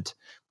of Lent?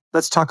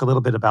 Let's talk a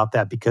little bit about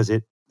that because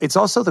it's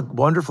also the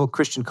wonderful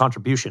Christian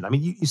contribution.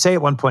 You say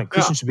at one point,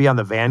 Christians should be on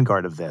the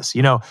vanguard of this.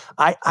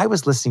 I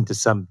was listening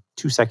to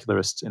two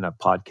secularists in a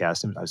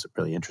podcast, and it was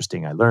really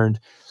interesting. I learned,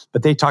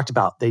 but they talked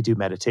about they do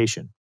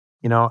meditation,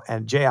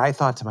 and Jay, I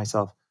thought to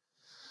myself,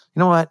 you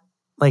know what?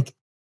 Like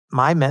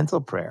my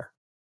mental prayer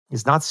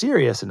is not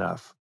serious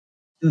enough,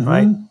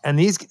 right? And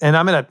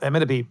I'm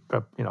gonna be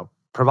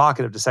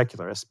provocative to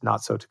secularists,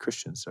 not so to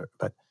Christians.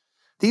 But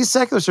these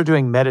secularists are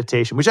doing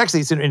meditation, which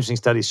actually some interesting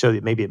studies show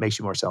that maybe it makes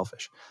you more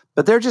selfish.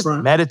 But they're just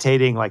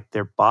meditating like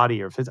their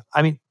body or physical.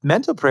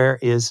 Mental prayer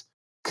is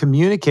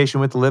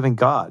communication with the living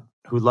God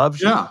who loves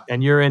you,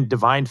 and you're in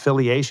divine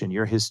filiation.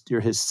 You're his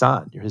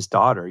son, you're his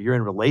daughter. You're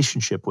in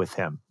relationship with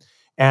him.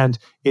 And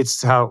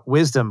it's how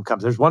wisdom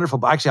comes. There's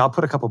wonderful, actually, I'll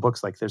put a couple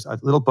books, like there's a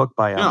little book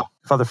by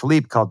Father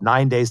Philippe called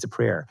 9 Days to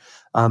Prayer.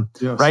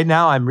 Right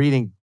now I'm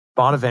reading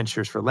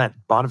Bonaventure's for Lent,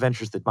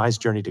 Bonaventure's The Mind's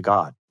Journey to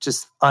God.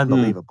 Just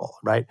unbelievable,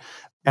 right?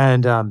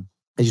 And as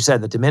you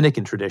said, the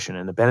Dominican tradition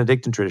and the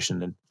Benedictine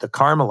tradition and the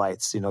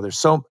Carmelites, there's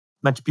so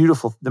much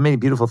many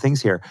beautiful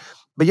things here.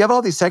 But you have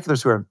all these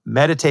seculars who are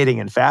meditating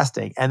and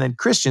fasting, and then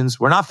Christians,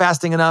 we're not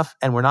fasting enough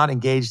and we're not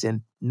engaged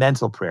in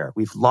mental prayer.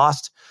 We've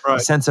lost a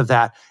sense of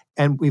that.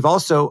 And we've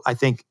also, I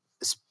think,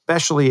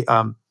 especially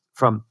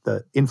from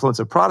the influence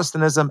of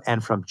Protestantism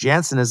and from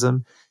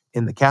Jansenism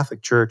in the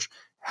Catholic Church,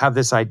 have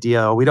this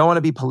idea, we don't want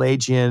to be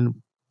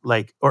Pelagian,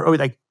 or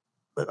kind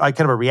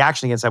of a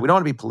reaction against that. We don't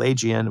want to be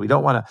Pelagian. We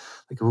don't want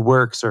to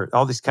works or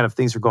all these kind of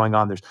things are going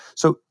on there.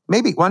 So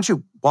maybe why don't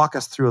you walk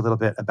us through a little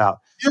bit about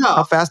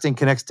how fasting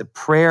connects to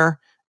prayer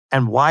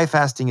and why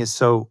fasting is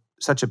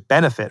such a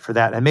benefit for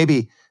that. And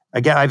maybe,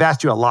 again, I've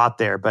asked you a lot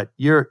there, but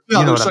you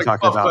know what I'm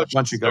talking about. Why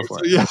don't you go for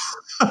it? Yeah.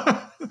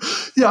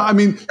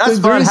 That's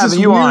fun having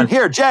you on.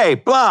 Here, Jay,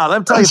 blah, let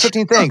me tell you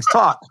 15 things.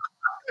 Talk.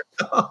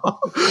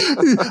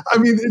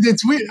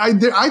 It's weird.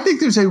 I think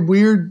there's a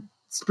weird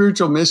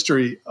spiritual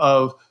mystery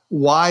of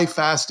why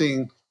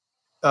fasting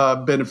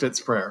benefits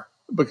prayer,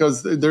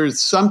 because there's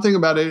something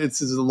about it.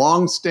 It's as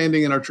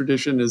long-standing in our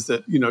tradition is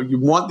that, you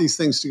want these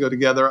things to go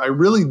together. I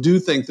really do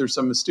think there's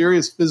some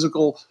mysterious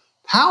physical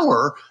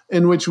power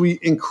in which we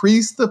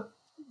increase the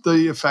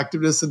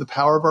effectiveness and the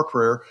power of our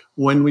prayer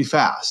when we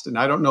fast. And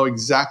I don't know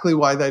exactly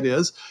why that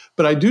is,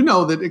 but I do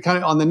know that it kind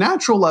of on the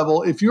natural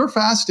level, if you're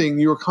fasting,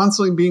 you're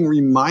constantly being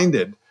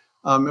reminded.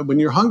 When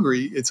you're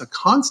hungry, it's a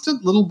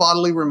constant little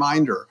bodily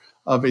reminder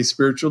of a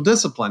spiritual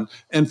discipline.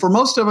 And for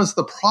most of us,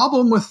 the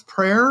problem with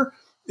prayer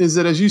is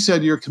that, as you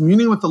said, you're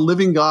communing with the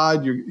living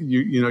God.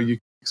 You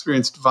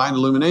experience divine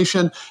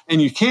illumination,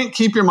 and you can't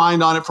keep your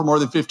mind on it for more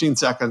than 15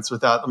 seconds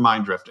without the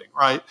mind drifting,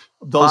 right?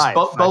 Those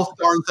both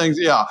darn things,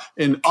 yeah,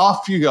 and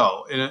off you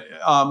go. And,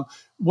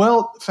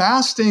 well,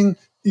 fasting,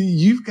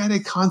 you've got a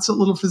constant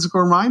little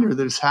physical reminder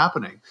that it's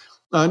happening.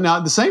 Now,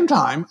 at the same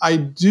time, I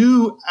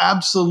do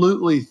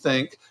absolutely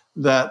think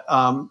that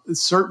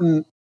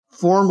certain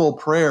formal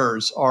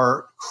prayers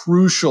are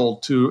crucial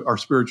to our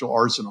spiritual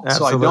arsenal.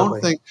 Absolutely.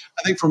 So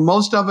I think for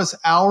most of us,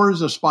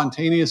 hours of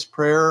spontaneous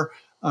prayer,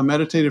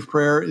 meditative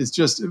prayer is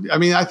just,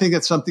 I think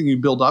it's something you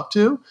build up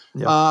to.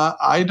 Yep.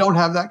 I don't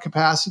have that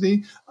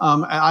capacity.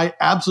 I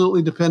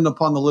absolutely depend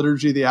upon the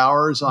liturgy of the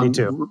hours, on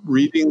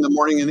reading the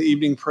morning and the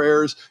evening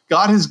prayers.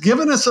 God has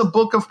given us a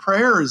book of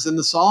prayers in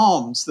the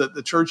Psalms that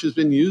the church has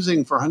been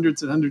using for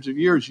hundreds and hundreds of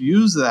years.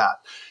 Use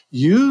that.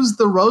 Use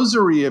the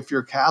rosary if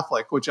you're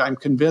Catholic, which I'm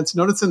convinced.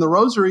 Notice in the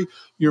rosary,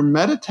 you're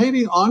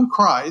meditating on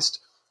Christ,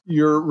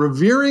 you're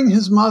revering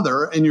his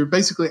mother, and you're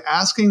basically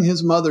asking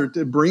his mother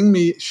to bring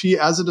me, she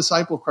as a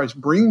disciple of Christ,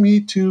 bring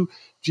me to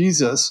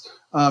Jesus.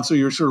 So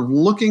you're sort of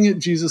looking at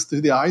Jesus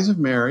through the eyes of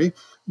Mary.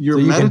 You're so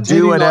you meditating can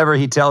do whatever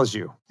he tells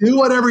you. Do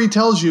whatever he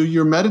tells you.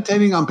 You're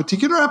meditating on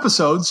particular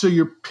episodes. So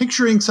you're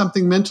picturing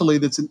something mentally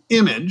that's an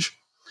image,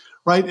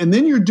 right? And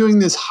then you're doing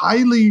this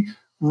highly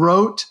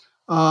rote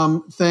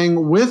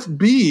thing with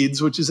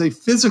beads, which is a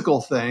physical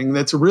thing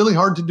that's really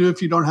hard to do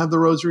if you don't have the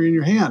rosary in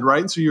your hand,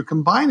 right? So you're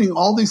combining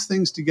all these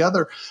things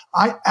together.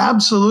 I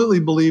absolutely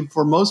believe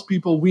for most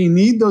people, we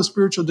need those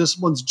spiritual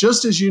disciplines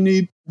just as you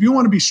need. If you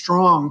want to be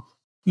strong,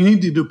 you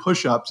need to do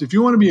push-ups. If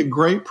you want to be a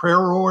great prayer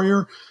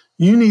warrior,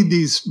 you need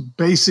these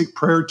basic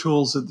prayer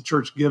tools that the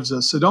church gives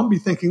us. So don't be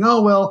thinking,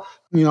 oh, well,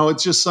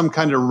 it's just some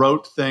kind of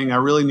rote thing. I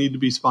really need to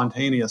be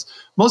spontaneous.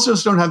 Most of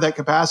us don't have that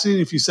capacity.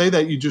 And if you say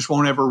that, you just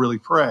won't ever really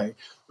pray.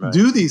 Right.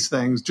 Do these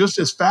things just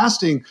as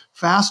fasting,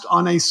 fast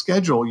on a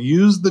schedule.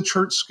 Use the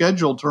church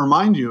schedule to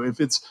remind you. If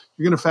you're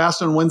going to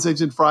fast on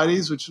Wednesdays and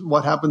Fridays, which is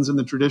what happens in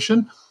the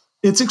tradition,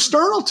 it's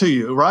external to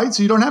you, right?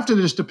 So you don't have to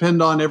just depend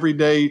on every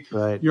day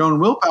your own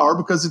willpower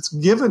because it's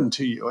given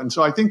to you. And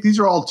so I think these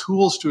are all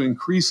tools to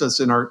increase us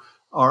in our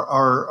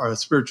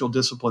spiritual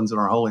disciplines and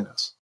our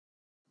holiness.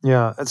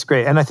 Yeah, that's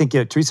great. And I think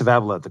Teresa of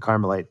Avila, the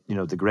Carmelite,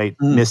 the great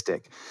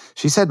mystic,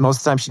 she said most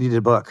of the time she needed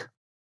a book.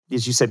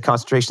 As you said,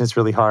 concentration is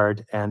really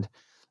hard.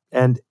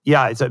 And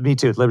yeah, it's me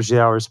too. Liturgy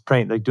hours,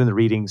 praying, like doing the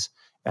readings,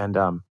 and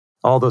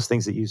all those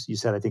things that you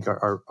said, I think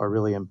are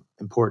really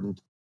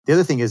important. The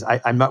other thing is,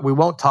 we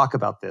won't talk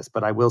about this,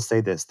 but I will say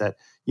this: that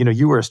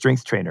you were a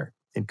strength trainer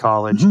in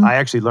college. I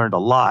actually learned a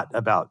lot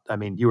about.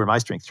 You were my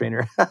strength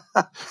trainer,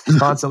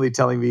 constantly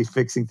telling me,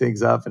 fixing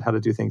things up, and how to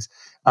do things.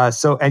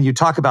 And you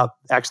talk about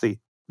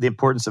actually the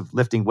importance of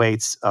lifting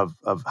weights of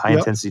high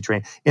intensity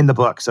training in the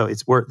book. So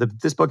it's worth.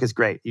 This book is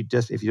great.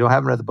 If you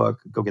haven't read the book,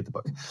 go get the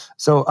book.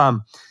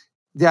 So.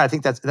 Yeah, I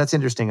think that's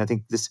interesting. I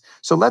think this.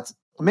 So let's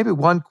maybe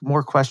one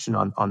more question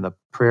on the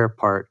prayer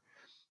part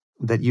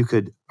that you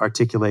could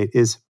articulate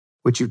is,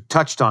 which you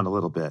touched on a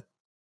little bit.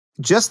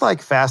 Just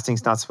like fasting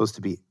is not supposed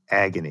to be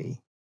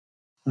agony,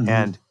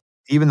 and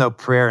even though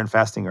prayer and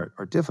fasting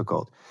are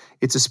difficult,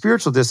 it's a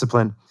spiritual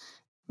discipline.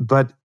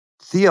 But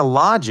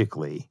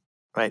theologically,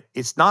 right?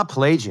 It's not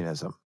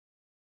Pelagianism,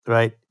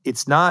 right?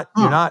 It's not.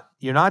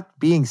 You're not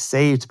being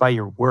saved by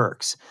your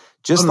works.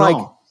 Just like.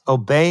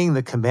 Obeying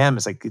the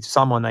commandments, like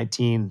Psalm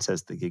 119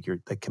 says,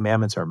 the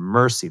commandments are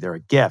mercy, they're a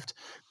gift.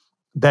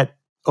 That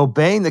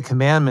obeying the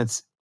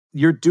commandments,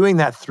 you're doing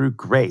that through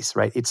grace,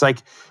 right? It's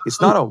like,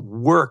 it's not a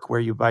work where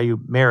you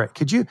merit.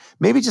 Could you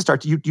maybe just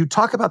start, you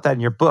talk about that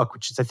in your book,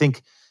 which is, I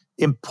think,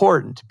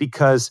 important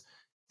because,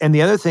 and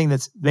the other thing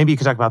that's, maybe you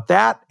could talk about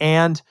that,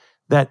 and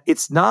that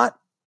it's not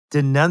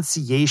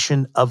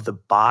denunciation of the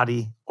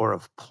body or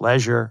of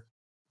pleasure,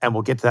 and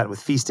we'll get to that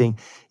with feasting.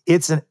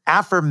 It's an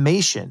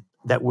affirmation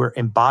that we're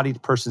embodied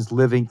persons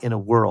living in a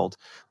world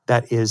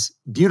that is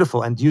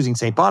beautiful, and using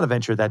St.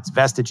 Bonaventure, that's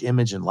vestige,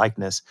 image, and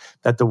likeness,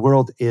 that the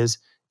world is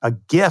a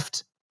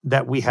gift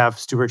that we have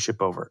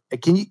stewardship over.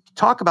 Can you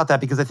talk about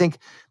that? Because I think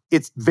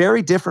it's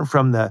very different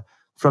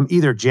from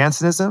either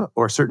Jansenism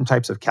or certain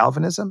types of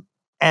Calvinism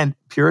and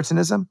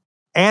Puritanism,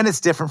 and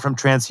it's different from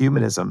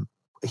transhumanism,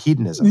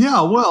 hedonism.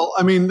 Yeah, well,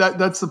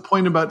 that's the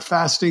point about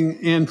fasting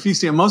and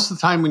feasting. And most of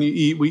the time when you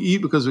eat, we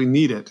eat because we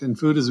need it. And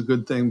food is a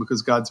good thing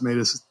because God's made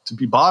us to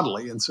be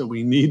bodily. And so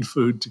we need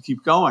food to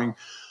keep going.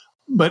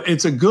 But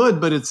it's a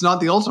good, but it's not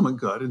the ultimate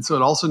good. And so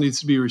it also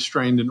needs to be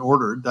restrained and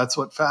ordered. That's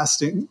what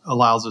fasting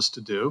allows us to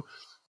do.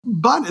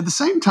 But at the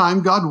same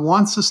time, God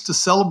wants us to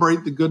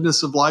celebrate the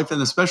goodness of life, and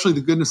especially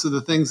the goodness of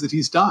the things that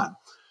he's done.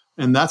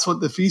 And that's what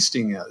the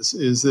feasting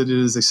is that it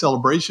is a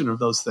celebration of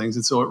those things.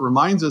 And so it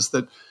reminds us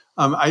that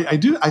I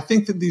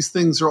think that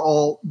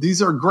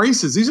these are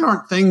graces. These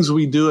aren't things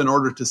we do in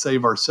order to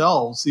save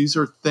ourselves. These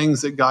are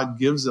things that God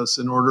gives us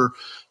in order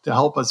to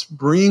help us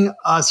bring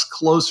us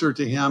closer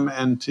to him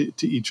and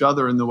to each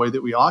other in the way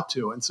that we ought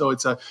to. And so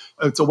it's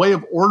a way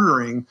of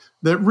ordering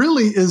that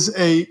really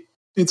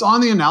it's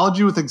on the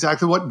analogy with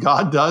exactly what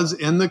God does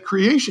in the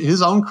creation,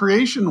 his own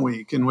creation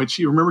week, in which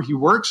he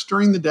works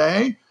during the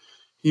day.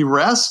 he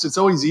rests. It's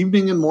always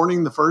evening and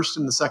morning, the first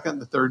and the second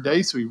and the third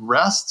day. So he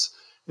rests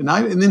at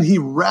night, and then he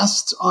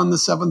rests on the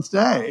seventh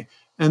day.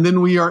 And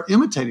then we are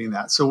imitating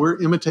that. So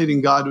we're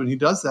imitating God when he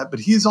does that, but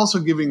he's also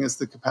giving us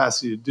the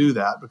capacity to do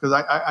that, because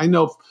I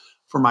know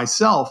for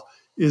myself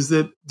is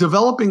that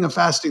developing a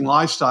fasting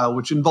lifestyle,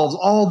 which involves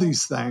all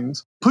these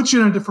things, puts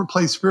you in a different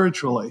place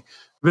spiritually.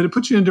 But it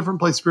puts you in a different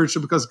place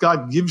spiritually because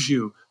God gives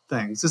you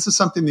things. This is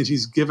something that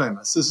he's given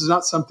us. This is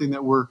not something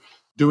that we're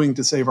doing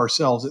to save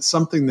ourselves. It's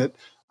something that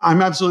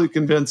I'm absolutely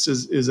convinced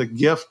is a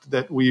gift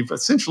that we've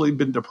essentially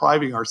been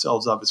depriving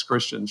ourselves of as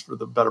Christians for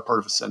the better part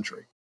of a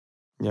century.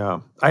 Yeah.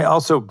 I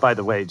also, by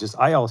the way,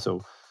 I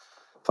also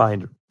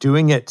find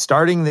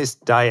starting this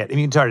diet, I mean,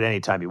 you can start it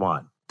anytime you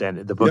want.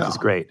 Then the book is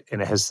great.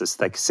 And it has this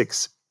like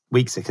 6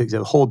 weeks,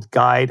 a whole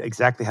guide,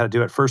 exactly how to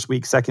do it. First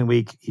week, second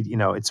week,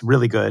 it's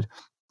really good.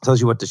 Tells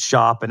you what to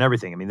shop and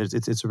everything. I mean,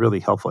 it's really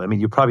helpful. I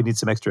mean, you probably need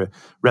some extra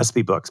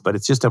recipe books, but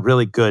it's just a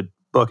really good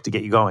book to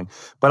get you going.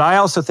 But I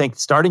also think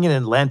starting it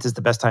in Lent is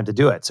the best time to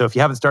do it. So if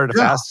you haven't started a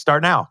fast,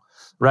 start now,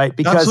 right?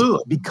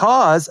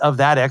 Because of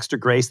that extra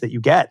grace that you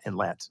get in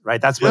Lent,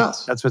 right? That's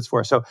what it's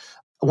for. So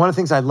one of the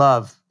things I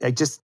love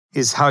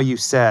is how you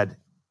said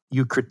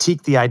you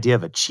critique the idea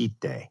of a cheat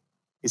day.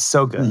 It's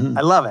so good. Mm-hmm.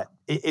 I love it.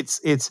 It's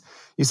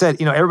you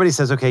said, everybody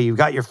says, okay, you've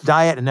got your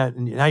diet and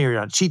now you're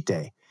on a cheat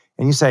day.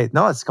 And you say,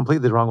 no, it's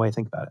completely the wrong way to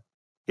think about it.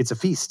 It's a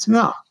feast.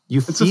 No,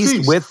 you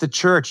feast with the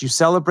church. You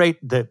celebrate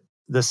the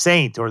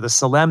saint or the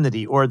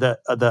solemnity or the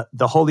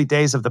holy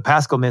days of the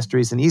Paschal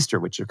mysteries and Easter,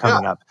 which are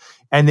coming up.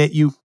 And that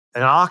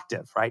an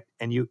octave, right?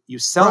 And you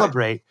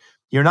celebrate. Right.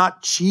 You're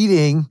not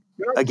cheating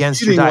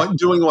against your diet.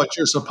 Doing what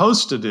you're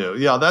supposed to do.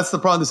 Yeah, that's the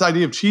problem. This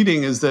idea of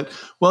cheating is that,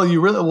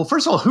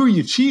 first of all, who are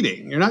you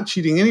cheating? You're not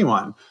cheating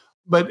anyone.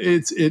 But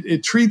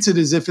it treats it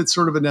as if it's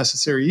sort of a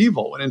necessary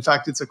evil. And in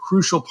fact, it's a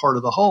crucial part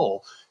of the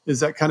whole,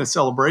 is that kind of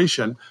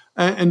celebration.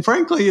 And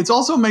frankly, it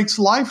also makes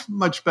life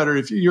much better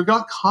if you're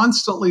not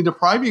constantly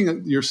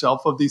depriving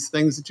yourself of these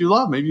things that you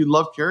love. Maybe you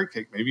love carrot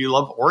cake. Maybe you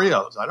love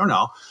Oreos. I don't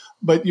know.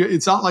 But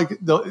it's not like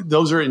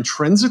those are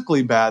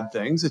intrinsically bad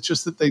things. It's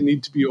just that they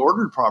need to be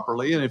ordered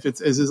properly. And if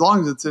as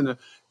long as it's in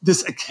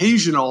this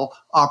occasional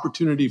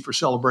opportunity for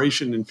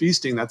celebration and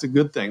feasting, that's a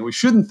good thing. We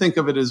shouldn't think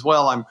of it as,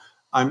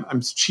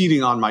 I'm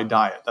cheating on my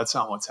diet. That's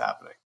not what's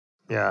happening.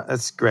 Yeah,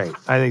 that's great.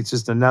 I think it's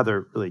just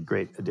another really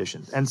great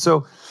addition. And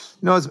so,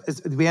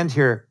 as we end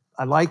here,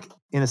 I like,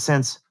 in a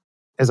sense,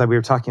 as we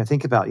were talking, I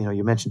think about,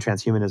 you mentioned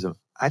transhumanism.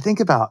 I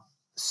think about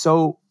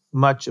so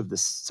many of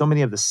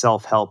the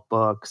self-help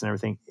books and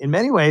everything. In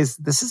many ways,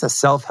 this is a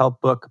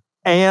self-help book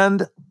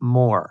and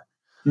more,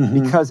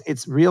 because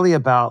it's really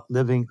about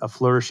living a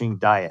flourishing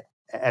diet.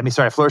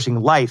 A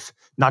flourishing life,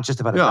 not just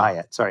about a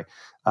diet.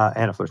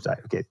 And a flourishing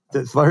diet. Okay,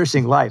 the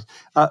flourishing life.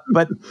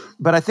 But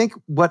I think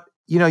what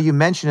you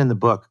mentioned in the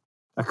book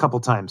a couple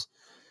times,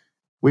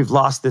 we've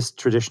lost this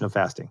tradition of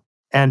fasting,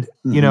 and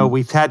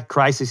we've had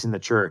crises in the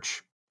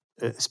church,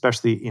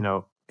 especially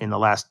in the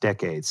last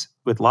decades,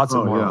 with lots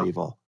of moral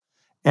evil,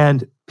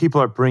 and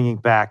people are bringing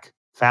back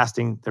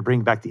fasting. They're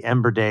bringing back the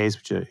Ember Days,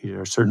 which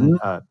are certain.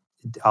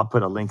 I'll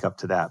put a link up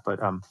to that, but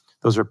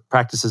those are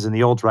practices in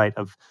the old rite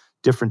of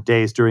different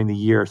days during the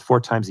year,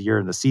 4 times a year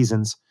in the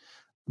seasons,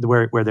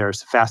 where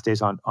there's fast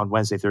days on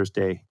Wednesday,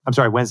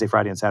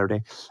 Friday, and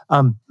Saturday.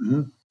 And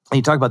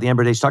you talk about the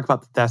Ember Days, you talk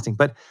about the fasting,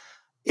 but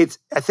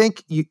I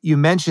think you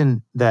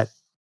mentioned that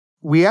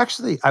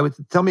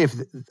tell me if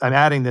I'm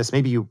adding this,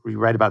 maybe you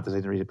write about this, I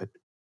didn't read it, but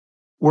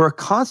we're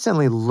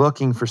constantly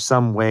looking for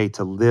some way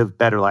to live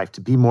better life,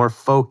 to be more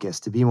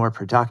focused, to be more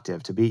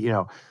productive, to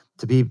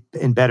be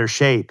in better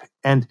shape.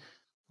 And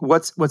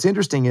what's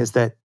interesting is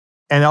that,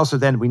 and also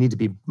then we need to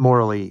be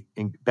morally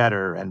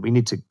better, and we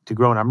need to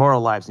grow in our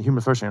moral lives and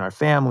human flourishing in our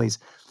families.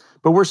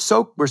 But we're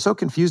so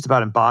confused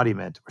about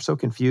embodiment. We're so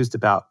confused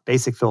about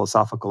basic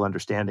philosophical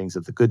understandings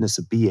of the goodness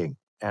of being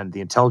and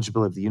the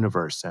intelligibility of the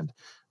universe, and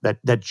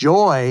that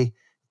joy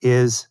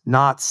is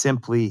not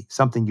simply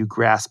something you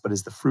grasp, but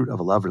is the fruit of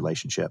a love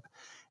relationship.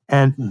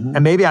 And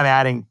maybe I'm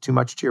adding too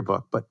much to your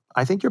book, but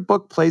I think your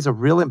book plays a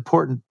real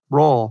important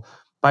role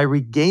by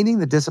regaining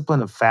the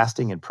discipline of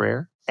fasting and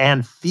prayer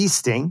and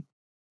feasting.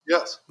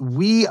 Yes.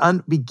 We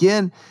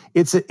begin,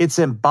 it's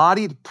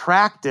embodied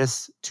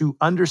practice to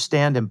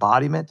understand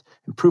embodiment,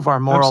 improve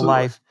our moral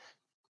life,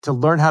 to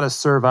learn how to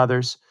serve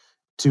others,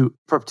 to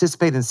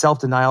participate in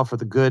self-denial for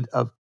the good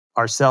of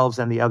ourselves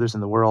and the others in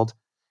the world.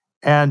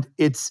 And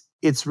it's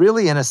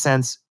really, in a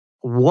sense,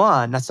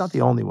 that's not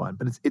the only one,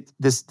 but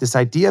it's this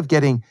idea of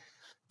getting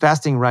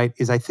fasting right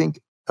is, I think,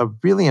 a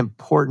really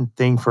important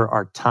thing for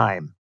our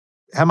time.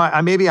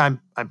 Maybe I'm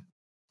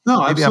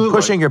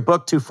pushing your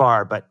book too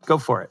far, but go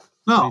for it.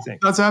 No,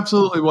 that's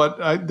absolutely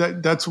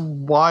that's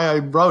why I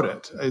wrote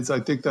it. I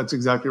think that's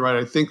exactly right.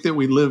 I think that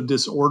we live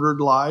disordered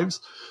lives,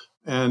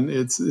 and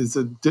it's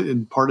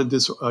in part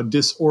a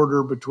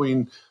disorder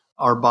between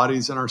our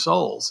bodies and our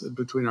souls,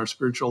 between our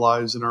spiritual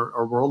lives and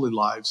our worldly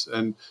lives.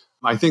 And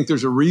I think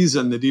there's a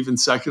reason that even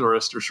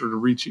secularists are sort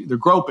of they're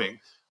groping.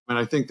 And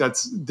I think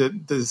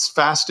this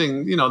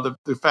fasting,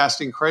 the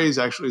fasting craze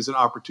actually is an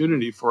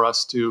opportunity for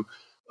us to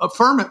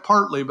affirm it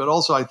partly, but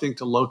also I think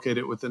to locate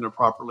it within a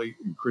properly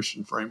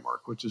Christian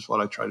framework, which is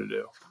what I try to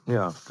do.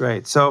 Yeah,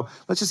 great. So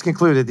let's just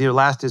conclude it. Your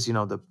last is,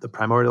 the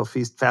primordial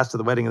feast, fast of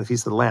the wedding and the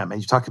feast of the Lamb.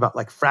 And you talk about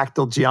like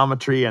fractal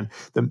geometry, and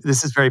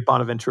this is very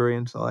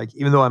Bonaventurian. So like,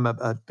 even though I'm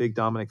a big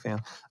Dominic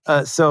fan.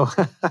 So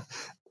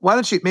why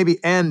don't you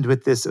maybe end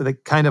with this,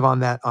 kind of on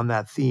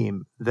that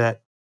theme,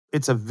 that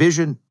it's a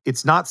vision.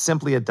 It's not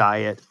simply a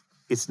diet.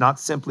 It's not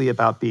simply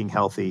about being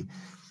healthy,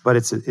 but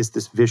it's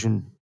this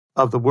vision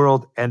of the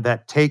world, and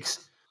that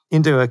takes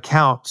into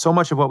account so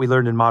much of what we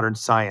learned in modern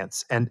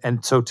science.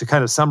 And so to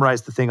kind of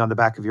summarize the thing on the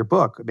back of your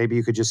book, maybe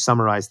you could just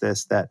summarize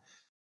this, that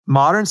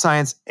modern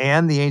science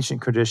and the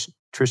ancient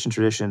Christian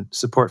tradition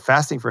support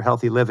fasting for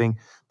healthy living,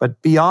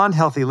 but beyond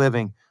healthy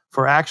living,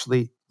 for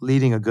actually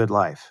leading a good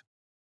life.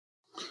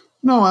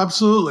 No,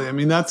 absolutely. I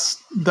mean, that's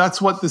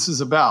what this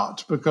is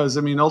about, because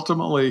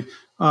ultimately,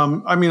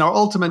 our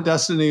ultimate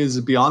destiny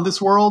is beyond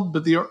this world,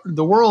 but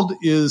the world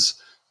is,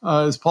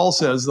 as Paul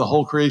says, the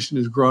whole creation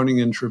is groaning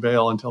in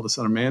travail until the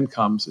Son of Man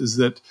comes, is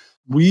that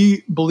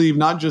we believe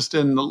not just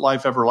in the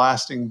life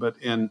everlasting, but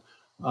in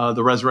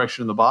the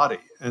resurrection of the body.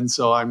 And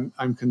so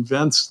I'm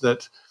convinced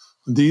that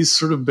these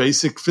sort of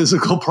basic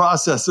physical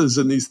processes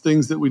and these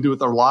things that we do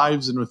with our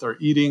lives and with our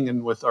eating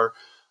and with our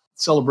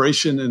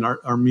celebration and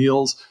our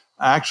meals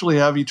actually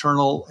have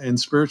eternal and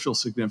spiritual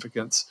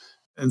significance.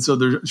 And so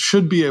there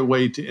should be a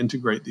way to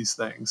integrate these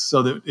things,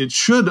 so that we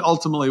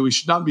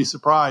should not be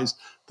surprised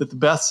that the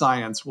best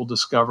science will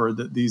discover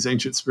that these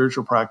ancient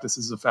spiritual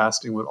practices of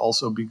fasting would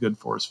also be good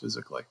for us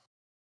physically.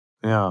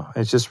 Yeah,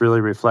 it just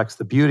really reflects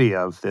the beauty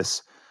of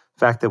this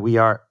fact that we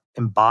are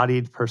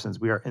embodied persons.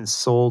 We are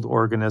ensouled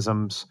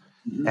organisms,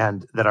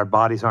 and that our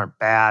bodies aren't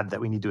bad,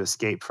 that we need to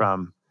escape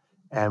from.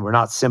 And we're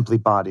not simply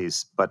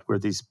bodies, but we're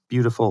these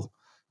beautiful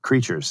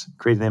creatures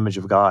created in the image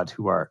of God,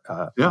 who are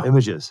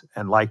images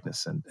and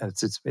likeness. And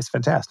it's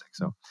fantastic.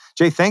 So,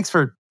 Jay, thanks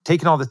for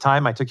taking all the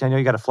time. I know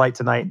you got a flight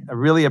tonight. I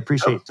really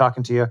appreciate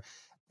talking to you.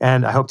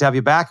 And I hope to have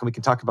you back, and we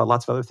can talk about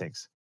lots of other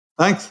things.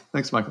 Thanks,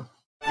 Michael.